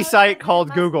crazy site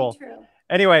called Google.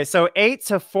 Anyway, so 8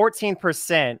 to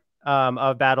 14%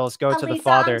 of battles go to the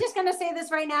father. I'm just gonna say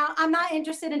this right now. I'm not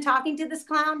interested in talking to this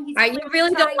clown. He's all right, you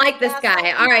really don't like this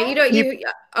guy. All right,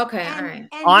 okay. All right.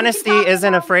 Honesty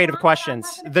isn't afraid of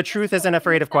questions. The truth isn't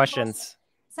afraid of questions.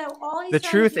 So the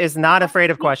truth is not afraid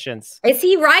of questions. Is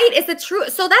he right? Is the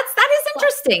truth? So that is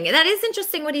interesting. That is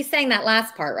interesting what he's saying, that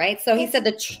last part, right? So he said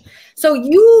so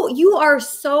you are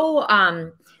so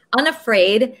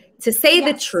unafraid to say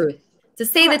the truth. To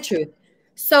say the truth.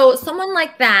 So someone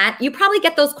like that, you probably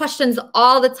get those questions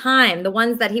all the time, the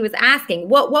ones that he was asking.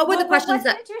 What were the questions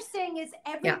what's interesting is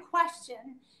every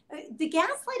question, the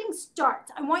gaslighting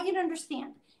starts, I want you to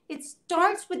understand, it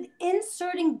starts with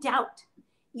inserting doubt.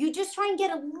 You just try and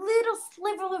get a little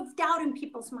sliver of doubt in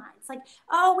people's minds. Like,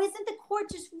 oh, isn't the court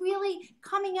just really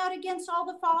coming out against all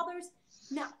the fathers?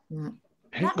 No.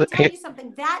 Let me tell you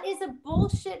something. That is a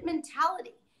bullshit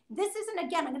mentality. This isn't,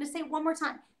 again, I'm going to say it one more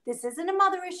time. This isn't a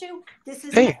mother issue. This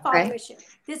isn't a father issue.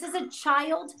 This is a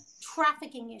child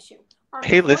trafficking issue.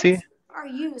 Hey, Lizzie. Are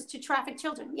used to traffic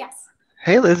children. Yes.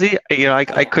 Hey, Lizzie. You know, I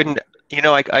couldn't. You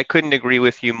know, I couldn't agree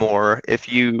with you more.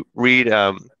 If you read,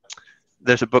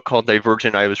 there's a book called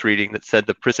Divergent I was reading that said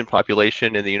the prison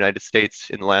population in the United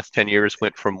States in the last 10 years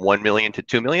went from 1 million to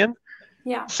 2 million.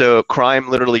 Yeah. So crime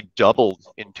literally doubled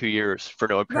in 2 years for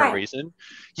no apparent reason.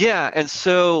 Yeah, and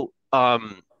so.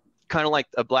 Kind of like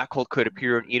a black hole could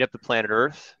appear and eat up the planet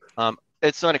Earth.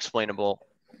 It's unexplainable.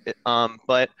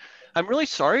 But I'm really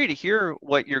sorry to hear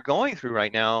what you're going through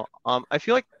right now. I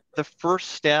feel like the first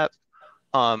step,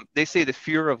 they say the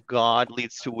fear of God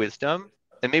leads to wisdom.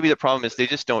 And maybe the problem is they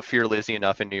just don't fear Lizzie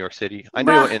enough in New York City. I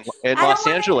know in Los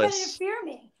Angeles. To fear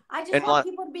me. I just want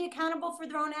people to be accountable for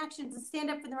their own actions and stand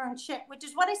up for their own shit, which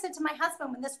is what I said to my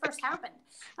husband when this first happened.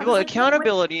 Well,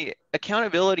 accountability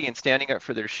and standing up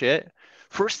for their shit.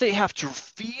 First, they have to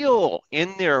feel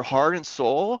in their heart and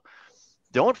soul,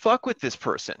 don't fuck with this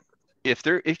person.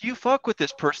 If you fuck with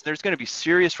this person, there's going to be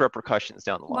serious repercussions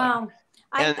down the line. Wow.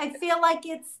 I feel like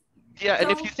it's. Yeah,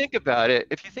 and if you think about it,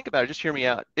 just hear me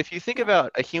out. If you think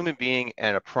about a human being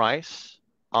and a price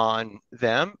on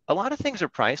them, a lot of things are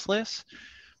priceless,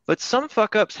 but some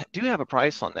fuck ups do have a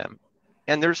price on them.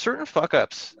 And there's certain fuck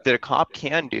ups that a cop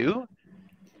can do.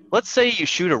 Let's say you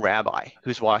shoot a rabbi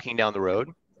who's walking down the road.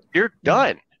 You're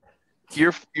done.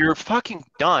 You're fucking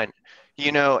done.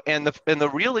 You know, and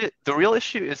the real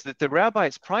issue is that the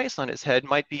rabbi's price on his head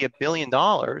might be $1 billion,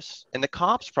 and the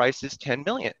cop's price is 10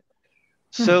 million.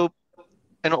 So,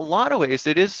 in a lot of ways,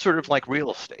 it is sort of like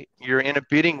real estate. You're in a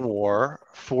bidding war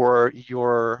for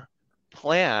your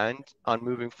plan on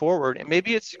moving forward, and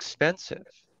maybe it's expensive.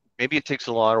 Maybe it takes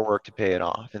a lot of work to pay it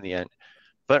off in the end.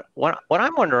 But what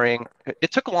I'm wondering,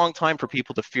 it took a long time for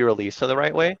people to fear Elisa the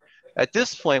right way. At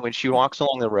this point, when she walks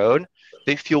along the road,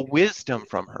 they feel wisdom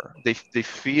from her. They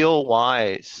feel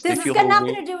wise. This has got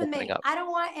nothing to do with me. I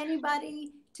don't want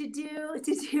anybody to do with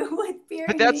fearing me.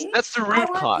 But that's the root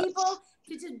cause. I want people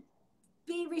to just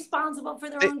be responsible for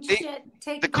their own shit.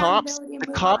 Take accountability. The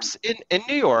cops in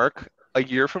New York a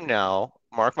year from now,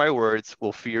 mark my words,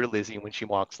 will fear Lizzie when she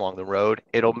walks along the road.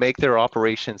 It'll make their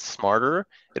operations smarter.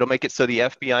 It'll make it so the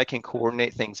FBI can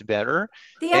coordinate things better.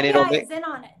 The FBI is in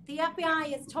on it. The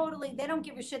FBI is totally, they don't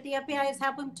give a shit. The FBI is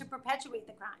helping to perpetuate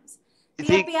the crimes. The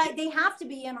FBI, they have to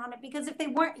be in on it, because if they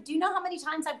weren't, do you know how many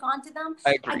times I've gone to them?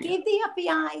 I agree. I gave the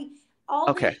FBI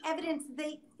all the evidence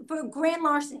for grand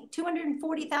larceny,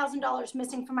 $240,000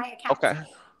 missing from my account.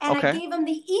 And I gave them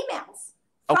the emails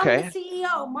from the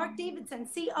CEO, Mark Davidson,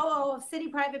 COO of City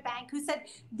Private Bank, who said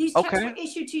these checks were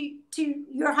issued to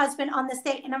your husband on this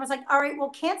date. And I was like, all right, we'll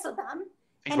cancel them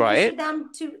and issue them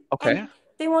to, and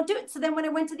they won't do it. So then when I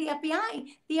went to the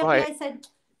FBI said,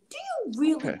 do you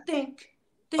really think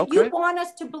that you want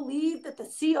us to believe that the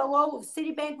COO of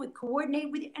Citibank would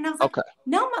coordinate with you? And I was like,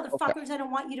 no, motherfuckers, I don't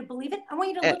want you to believe it. I want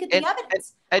you to look at the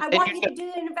evidence. I want you to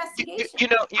do an investigation.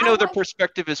 You know their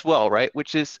perspective as well, right?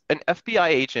 Which is an FBI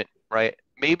agent, right?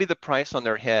 Maybe the price on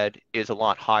their head is a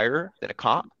lot higher than a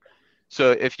cop.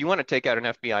 So if you want to take out an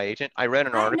FBI agent, I read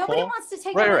an article. Nobody wants to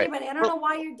take out anybody. I don't know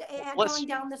why you're going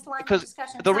down this line of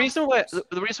discussion. The reason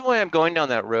why I'm going down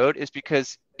that road is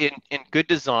because in good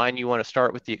design, you want to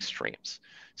start with the extremes.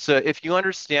 So if you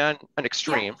understand an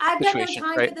extreme I've situation, got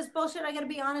no time for this bullshit. I got to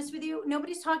be honest with you.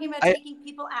 Nobody's talking about taking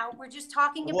people out. We're just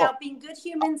talking about being good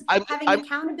humans, having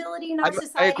accountability in our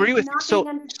society. I agree with you.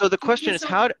 So the question is,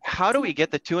 how do we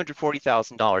get the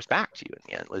 $240,000 back to you in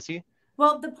the end, Lizzie?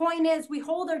 Well, the point is, we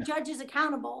hold our judges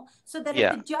accountable so that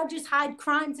if the judges hide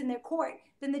crimes in their court,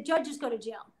 then the judges go to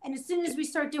jail. And as soon as we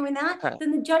start doing that, then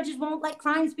the judges won't let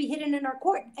crimes be hidden in our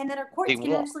court, and that our courts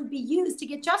can actually be used to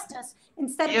get justice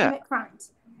instead of commit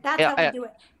crimes. That's how we do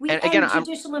it. We end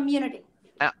judicial immunity.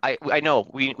 I know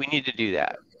we need to do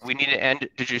that. We need to end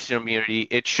judicial immunity.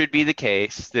 It should be the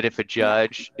case that if a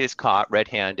judge is caught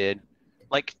red-handed,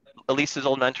 like Elisa's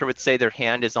old mentor would say, their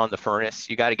hand is on the furnace.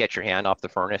 You got to get your hand off the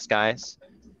furnace, guys.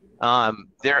 A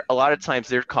lot of times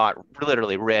they're caught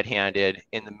literally red-handed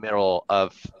in the middle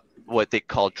of what they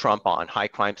call Trump on high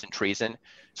crimes and treason.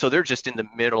 So they're just in the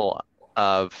middle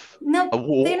of a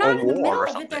war. They're not in the middle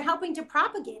of it. They're helping to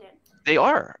propagate it. They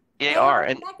are. They are.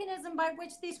 The mechanism by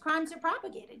which these crimes are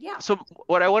propagated. Yeah. So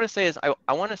what I want to say is,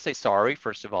 I want to say sorry,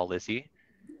 first of all, Lizzie.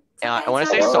 I want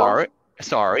to say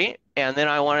sorry, and then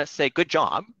I want to say good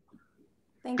job.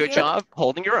 Good job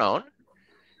holding your own.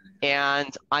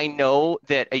 And I know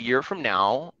that a year from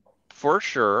now, for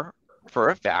sure, for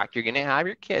a fact, you're going to have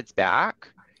your kids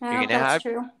back. You're going to have.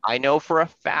 True. I know for a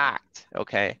fact.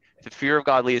 Okay. The fear of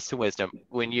God leads to wisdom.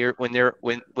 When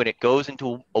it goes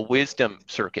into a wisdom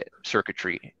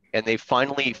circuitry, and they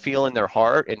finally feel in their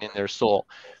heart and in their soul,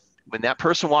 when that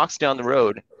person walks down the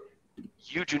road,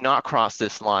 you do not cross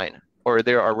this line, or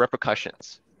there are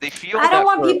repercussions. They feel. I don't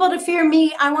want people to fear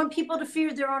me. I want people to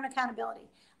fear their own accountability.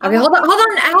 Okay, hold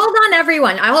on,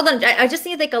 everyone. I just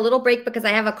need like a little break because I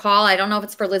have a call. I don't know if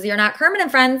it's for Lizzie or not. Kermit and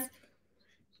Friends.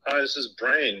 Hi, this is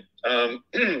Brain.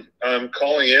 I'm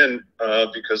calling in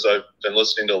because I've been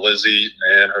listening to Lizzie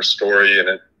and her story, and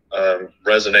it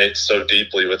resonates so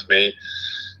deeply with me.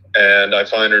 And I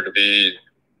find her to be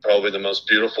probably the most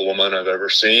beautiful woman I've ever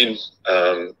seen.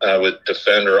 I would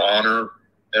defend her honor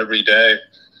every day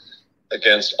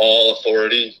against all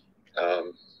authority.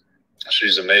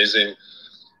 She's amazing.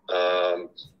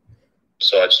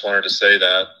 So I just wanted to say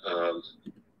that,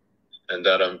 and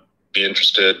that I'm be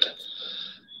interested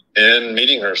in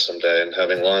meeting her someday and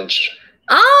having lunch.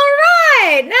 All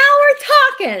right, now we're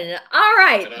talking. All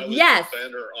right, And I would yes.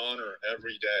 defend her honor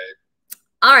every day.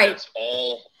 All right. Against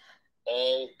all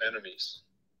enemies.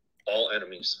 All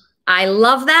enemies. I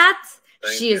love that.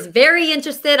 Thank She you. is very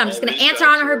interested. I'm just going to reach answer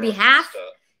out on to her her on behalf.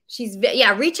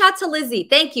 Yeah, reach out to Lizzie.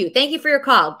 Thank you. Thank you for your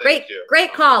call.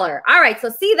 Great caller. All right, so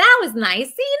see, that was nice.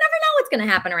 See, you never know what's going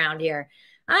to happen around here.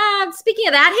 Speaking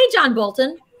of that, hey, John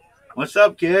Bolton. What's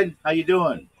up, kid? How you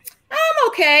doing? I'm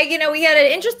okay. You know, we had an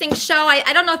interesting show.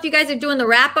 I don't know if you guys are doing the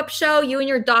wrap-up show, you and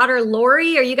your daughter,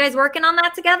 Lori. Are you guys working on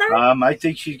that together? I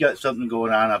think she's got something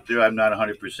going on up there. I'm not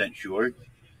 100% sure.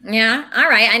 Yeah. All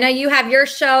right. I know you have your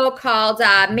show called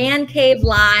Man Cave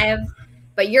Live,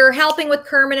 but you're helping with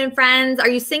Kermit and Friends. Are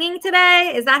you singing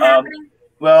today? Is that happening?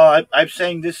 Well, I've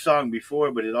sang this song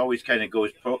before, but it always kind of goes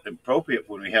appropriate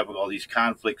when we have all these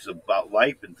conflicts about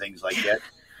life and things like that.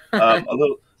 A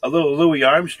little Louis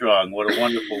Armstrong, What a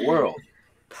Wonderful World.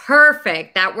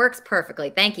 Perfect. That works perfully.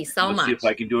 Thank you so Let's much. see if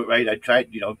I can do it right. I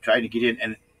tried to get in.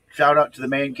 And shout out to the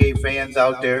Man Cave fans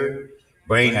out there.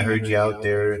 Brain, I heard you out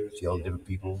there. See all the different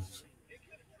people.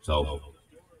 So,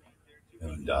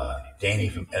 and Danny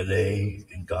from LA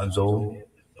and Gonzo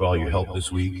for all your help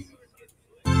this week.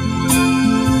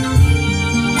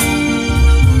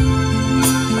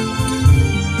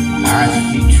 I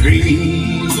see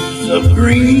trees of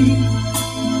green,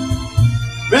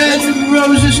 red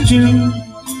roses too.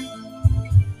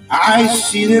 I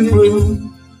see them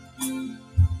bloom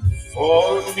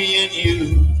for me and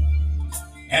you.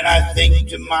 And I think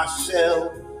to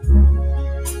myself,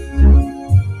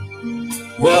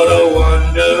 what a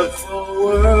wonderful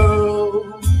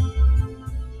world.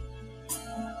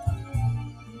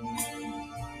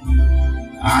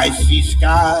 I see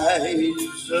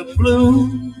skies of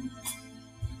blue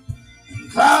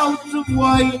and clouds of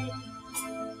white,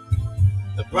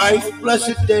 the bright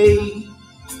blessed day,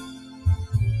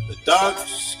 the dark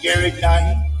scary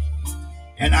night,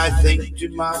 and I think to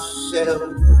myself,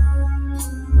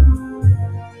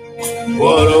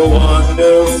 what a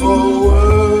wonderful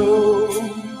world.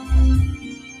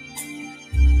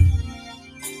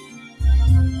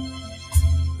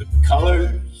 The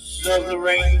colors of the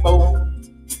rainbow,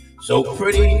 so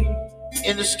pretty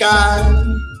in the sky,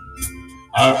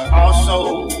 are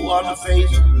also on the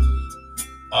faces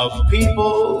of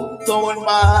people going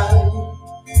by.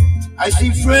 I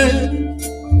see friends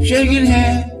shaking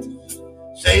hands,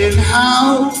 saying,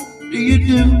 how do you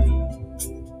do?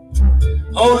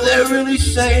 Oh, they're really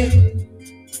saying,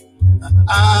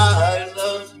 I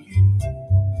love you.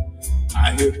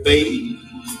 I hear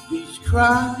babies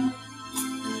cry,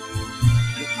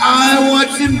 and I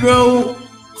watch them grow.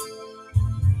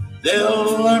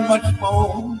 They'll learn much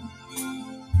more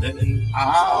than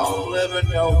I'll ever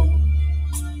know.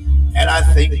 And I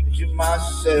think to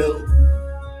myself,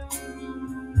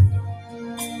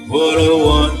 what a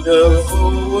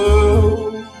wonderful world.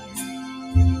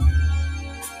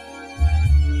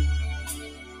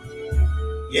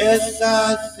 Yes,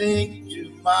 I think to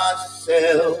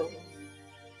myself,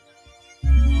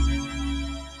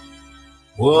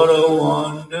 what a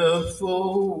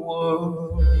wonderful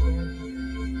world.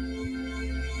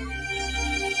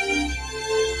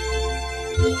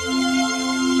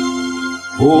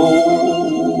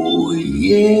 Oh,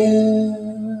 yeah.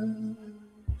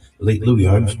 Late Louis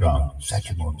Armstrong,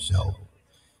 Satchmo himself.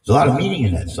 There's a lot of meaning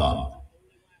in that song.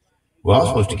 We're all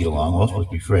supposed to get along. We're all supposed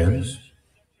to be friends.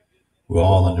 We're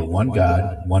all under one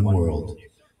God, one world,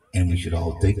 and we should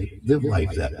all live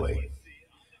life that way.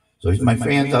 So here's my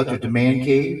fans out there at the Man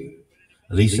Cave.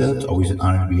 Elisa, it's always an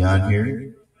honor to be on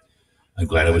here. I'm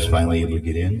glad I was finally able to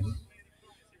get in.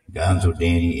 Gonzo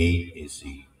Danny 8 is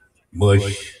the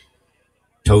Mush,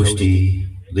 Toasty,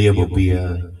 Leah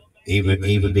Bobia, Ava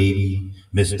Baby,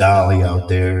 Miss Dolly out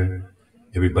there.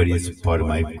 Everybody that's a part of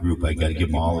my group, I got to give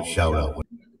them all a shout out.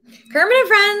 Kermit and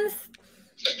Friends.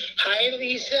 Hi,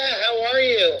 Lisa. How are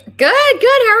you? Good.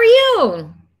 How are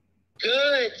you?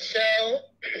 Good. So,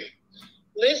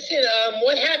 listen,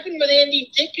 what happened with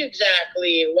Andy Dick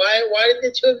exactly? Why did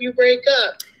the two of you break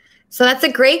up? So that's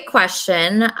a great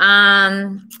question.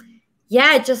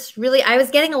 Yeah, just really, I was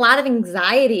getting a lot of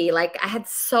anxiety. Like I had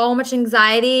so much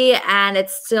anxiety, and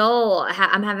it's still,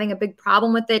 I'm having a big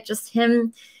problem with it. Just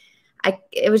him.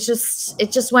 it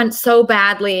just went so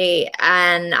badly,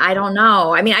 and I don't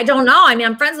know. I mean,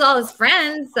 I'm friends with all his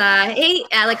friends. Hey,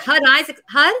 like HUD Isaac,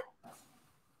 HUD.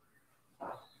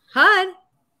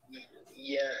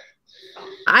 Yeah.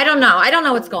 I don't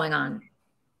know what's going on.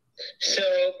 So,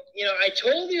 I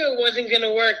told you it wasn't going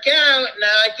to work out. Now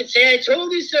I could say I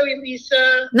told you so,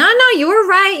 Elisa. No, you were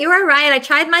right. You were right. I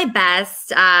tried my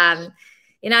best.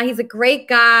 He's a great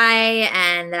guy,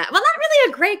 and well, not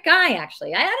really a great guy,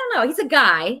 actually. I don't know. He's a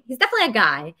guy. He's definitely a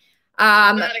guy.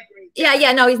 Not a great guy.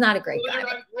 Yeah. No, he's not a great guy. I'm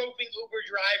groping Uber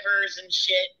drivers and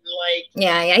shit, and like.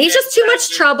 Yeah. He's just too much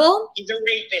trouble. He's a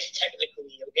rapist,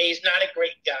 technically. Okay, he's not a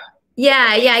great guy.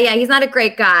 Yeah. He's not a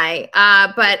great guy.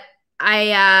 But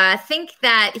I think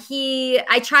that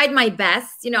I tried my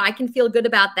best. I can feel good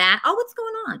about that. Oh, what's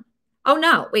going on? Oh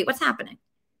no! Wait, what's happening?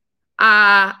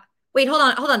 Wait, hold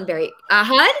on, Barry.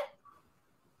 HUD?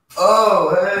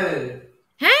 Oh, hey.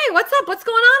 Hey, what's up? What's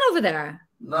going on over there?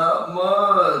 Not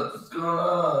much. What's going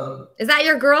on? Is that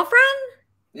your girlfriend?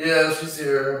 Yeah, she's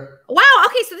here. Wow.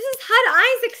 Okay, so this is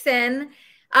HUD Isaacson.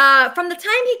 From the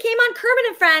time he came on Kermit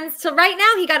and Friends to right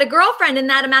now, he got a girlfriend in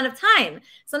that amount of time.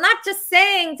 So I'm not just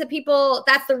saying to people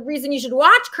that's the reason you should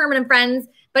watch Kermit and Friends,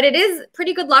 but it is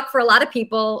pretty good luck for a lot of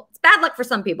people. It's bad luck for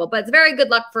some people, but it's very good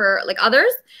luck for like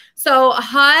others. So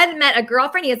HUD met a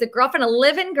girlfriend. He has a girlfriend, a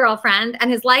live-in girlfriend,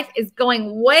 and his life is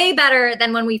going way better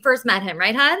than when we first met him,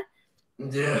 right, HUD?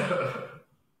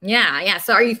 Yeah.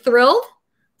 So are you thrilled?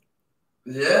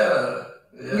 Yeah.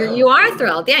 You are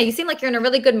thrilled. Yeah, you seem like you're in a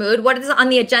really good mood. What is on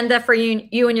the agenda for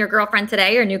you and your girlfriend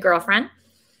today, your new girlfriend?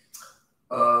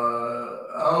 I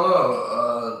don't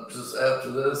know. Just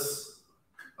after this,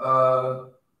 I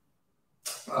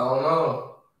don't know.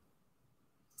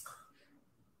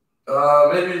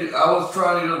 Maybe I was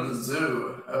trying to go to the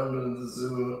zoo. I haven't been to the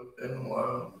zoo in a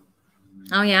while.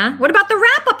 Oh, yeah? What about the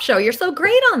wrap-up show? You're so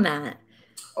great on that.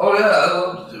 Oh, yeah. I'd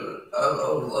love to do it. I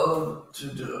would love to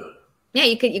do it. Yeah,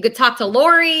 you could talk to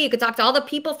Lori. You could talk to all the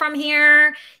people from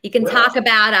here. You can talk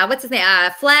about, what's his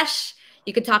name? Flesh.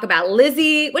 You could talk about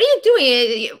Lizzie. What are you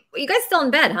doing? You guys still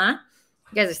in bed, huh?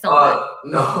 You guys are still in bed.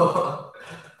 No.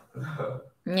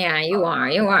 Yeah, you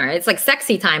are. It's like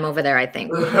sexy time over there, I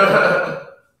think.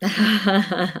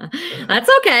 That's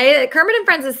okay. Kermit and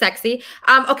Friends is sexy.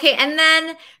 Okay, and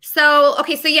then, so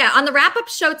yeah, on the wrap-up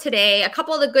show today, a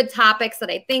couple of the good topics that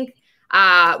I think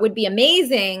would be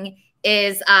amazing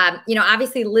is,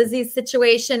 obviously Lizzie's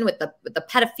situation with the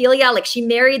pedophilia. Like, she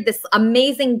married this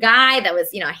amazing guy that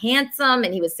was, handsome,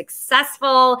 and he was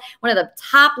successful, one of the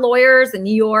top lawyers in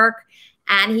New York.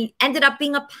 And he ended up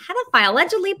being a pedophile,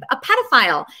 allegedly a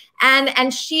pedophile.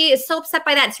 And she is so upset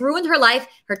by that. It's ruined her life.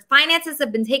 Her finances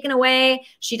have been taken away.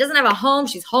 She doesn't have a home.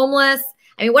 She's homeless.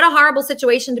 I mean, what a horrible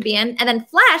situation to be in. And then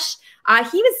Flesh,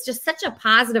 he was just such a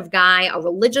positive guy, a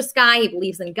religious guy. He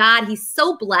believes in God. He's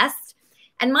so blessed.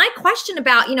 And my question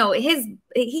about,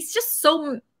 he's just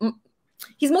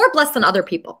he's more blessed than other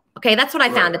people. Okay, that's what I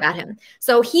found about him.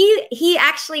 So he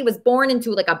actually was born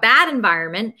into like a bad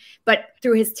environment, but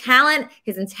through his talent,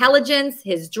 his intelligence,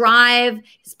 his drive,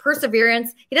 his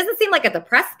perseverance, he doesn't seem like a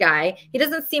depressed guy. He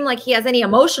doesn't seem like he has any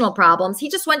emotional problems. He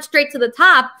just went straight to the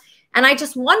top. And I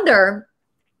just wonder,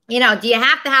 do you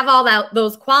have to have all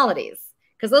those qualities?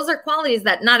 Because those are qualities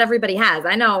that not everybody has.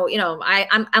 I know,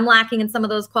 I'm lacking in some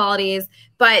of those qualities,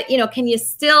 but, can you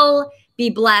still be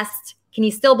blessed? Can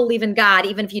you still believe in God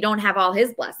even if you don't have all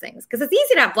his blessings? Because it's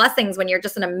easy to have blessings when you're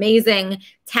just an amazing,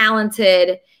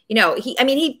 talented,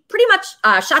 he pretty much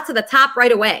shot to the top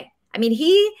right away. I mean,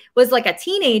 he was like a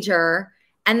teenager,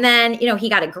 and then, he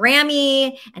got a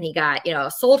Grammy, and he got,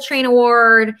 a Soul Train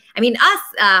Award. I mean, us,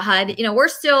 HUD, we're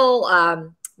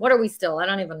still, what are we still? I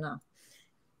don't even know.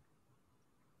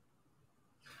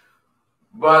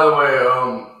 By the way,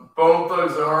 Bone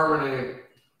Thugs and Harmony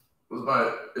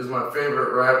is my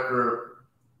favorite rap group.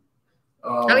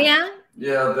 Oh yeah?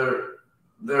 Yeah,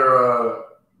 they're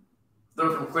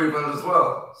from Cleveland as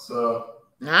well. So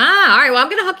all right. Well, I'm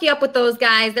gonna hook you up with those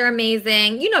guys. They're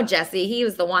amazing. Jesse. He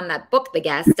was the one that booked the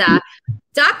guest.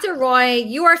 Dr. Roy,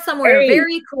 you are somewhere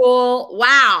very cool.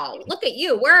 Wow, look at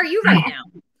you. Where are you right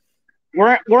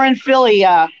now? We're in Philly,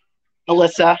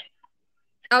 Elisa.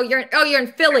 Oh, you're in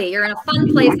Philly. You're in a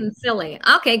fun place in Philly.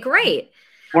 Okay, great.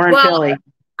 We're in Philly.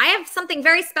 I have something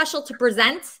very special to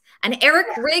present, an Eric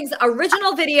Riggs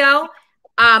original video.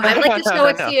 I'd like to show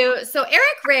it to you. So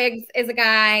Eric Riggs is a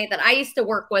guy that I used to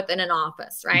work with in an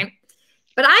office, right?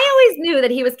 But I always knew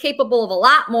that he was capable of a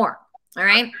lot more, all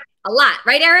right? A lot,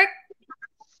 right, Eric?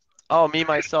 Oh, me,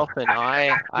 myself, and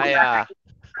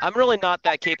I'm really not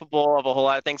that capable of a whole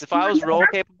lot of things. If I was real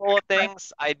capable of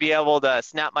things, I'd be able to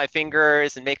snap my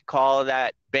fingers and make a call to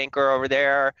that banker over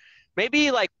there.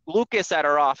 maybe like Lucas at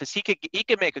our office, he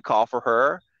could make a call for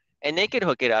her, and they could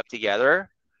hook it up together.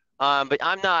 But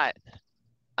I'm not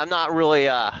really.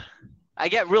 I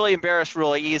get really embarrassed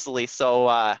really easily. So,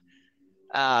 and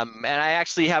I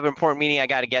actually have an important meeting I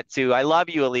got to get to. I love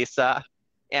you, Elisa,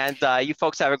 and you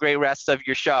folks have a great rest of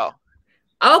your show.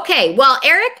 Okay, well,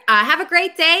 Eric, have a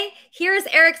great day. Here's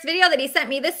Eric's video that he sent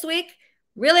me this week.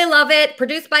 Really love it.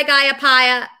 Produced by Gaia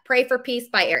Paya. Pray for Peace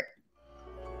by Eric.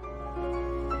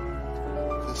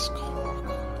 This cock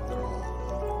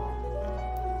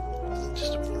isn't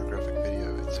just a pornographic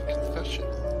video, it's a confession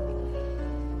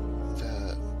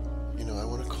that, you know, I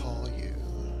want to call you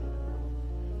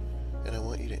and I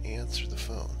want you to answer the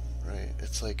phone, right?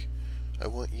 It's like, I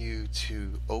want you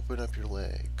to open up your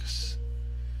legs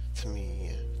to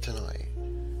me tonight.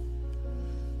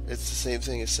 It's the same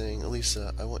thing as saying,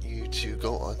 Elisa, I want you to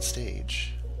go on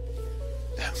stage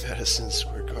at Madison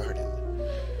Square Garden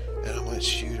and I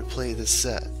want you to play this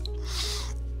set,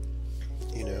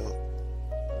 you know,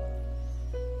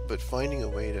 but finding a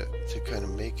way to kind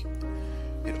of make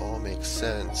it all make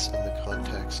sense in the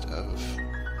context of,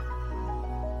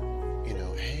 you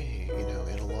know, hey, you know,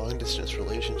 in a long distance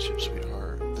relationship,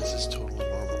 sweetheart, this is totally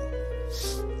normal.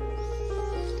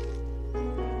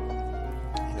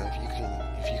 You know,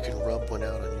 if you can rub one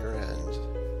out on your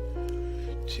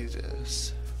end, do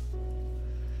this,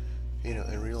 you know,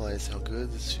 and realize how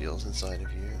good this feels inside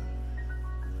of you,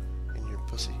 in your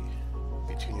pussy,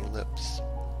 between your lips.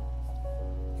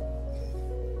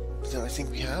 But then I think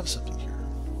we have something here.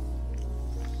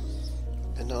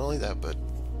 And not only that, but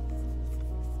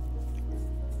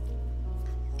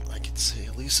I could say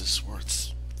Elisa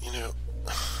Swartz, you know,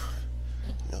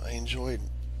 I enjoyed,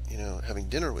 you know, having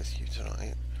dinner with you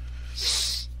tonight,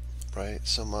 right,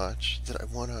 so much that I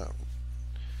want to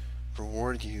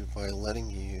reward you by letting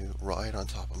you ride on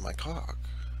top of my cock,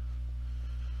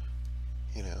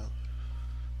 you know,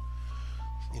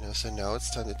 so now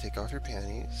it's time to take off your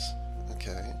panties,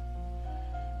 okay,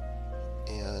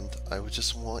 and I would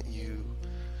just want you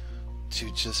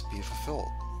to just be fulfilled,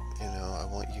 you know, I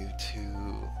want you to,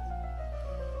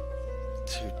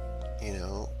 you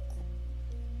know,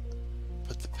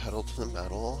 put the pedal to the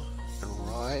metal and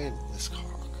ride this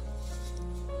cock.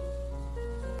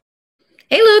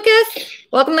 Hey, Lucas.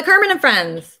 Welcome to Kermit and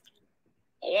Friends.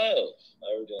 Hello. How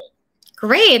are we doing?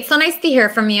 Great. So nice to hear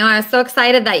from you. I was so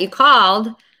excited that you called.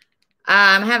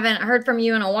 Haven't heard from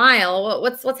you in a while.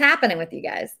 What's happening with you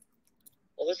guys?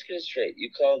 Well, let's get it straight.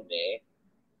 You called me,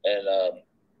 and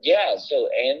yeah. So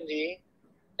Andy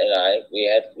and I, we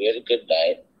had a good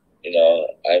night. You know,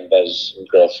 I was at my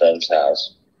girlfriend's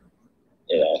house.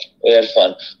 You know, we had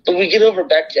fun. But we get over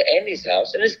back to Andy's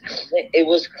house, and it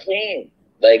was clean.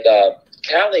 Like,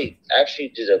 Callie actually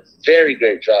did a very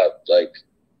great job. Like,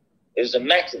 it was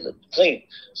immaculate, clean.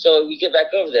 So we get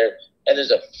back over there, and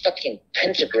there's a fucking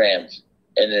pentagram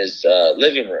in his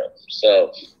living room.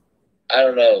 So I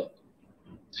don't know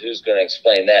who's going to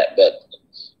explain that, but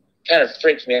kind of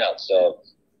freaked me out. So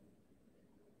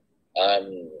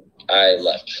I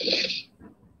left.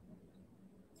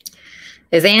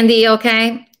 Is Andy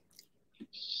okay?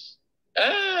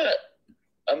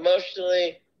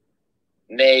 Emotionally,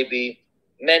 maybe.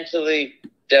 Mentally,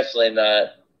 definitely not.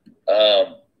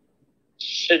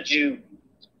 Should you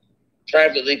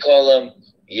privately call him?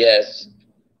 Yes.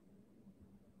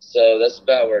 So that's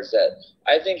about where it's at.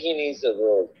 I think he needs a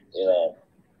little, you know,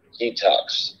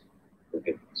 detox. We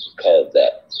could call it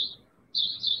that.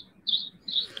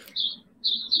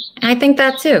 I think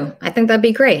that too. I think that'd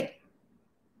be great.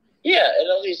 Yeah, and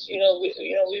at least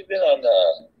we've been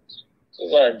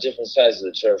on different sides of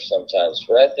the turf sometimes,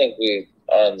 but I think we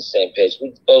are on the same page.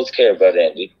 We both care about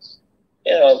Andy.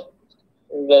 You know,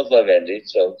 we both love Andy,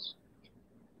 so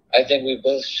I think we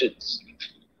both should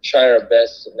try our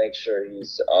best to make sure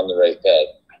he's on the right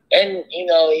path. And he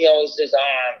always says,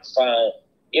 I'm fine.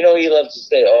 You know, he loves to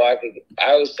say, I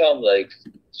always tell him, like,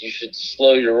 you should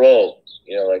slow your roll.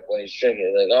 You know, like when he's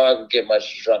drinking, like, I could get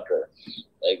much drunker.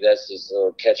 Like, that's his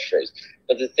little catchphrase.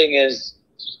 But the thing is,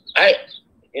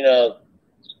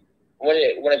 when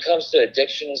it comes to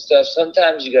addiction and stuff,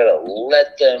 sometimes you gotta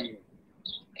let them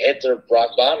hit their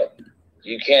rock bottom.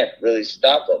 You can't really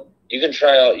stop them. You can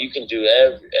do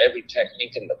every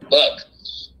technique in the book,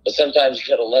 but sometimes you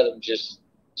gotta let them just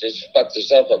fuck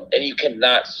themselves up, and you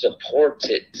cannot support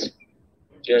it. Do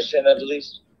you understand that,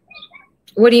 Elise?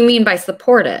 What do you mean by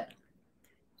support it?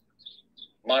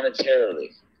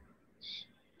 Monetarily.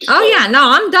 Oh yeah, no,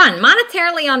 I'm done.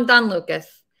 Monetarily, I'm done,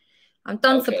 Lucas. I'm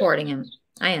done supporting him.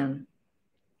 I am.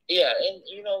 Yeah, and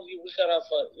we got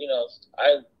off on,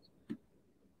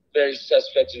 very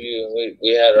suspect of you, and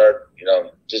we had our, you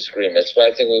know, disagreements,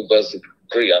 but I think we both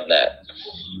agree on that.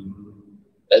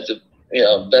 That the, you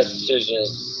know, best decision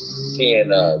is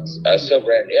seeing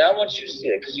sober Andy. I want you to see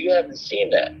it because you haven't seen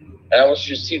that. And I want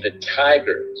you to see the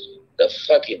tiger, the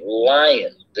fucking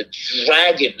lion, the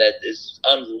dragon that is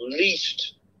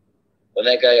unleashed when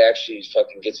that guy actually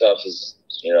fucking gets off his,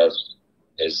 you know,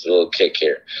 his little kick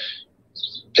here.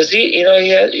 Because he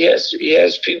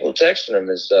has people texting him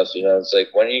and stuff. You know, it's like,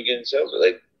 when are you getting sober?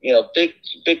 Like, you know, big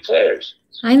players.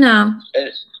 I know. And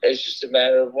it's just a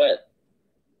matter of when.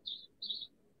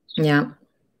 Yeah.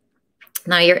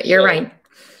 No, you're right.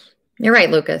 You're right,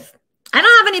 Lucas. I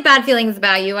don't have any bad feelings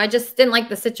about you. I just didn't like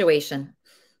the situation.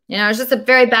 You know, it was just a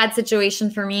very bad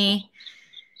situation for me.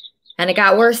 And it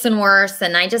got worse and worse.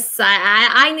 And I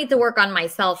need to work on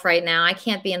myself right now. I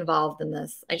can't be involved in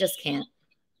this. I just can't.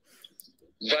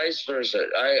 Vice versa.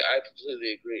 I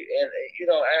completely agree. And, you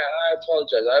know, I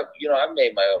apologize. I've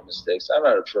made my own mistakes. I'm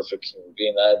not a perfect human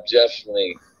being. I've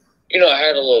definitely, you know, I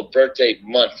had a little birthday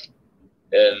month.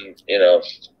 And, you know,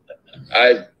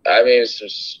 I made some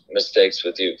mistakes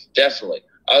with you. Definitely.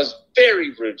 I was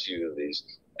very rude to you, Elise.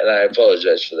 And I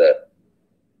apologize for that.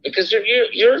 Because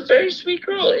you're a very sweet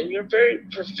girl, and you're very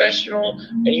professional,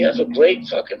 and you have a great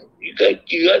fucking, you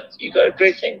got a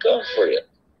great thing going for you.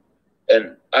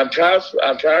 And I'm proud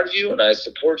of you, and I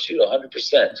support you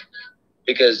 100%,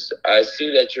 because I see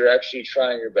that you're actually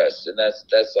trying your best, and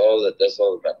that's all that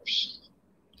matters.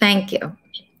 Thank you.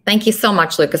 Thank you so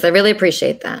much, Lucas. I really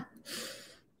appreciate that.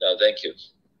 No, thank you.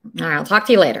 All right, I'll talk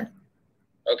to you later.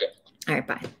 Okay. All right,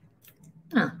 bye.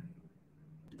 Huh.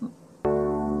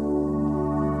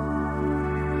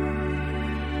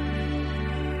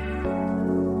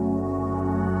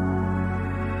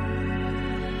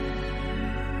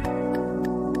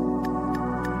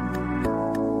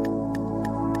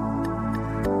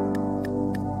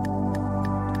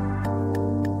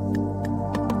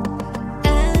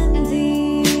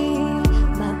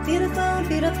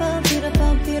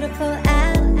 Beautiful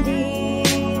Andy,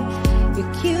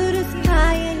 you're cute as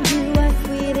pie and you are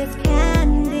sweet as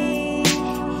candy.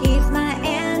 He's my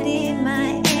Andy,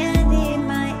 my Andy,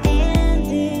 my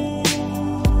Andy.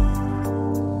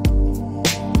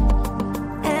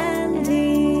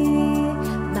 Andy,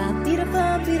 my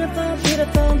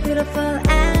beautiful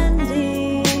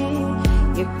Andy.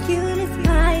 You're cute as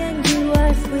pie and you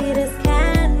are sweet as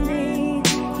candy.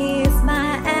 He's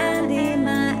my Andy,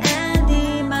 my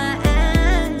Andy, my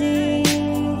Andy.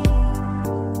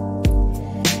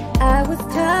 I was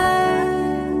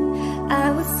tired,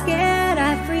 I was scared,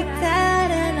 I freaked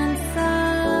out and I'm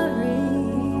sorry.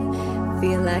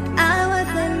 Feel like I was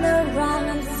in the wrong,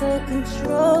 I'm so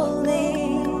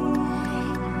controlling.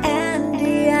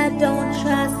 Andy, I don't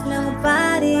trust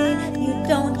nobody, you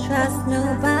don't trust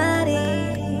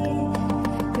nobody.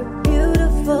 You're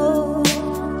beautiful,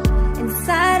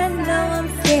 inside I know I'm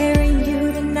scaring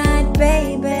you tonight,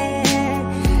 baby.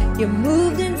 You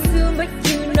moved in soon, but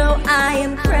you know I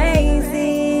am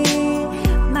crazy.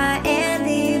 My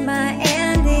Andy, my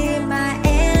Andy, my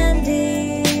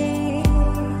Andy.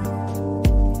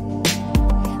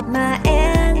 My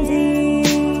Andy,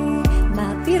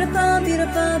 my beautiful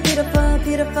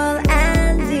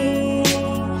Andy.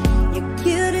 You're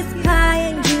cute as pie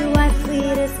and you are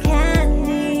sweet as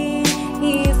candy.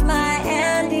 He's my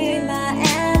Andy, my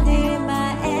Andy,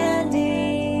 my Andy.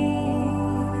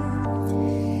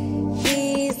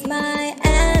 He's my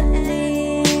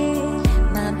Andy,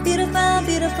 my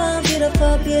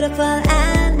beautiful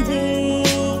Andy.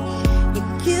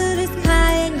 You're cute as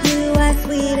pie and you are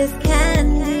sweet as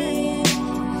candy.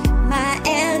 My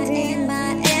Andy,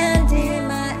 my Andy,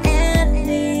 my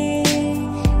Andy.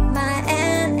 My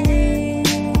Andy,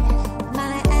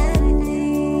 my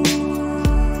Andy.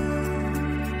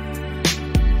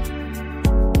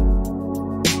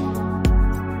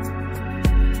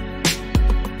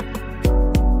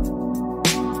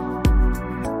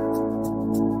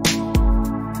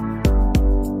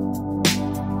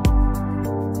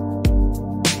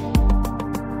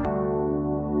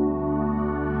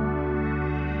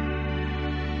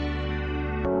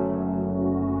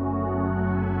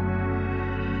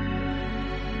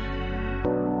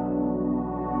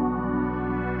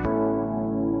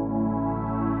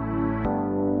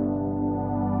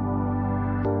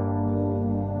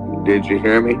 Did you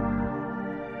hear me?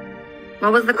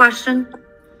 What was the question?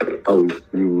 Oh,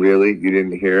 you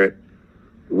didn't hear it?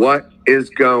 What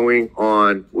is going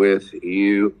on with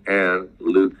you and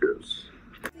Lucas?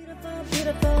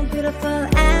 Beautiful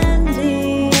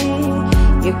Andy.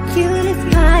 You're cute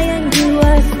as pie and you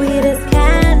are sweet as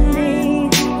candy.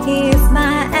 He's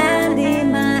my Andy,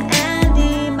 my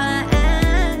Andy, my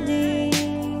Andy.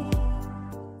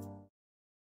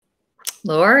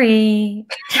 Lori.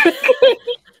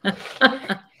 I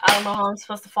don't know how I'm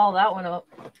supposed to follow that one up.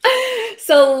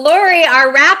 So Lori,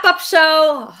 our wrap-up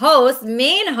show host,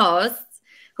 main host,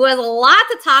 who has a lot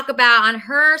to talk about on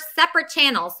her separate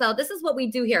channel. So this is what we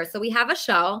do here. So we have a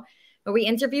show where we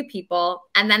interview people,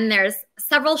 and then there's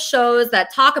several shows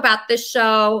that talk about this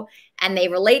show and they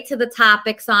relate to the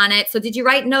topics on it. So did you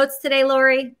write notes today,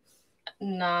 Lori?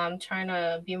 No, I'm trying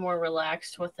to be more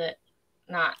relaxed with it.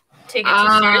 Not take it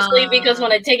too seriously, because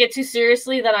when I take it too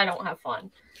seriously, then I don't have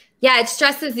fun. Yeah, it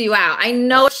stresses you out. I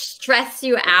know it stresses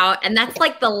you out. And that's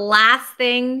like the last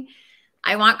thing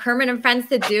I want Kermit and Friends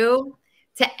to do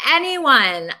to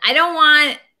anyone. I don't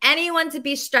want anyone to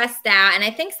be stressed out. And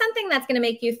I think something that's going to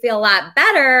make you feel a lot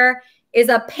better is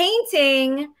a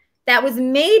painting that was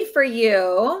made for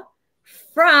you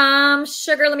from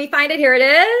Sugar. Let me find it. Here it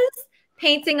is.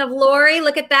 Painting of Lori.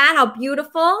 Look at that. How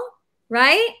beautiful,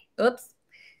 right? Oops.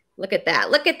 Look at that.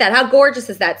 Look at that. How gorgeous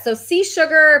is that? So see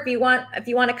Sugar if you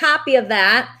want a copy of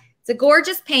that. It's a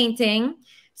gorgeous painting.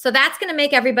 So that's going to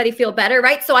make everybody feel better,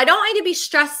 right? So I don't want you to be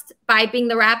stressed by being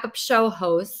the wrap-up show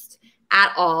host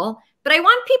at all, but I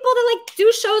want people to like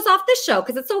do shows off this show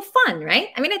because it's so fun, right?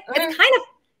 I mean,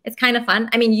 it's kind of fun.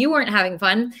 I mean, you weren't having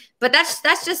fun, but that's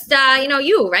just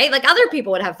you, right? Like other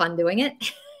people would have fun doing it.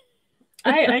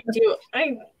 I do.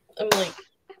 I'm like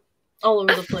all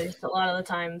over the place a lot of the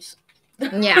times.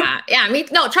 Yeah.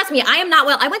 No, trust me, I am not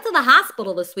well. I went to the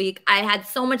hospital this week. I had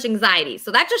so much anxiety.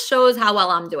 So that just shows how well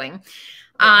I'm doing.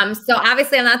 So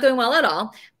obviously I'm not doing well at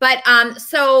all. But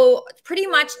so pretty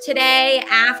much today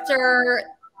after.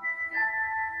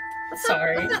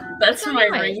 Sorry, that's my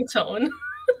ringtone.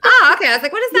 Oh, okay. I was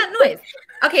like, what is that noise?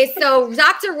 Okay, so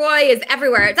Dr. Roy is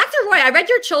everywhere. Dr. Roy, I read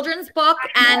your children's book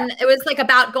and it was like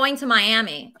about going to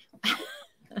Miami.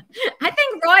 I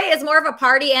think Roy is more of a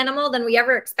party animal than we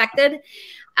ever expected.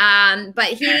 But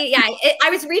I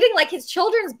was reading like his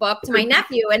children's book to my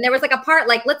nephew, and there was like a part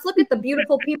like, let's look at the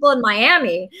beautiful people in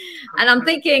Miami. And I'm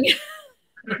thinking,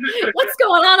 what's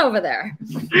going on over there?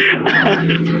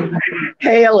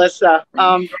 Hey, Elisa.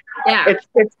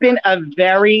 It's been a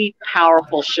very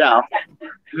powerful show.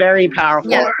 Very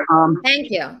powerful. Yeah. Thank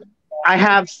you. I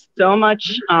have so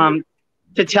much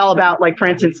to tell about, like, for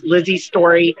instance, Lizzie's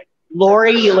story.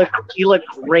 Lori, you look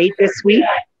great this week.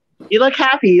 You look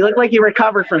happy. You look like you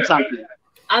recovered from something.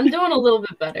 I'm doing a little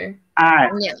bit better. All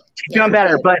right. Doing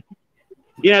better. But,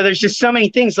 there's just so many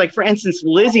things. Like, for instance,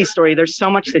 Lizzie's story, there's so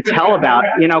much to tell about.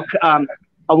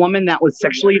 A woman that was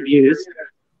sexually abused,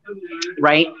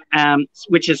 right,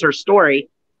 which is her story,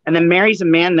 and then marries a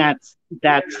man that's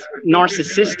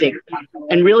narcissistic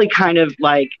and really kind of,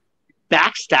 like,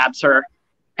 backstabs her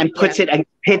and pits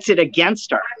it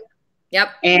against her. Yep.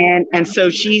 And so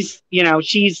she's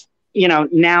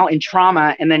now in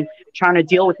trauma, and then trying to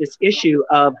deal with this issue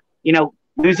of,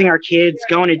 losing our kids,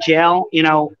 going to jail,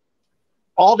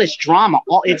 all this drama.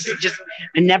 It's just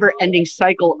a never ending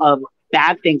cycle of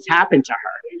bad things happen to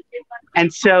her.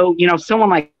 And so, someone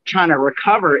like trying to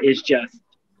recover is just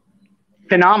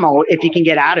phenomenal if you can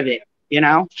get out of it,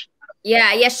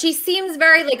 Yeah, she seems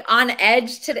very like on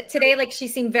edge today. Like she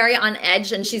seemed very on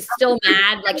edge, and she's still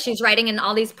mad. Like she's writing in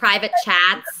all these private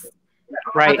chats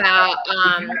about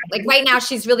like right now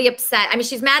she's really upset. I mean,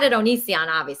 she's mad at Onision,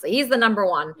 obviously. He's the number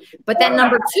one. But then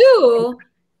number two,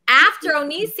 after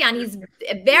Onision, he's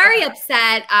very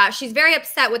upset. She's very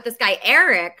upset with this guy,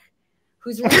 Eric,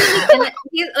 who's really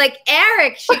he's like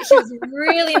Eric. She's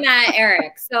really mad at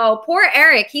Eric. So poor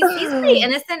Eric. He's pretty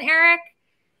innocent, Eric.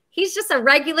 He's just a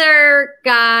regular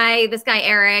guy, this guy,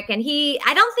 Eric. And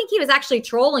I don't think he was actually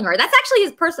trolling her. That's actually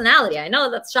his personality. I know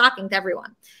that's shocking to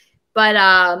everyone. But,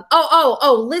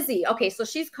 Lizzie. Okay, so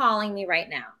she's calling me right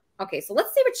now. Okay, so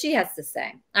let's see what she has to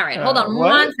say. All right, hold on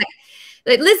 1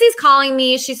 second. Lizzie's calling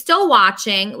me. She's still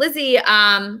watching. Lizzie,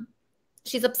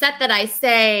 she's upset that I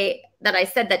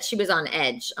said that she was on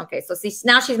edge. Okay, so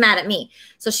now she's mad at me.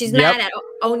 So she's mad at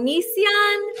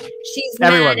Onision. She's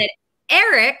mad at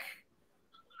Eric.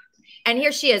 And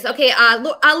here she is. Okay, Lizzie,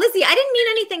 I didn't mean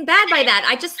anything bad by that.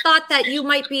 I just thought that you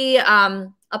might be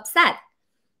upset.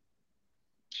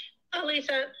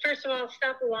 Elisa, first of all,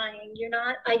 stop lying. You're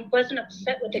not. I wasn't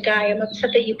upset with the guy. I'm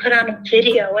upset that you put on a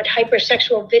video, a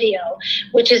hypersexual video,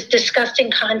 which is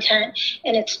disgusting content,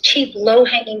 and it's cheap,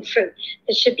 low-hanging fruit.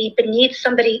 It should be beneath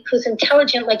somebody who's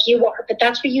intelligent like you are, but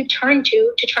that's what you turn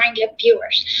to try and get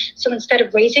viewers. So instead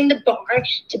of raising the bar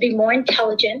to be more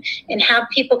intelligent and have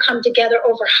people come together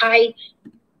over high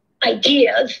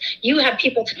ideas, you have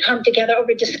people to come together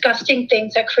over disgusting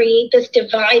things that create this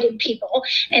divide in people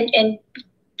and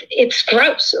it's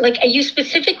gross. Like you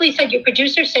specifically said, your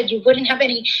producer said you wouldn't have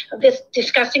any of this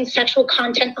disgusting sexual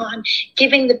content on,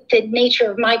 given the nature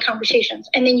of my conversations.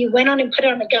 And then you went on and put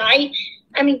it on a guy.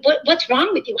 I mean, what's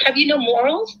wrong with you? Have you no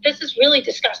morals? This is really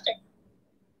disgusting.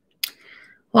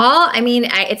 Well, I mean,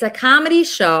 it's a comedy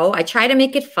show. I try to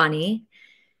make it funny.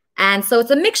 And so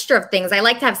it's a mixture of things. I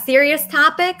like to have serious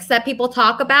topics that people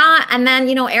talk about. And then,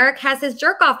 you know, Eric has his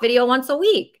jerk off video once a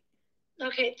week.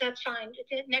 Okay, that's fine.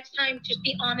 Next time, just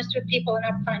be honest with people and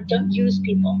upfront. Don't use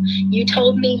people. You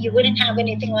told me you wouldn't have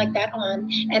anything like that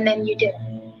on, and then you did.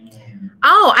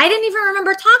 Oh, I didn't even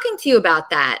remember talking to you about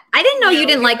that. I didn't know you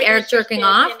didn't like Eric jerking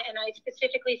off. And I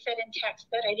specifically said in text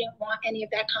that I didn't want any of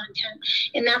that content.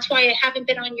 And that's why I haven't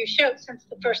been on your show since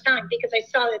the first time, because I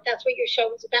saw that that's what your show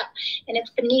was about. And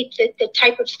it's beneath the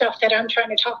type of stuff that I'm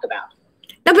trying to talk about.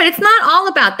 No, but it's not all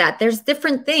about that. There's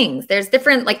different things. There's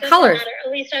different colors. Matter.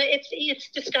 Elisa, it's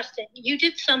disgusting. You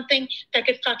did something that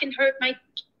could fucking hurt my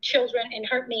children and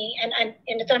hurt me, and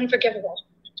it's unforgivable.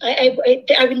 I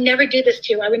would never do this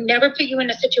to you. I would never put you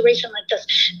in a situation like this.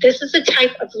 This is a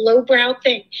type of lowbrow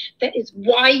thing that is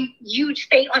why you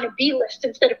stay on a B list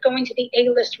instead of going to the A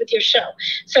list with your show.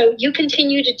 So you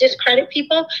continue to discredit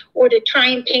people or to try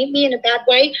and paint me in a bad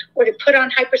way or to put on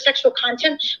hypersexual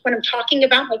content when I'm talking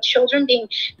about my children being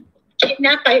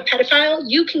kidnapped by a pedophile.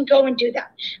 You can go and do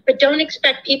that. But don't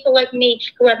expect people like me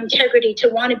who have integrity to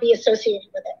want to be associated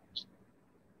with it.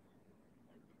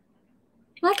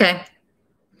 Okay.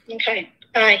 Okay,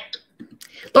 bye.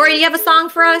 Lori, do you have a song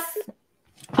for us?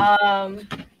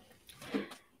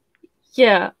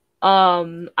 Yeah.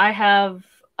 I have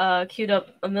queued up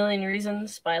A Million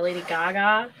Reasons by Lady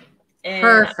Gaga. And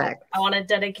Perfect. I want to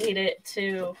dedicate it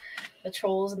to the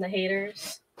trolls and the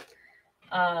haters.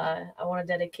 I want to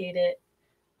dedicate it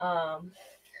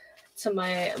to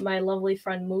my lovely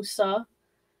friend Musa.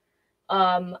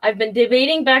 I've been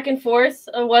debating back and forth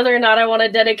on whether or not I want to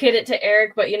dedicate it to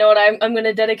Eric, but you know what? I'm going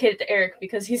to dedicate it to Eric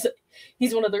because he's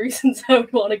one of the reasons I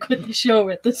would want to quit the show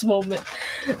at this moment.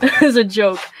 As a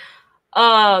joke.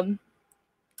 I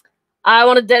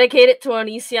want to dedicate it to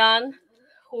Onision,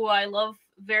 who I love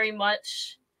very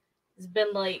much. It's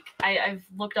been like I've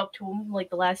looked up to him like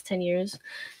the last 10 years.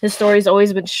 His story's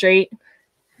always been straight,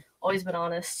 always been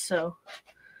honest. So.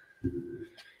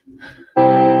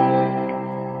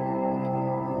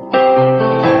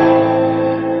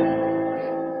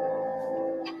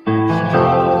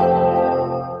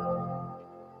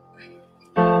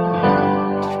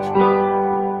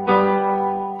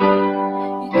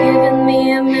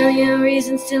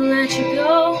 Reasons to let you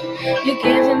go. You're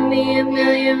giving me a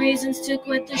million reasons to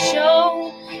quit the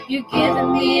show. You're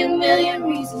giving me a million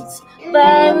reasons,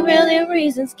 about a million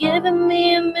reasons. Giving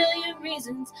me a million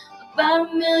reasons, about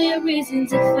a million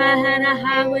reasons. If I had a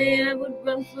highway, I would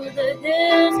run for the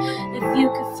hills. If you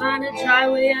could find a dry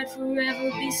way, I'd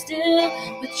forever be still.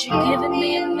 But you're giving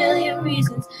me a million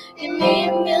reasons. Give me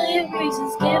a million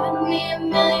reasons. Giving me a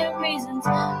million reasons,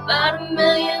 about a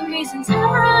million reasons.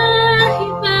 I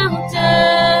bow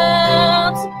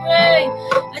down to pray.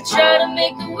 I try to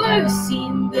make the worst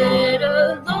seem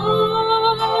better.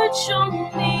 Lord, show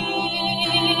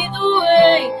me the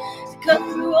way to cut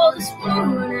through all this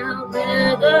worn out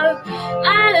leather.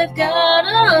 I've got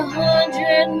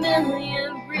 100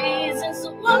 million reasons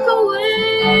to walk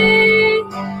away,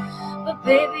 but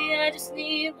baby, I just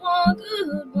need one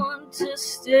good one to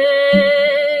stay.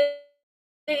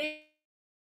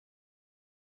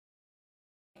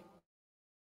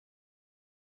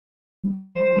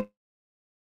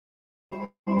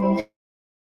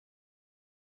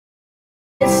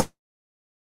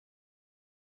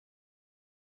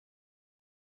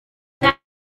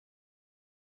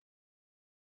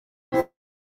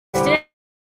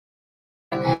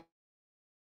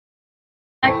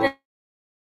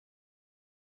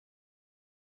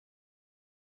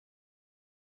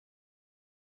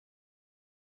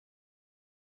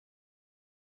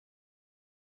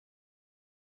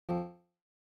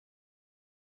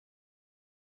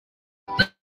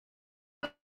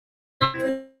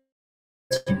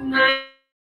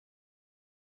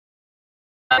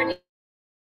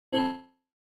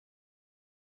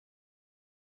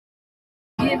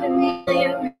 Giving me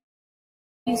a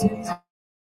reasons,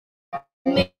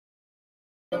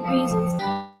 reasons.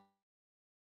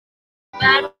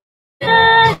 But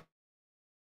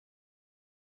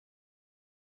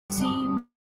seem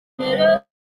better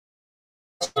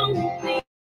to me.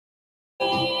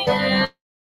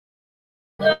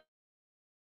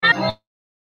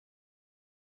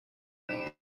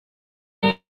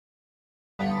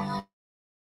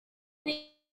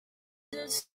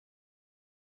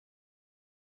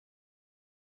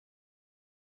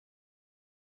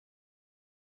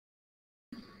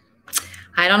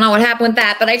 I don't know what happened with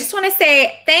that, but I just want to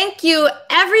say thank you,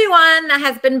 everyone that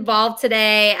has been involved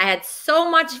today. I had so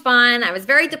much fun. I was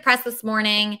very depressed this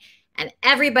morning, and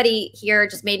everybody here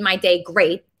just made my day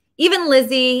great. Even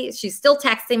Lizzie, she's still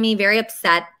texting me, very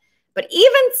upset. But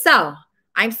even so,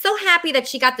 I'm so happy that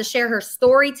she got to share her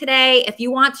story today. If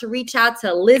you want to reach out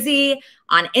to Lizzie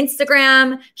on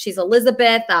Instagram, she's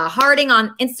Elizabeth Harding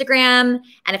on Instagram.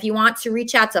 And if you want to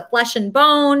reach out to Flesh and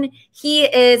Bone, he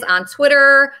is on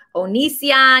Twitter,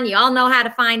 Onision. You all know how to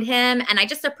find him. And I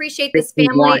just appreciate this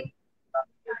family.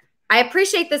 I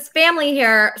appreciate this family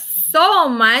here so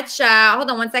much. Hold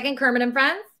on one second, Kermit and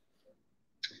Friends.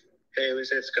 Hey,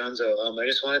 Lisa, it's Gonzo. I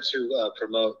just wanted to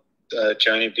promote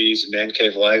Johnny B's Man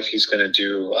Cave Live. He's going to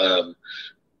do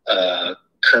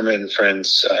Kermit and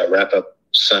Friends wrap-up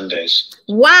Sundays.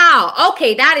 Wow.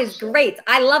 Okay, that is great.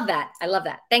 I love that. I love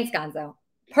that. Thanks, Gonzo.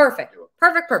 Perfect.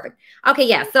 Perfect, perfect. Okay,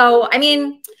 yeah. So, I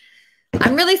mean,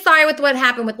 I'm really sorry with what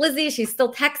happened with Lizzie. She's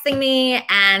still texting me,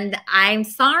 and I'm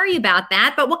sorry about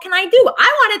that. But what can I do?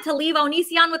 I wanted to leave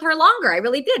Onision with her longer. I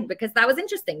really did, because that was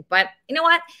interesting. But you know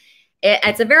what?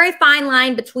 It's a very fine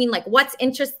line between like what's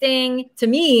interesting to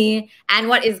me and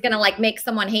what is going to like make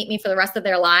someone hate me for the rest of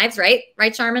their lives. Right?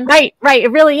 Right, Charmin? Right.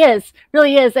 It really is.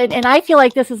 Really is. And I feel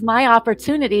like this is my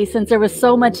opportunity, since there was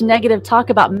so much negative talk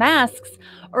about masks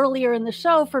earlier in the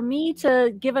show, for me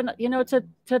to give an,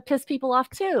 to piss people off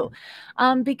too.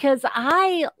 Because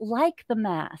I like the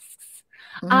masks.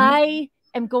 I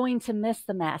am going to miss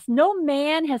the mask. No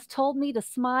man has told me to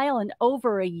smile in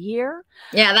over a year.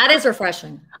 Yeah, that is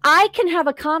refreshing. I can have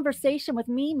a conversation with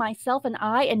me, myself, and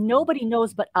I, and nobody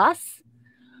knows but us.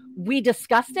 We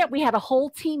discussed it. We had a whole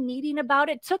team meeting about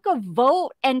it, took a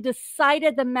vote, and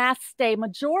decided the mask stay.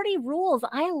 Majority rules.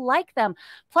 I like them.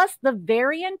 Plus, the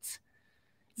variant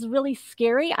is really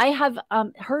scary. I have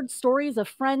heard stories of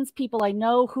friends, people I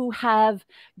know, who have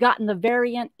gotten the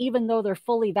variant even though they're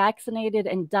fully vaccinated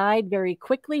and died very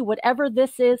quickly. Whatever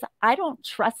this is, I don't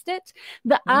trust it.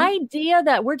 The idea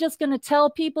that we're just going to tell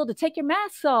people to take your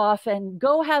masks off and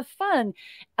go have fun.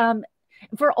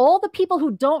 For all the people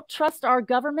who don't trust our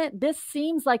government, this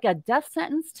seems like a death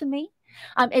sentence to me.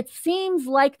 It seems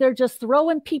like they're just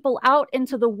throwing people out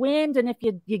into the wind. And if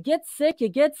you get sick, you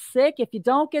get sick. If you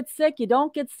don't get sick, you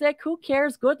don't get sick. Who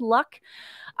cares? Good luck.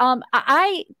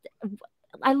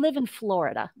 I live in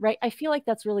Florida, right? I feel like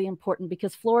that's really important,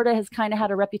 because Florida has kind of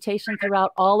had a reputation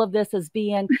throughout all of this as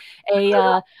being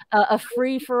a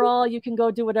free for all. You can go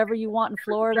do whatever you want in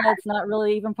Florida. It's not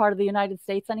really even part of the United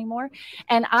States anymore.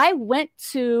 And I went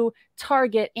to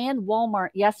Target and Walmart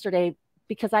yesterday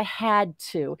because I had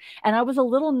to. And I was a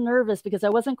little nervous because I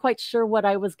wasn't quite sure what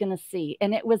I was going to see.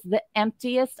 And it was the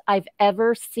emptiest I've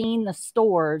ever seen the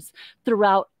stores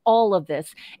throughout all of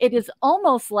this. It is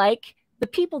almost like the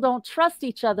people don't trust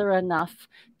each other enough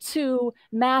to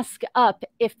mask up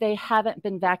if they haven't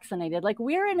been vaccinated. Like,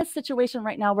 we're in a situation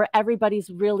right now where everybody's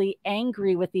really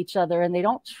angry with each other and they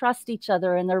don't trust each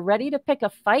other and they're ready to pick a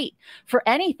fight for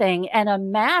anything. And a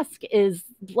mask is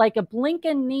like a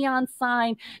blinking neon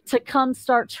sign to come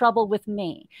start trouble with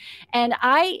me. And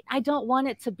I don't want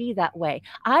it to be that way.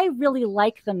 I really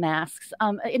like the masks,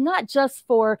 not just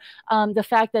for the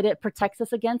fact that it protects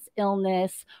us against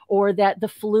illness, or that the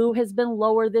flu has been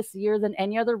lower this year than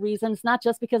any other reason. It's not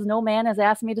just because no man has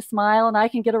asked me to smile and I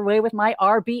can get away with my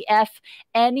RBF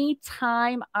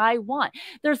anytime I want.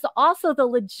 There's also the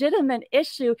legitimate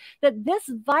issue that this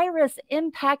virus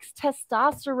impacts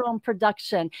testosterone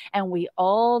production, and we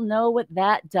all know what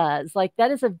that does. Like,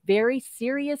 that is a very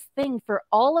serious thing for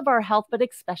all of our health, but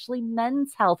especially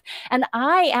men's health. And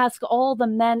I ask all the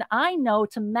men I know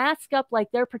to mask up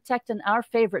like they're protecting our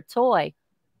favorite toy,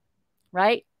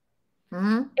 right?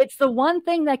 It's the one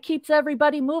thing that keeps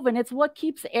everybody moving. It's what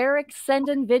keeps Eric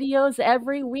sending videos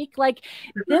every week. Like,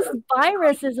 this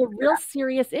virus is a real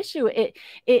serious issue. It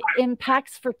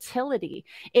impacts fertility.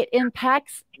 It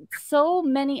impacts so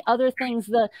many other things.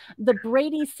 The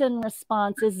Bradysson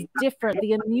response is different.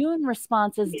 The immune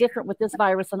response is different with this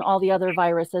virus than all the other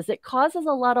viruses. It causes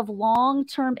a lot of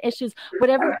long-term issues.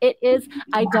 Whatever it is,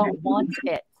 I don't want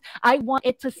it. I want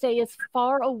it to stay as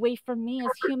far away from me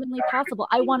as humanly possible.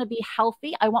 I want to be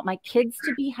healthy. I want my kids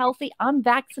to be healthy. I'm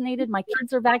vaccinated. My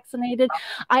kids are vaccinated.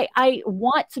 I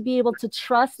want to be able to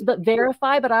trust but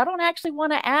verify, but I don't actually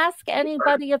want to ask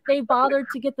anybody if they bothered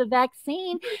to get the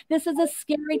vaccine. This is a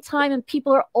scary time, and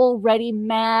people are already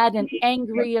mad and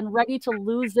angry and ready to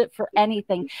lose it for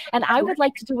anything. And I would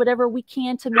like to do whatever we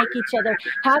can to make each other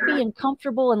happy and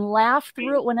comfortable and laugh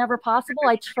through it whenever possible.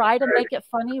 I try to make it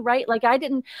funny, right? Like, I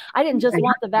didn't I didn't just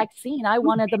want the vaccine. I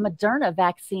wanted the Moderna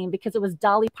vaccine because it was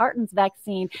Dolly Parton's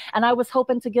vaccine. And I was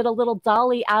hoping to get a little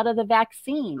Dolly out of the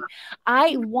vaccine.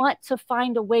 I want to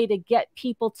find a way to get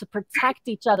people to protect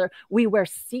each other. We wear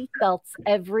seatbelts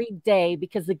every day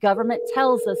because the government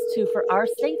tells us to for our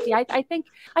safety. I think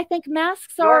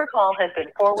masks are. Your call has been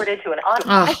forwarded to an audio.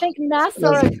 I think masks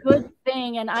are a good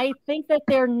thing, and I think that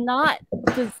they're not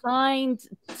designed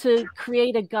to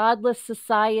create a godless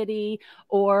society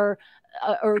or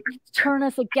turn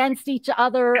us against each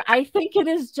other. I think it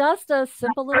is just a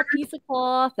simple little piece of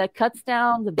cloth that cuts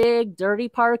down the big dirty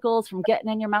particles from getting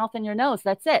in your mouth and your nose.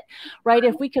 That's it, right?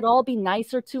 If we could all be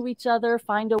nicer to each other,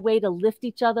 find a way to lift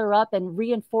each other up and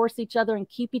reinforce each other and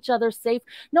keep each other safe.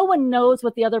 No one knows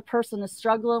what the other person is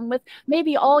struggling with.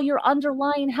 Maybe all your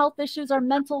underlying health issues are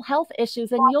mental health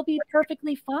issues, and you'll be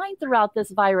perfectly fine throughout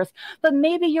this virus. But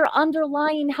maybe your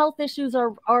underlying health issues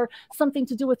are something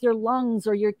to do with your lungs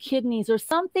or your kidneys or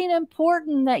something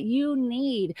important that you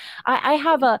need. I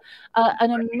have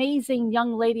an amazing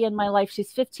young lady in my life.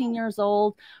 She's 15 years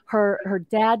old. Her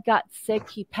dad got sick.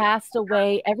 He passed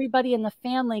away. Everybody in the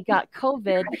family got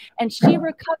COVID, and she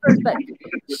recovered, but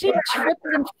she tripped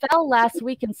and fell last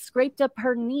week and scraped up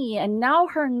her knee, and now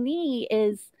her knee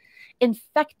is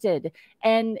infected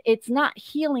and it's not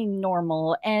healing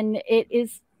normal, and it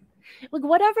is. Look,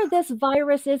 whatever this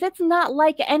virus is, it's not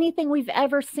like anything we've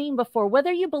ever seen before.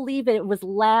 Whether you believe it was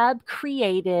lab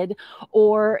created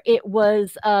or it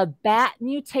was a bat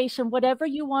mutation, whatever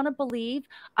you want to believe,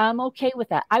 I'm okay with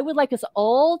that. I would like us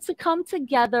all to come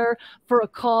together for a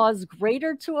cause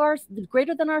greater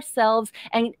than ourselves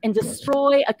and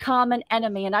destroy a common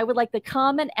enemy. And I would like the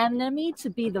common enemy to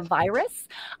be the virus.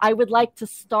 I would like to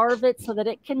starve it so that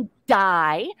it can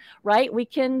die, right? We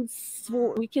can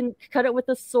cut it with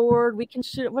a sword. We can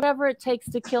shoot it, whatever it takes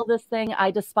to kill this thing. I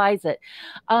despise it.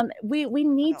 We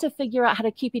need to figure out how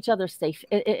to keep each other safe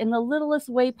in the littlest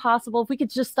way possible. If we could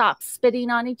just stop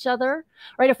spitting on each other,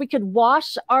 right? If we could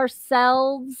wash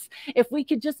ourselves, if we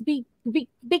could just be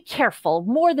careful,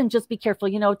 more than just be careful,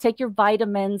 take your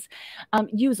vitamins,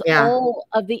 use all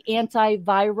of the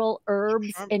antiviral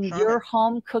herbs in your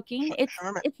home cooking. It's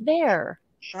there.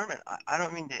 Sherman, I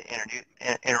don't mean to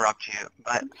interrupt you,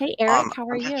 but hey, Eric, how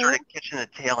are I'm just you? sort of catching the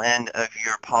tail end of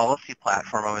your policy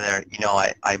platform over there.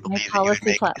 I believe that you would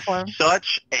make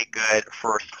such a good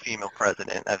first female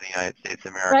president of the United States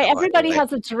of America. Right, everybody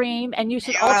has a dream, and you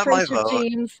should all trace your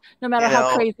dreams, no matter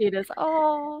how crazy it is.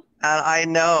 Oh. And I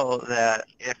know that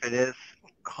if it is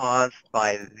caused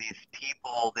by these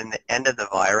people, then the end of the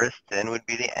virus then would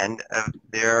be the end of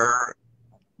their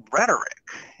rhetoric.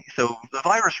 So the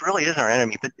virus really is our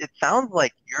enemy, but it sounds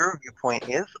like your viewpoint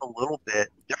is a little bit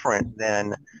different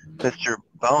than Mr.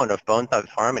 Bone of Bone Thugs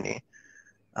Harmony.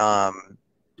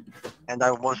 And I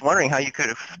was wondering how you could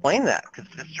explain that, because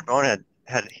Mr. Bone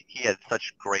had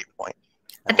such great points.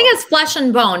 I think it's flesh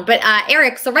and bone. But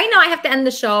Eric, so right now I have to end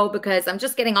the show because I'm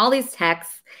just getting all these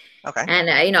texts. Okay. And,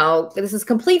 this is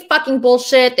complete fucking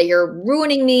bullshit that you're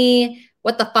ruining me.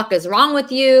 What the fuck is wrong with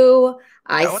you?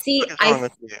 Yeah.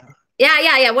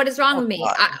 What is wrong with me?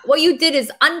 What you did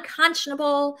is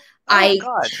unconscionable. I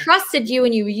trusted you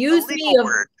and you used me.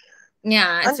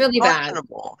 Yeah, it's really bad.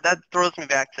 That throws me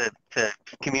back to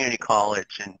community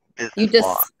college and business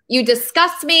law. You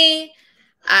disgust me.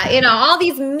 All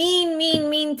these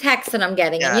mean texts that I'm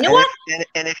getting. And you know what?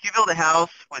 And if you build a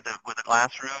house with a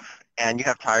glass roof and you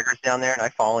have tigers down there and I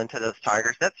fall into those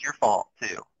tigers, that's your fault too.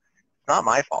 It's not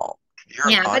my fault.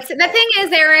 But the thing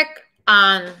is, Eric,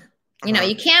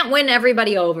 you can't win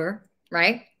everybody over,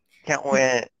 right?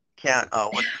 What's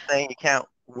the saying? You can't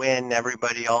win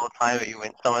everybody all the time, but you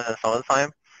win some of the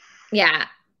time. Yeah.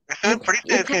 Pretty soon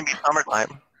it's going to be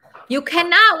summertime. You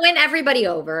cannot win everybody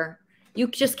over. You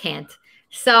just can't.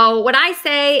 So what I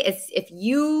say is if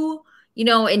you,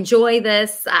 enjoy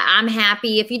this, I'm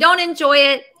happy. If you don't enjoy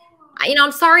it,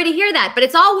 I'm sorry to hear that, but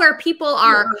it's all where people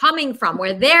are coming from,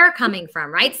 where they're coming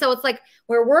from, right? So it's like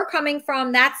where we're coming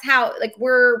from, that's how,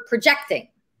 we're projecting.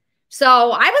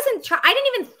 So I didn't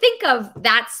even think of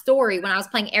that story when I was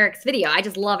playing Eric's video. I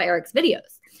just love Eric's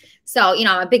videos. So,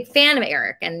 I'm a big fan of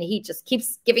Eric, and he just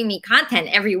keeps giving me content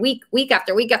every week, week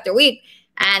after week after week.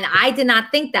 And I did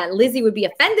not think that Lizzie would be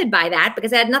offended by that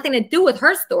because it had nothing to do with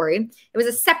her story. It was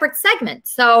a separate segment.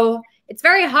 So it's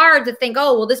very hard to think,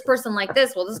 oh, well, this person like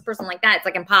this, well, this person like that. It's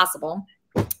like impossible.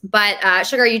 But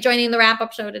Sugar, are you joining the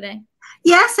wrap-up show today?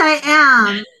 Yes, I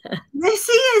am.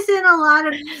 Lizzie is in a lot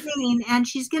of pain, and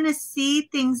she's going to see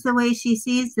things the way she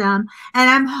sees them. And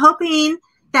I'm hoping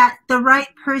that the right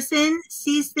person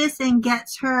sees this and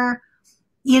gets her,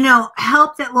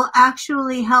 help that will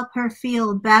actually help her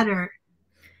feel better.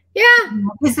 Yeah.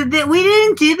 Because we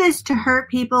didn't do this to hurt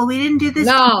people. We didn't do this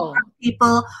to hurt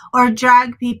people or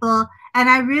drag people. And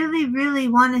I really, really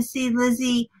want to see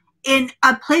Lizzie in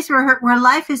a place where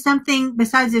life is something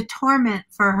besides a torment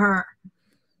for her.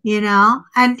 You know,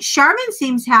 and Charmin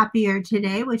seems happier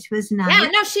today, which was nice. Yeah,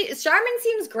 no, Charmin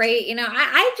seems great. You know,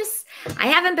 I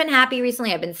haven't been happy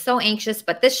recently. I've been so anxious,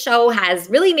 but this show has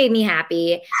really made me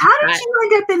happy. How did you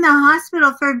end up in the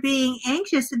hospital for being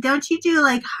anxious? Don't you do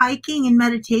like hiking and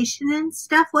meditation and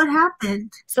stuff? What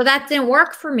happened? So that didn't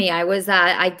work for me.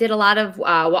 I did a lot of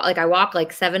I walk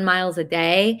like 7 miles a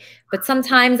day, but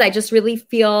sometimes I just really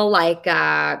feel like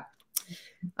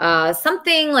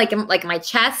something like my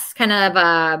chest kind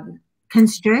of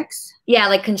constricts. Yeah,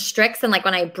 like constricts, and like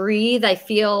when I breathe, I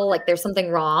feel like there's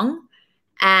something wrong.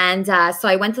 And so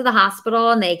I went to the hospital,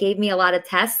 and they gave me a lot of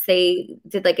tests. They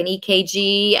did like an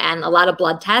EKG and a lot of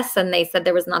blood tests, and they said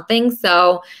there was nothing.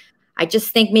 So I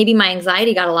just think maybe my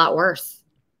anxiety got a lot worse.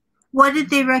 What did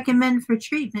they recommend for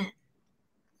treatment?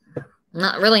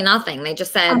 Not really nothing. They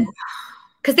just said,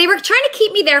 because they were trying to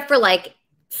keep me there for like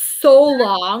so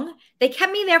long. They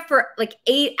kept me there for like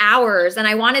 8 hours, and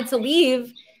I wanted to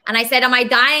leave. And I said, am I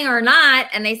dying or not?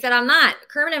 And they said, I'm not.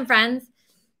 Kermit and Friends.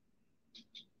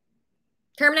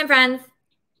 Kermit and Friends.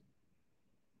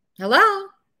 Hello?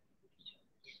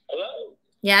 Hello?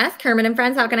 Yes, Kermit and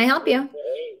Friends. How can I help you? Is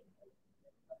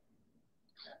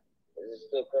this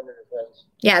still Kermit and Friends?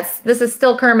 Yes, this is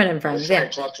still Kermit and Friends. I'm Yeah.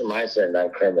 trying to talk to my son,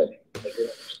 not Kermit.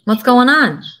 What's going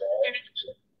on?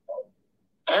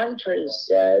 I'm pretty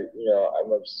sad. You know,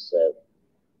 I'm upset.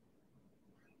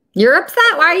 You're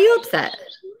upset? Why are you upset?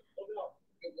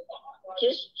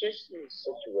 Just in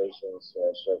situations where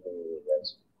I'm struggling with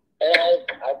this. And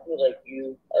I feel like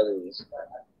you are the reason.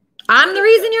 I'm the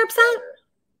reason you're upset?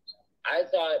 I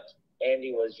thought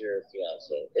Andy was your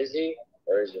fiance. Is he?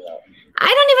 Or is he not?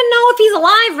 I don't even know if he's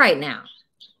alive right now.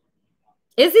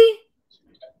 Is he?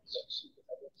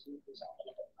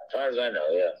 As far as I know,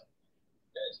 yeah.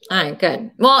 All right,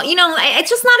 good. Well, you know, it's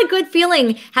just not a good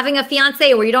feeling having a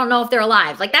fiance where you don't know if they're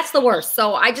alive. Like, that's the worst.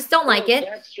 So I just don't like it.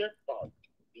 That's your fault,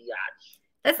 biatch.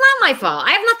 That's not my fault.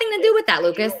 I have nothing to do with that,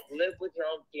 Lucas. You don't live with your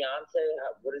own fiance?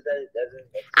 What is that? It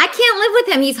doesn't make I can't live with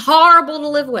him. He's horrible to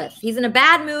live with. He's in a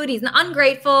bad mood. He's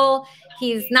ungrateful.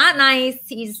 He's not nice.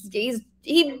 He's making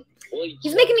me.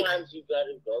 Sometimes you got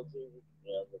to go through,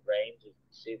 you know, the rain to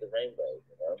see the rainbow.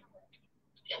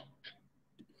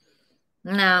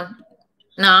 You know.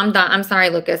 No, I'm done. I'm sorry,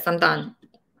 Lucas. I'm done.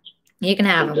 You can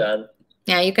have him. Done?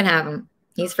 Yeah, you can have him.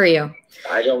 He's for you.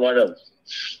 I don't want him.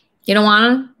 You don't want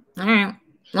him? All right.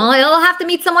 Well, he'll have to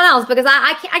meet someone else because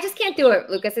I just can't do it,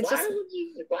 Lucas. It's Why just. would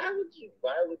you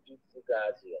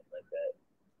fugazi him like that?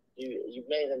 You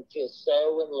made him feel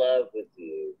so in love with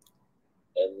you,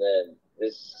 and then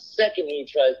the second he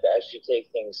tries to actually take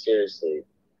things seriously,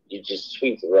 you just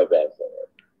sweep the rug out from him.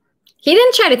 He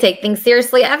didn't try to take things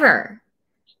seriously ever.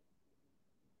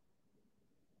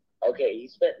 Okay, he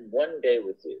spent one day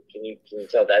with you. Can you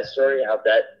tell that story? How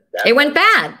that It went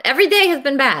bad. Every day has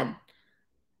been bad.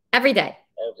 Every day.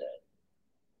 Okay.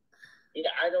 Yeah,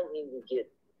 I don't mean to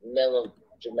get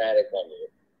melodramatic on you,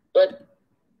 but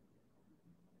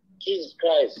Jesus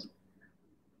Christ,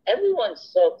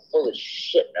 everyone's so full of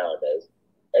shit nowadays,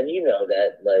 and you know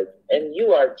that, like, and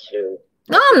you are too.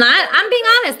 No, I'm not. I'm being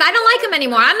honest. I don't like him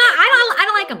anymore. I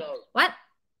don't like him. What?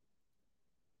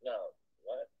 No.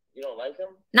 What? You don't like him?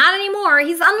 Not anymore.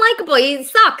 He's unlikable. He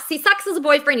sucks. He sucks as a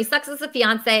boyfriend. He sucks as a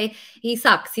fiance. He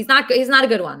sucks. He's not good. He's not a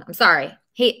good one. I'm sorry.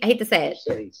 I hate to say it.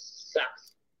 You said he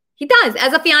sucks. He does.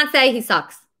 As a fiance, he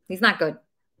sucks. He's not good.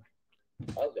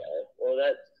 Okay.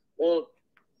 Well,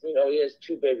 you know, he has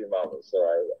 2 baby mamas, so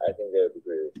I think they would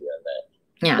agree with you on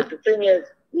that. Yeah. But the thing is,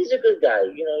 he's a good guy.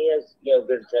 You know, he has, you know,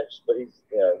 good intentions, but he's,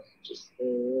 you know, just,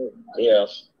 you know,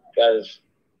 got his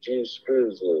few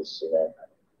screws loose, you know.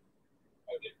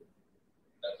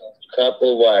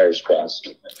 Couple wires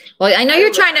crossed. Well, I know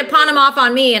you're trying to pawn him off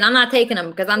on me, and I'm not taking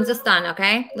him because I'm just done,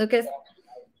 okay, Lucas?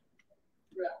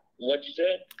 What'd you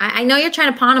say? I know you're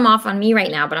trying to pawn him off on me right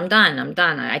now, but I'm done. I'm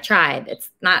done. I tried. It's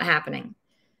not happening.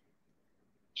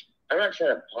 I'm not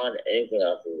trying to pawn anything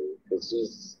off of you because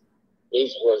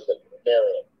he's worth $1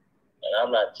 million, and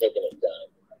I'm not taking it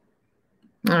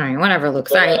down. All right, whatever,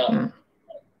 Lucas. But, All right.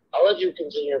 I'll let you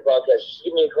continue your podcast. Just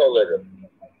give me a call later.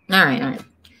 All right.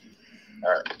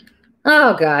 All right.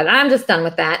 Oh God, I'm just done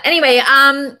with that. Anyway,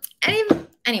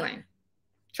 anyway,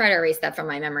 try to erase that from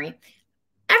my memory.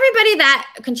 Everybody that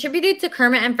contributed to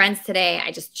Kermit and Friends today,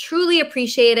 I just truly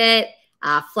appreciate it.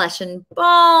 Flesh and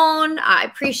Bone, I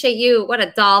appreciate you. What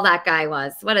a doll that guy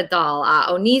was. What a doll.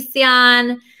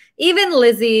 Onision, even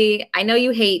Lizzie. I know you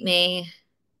hate me.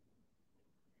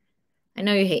 I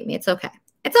know you hate me. It's okay.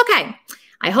 It's okay.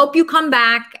 I hope you come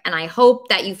back, and I hope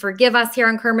that you forgive us here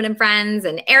on Kermit and Friends.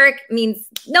 And Eric means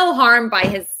no harm by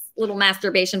his little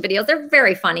masturbation videos. They're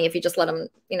very funny if you just let them,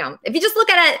 you know, if you just look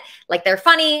at it like they're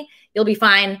funny, you'll be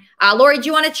fine. Lori, do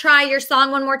you want to try your song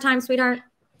one more time, sweetheart?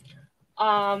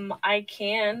 I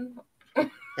can.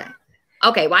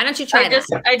 Okay, why don't you try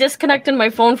that? I disconnected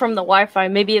my phone from the Wi-Fi.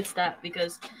 Maybe it's that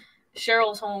because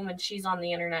Cheryl's home and she's on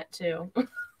the internet too. Go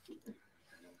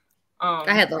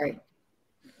ahead, Lori.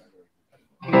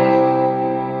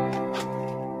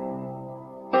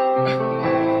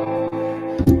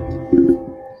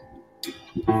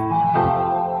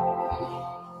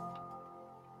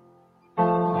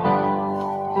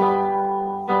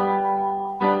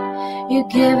 You're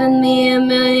giving me a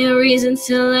million reasons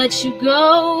to let you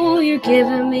go. You're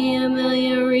giving me a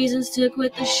million reasons to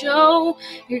quit the show.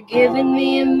 You're giving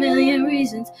me a million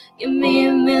reasons. Give me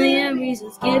a million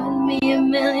reasons. Giving me a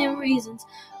million reasons.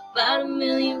 About a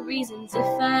million reasons. If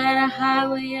I had a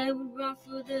highway, I would run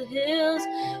for the hills.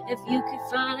 If you could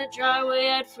find a dry way,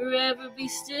 I'd forever be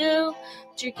still.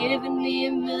 But you're giving me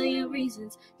a million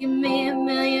reasons. Give me a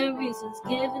million reasons.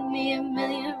 Giving me a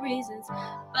million reasons.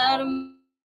 About a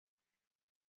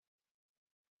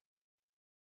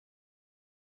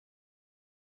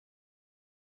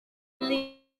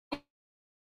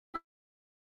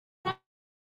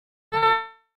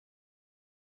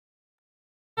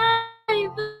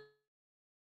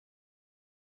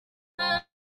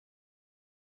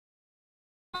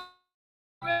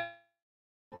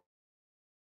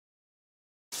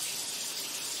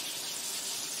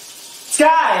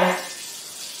Sky!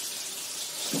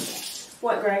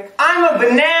 What, Greg? I'm a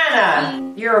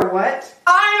banana! You're a what?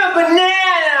 I'm a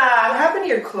banana! What happened to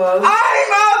your clothes?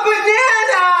 I'm a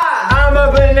banana! I'm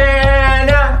a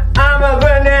banana!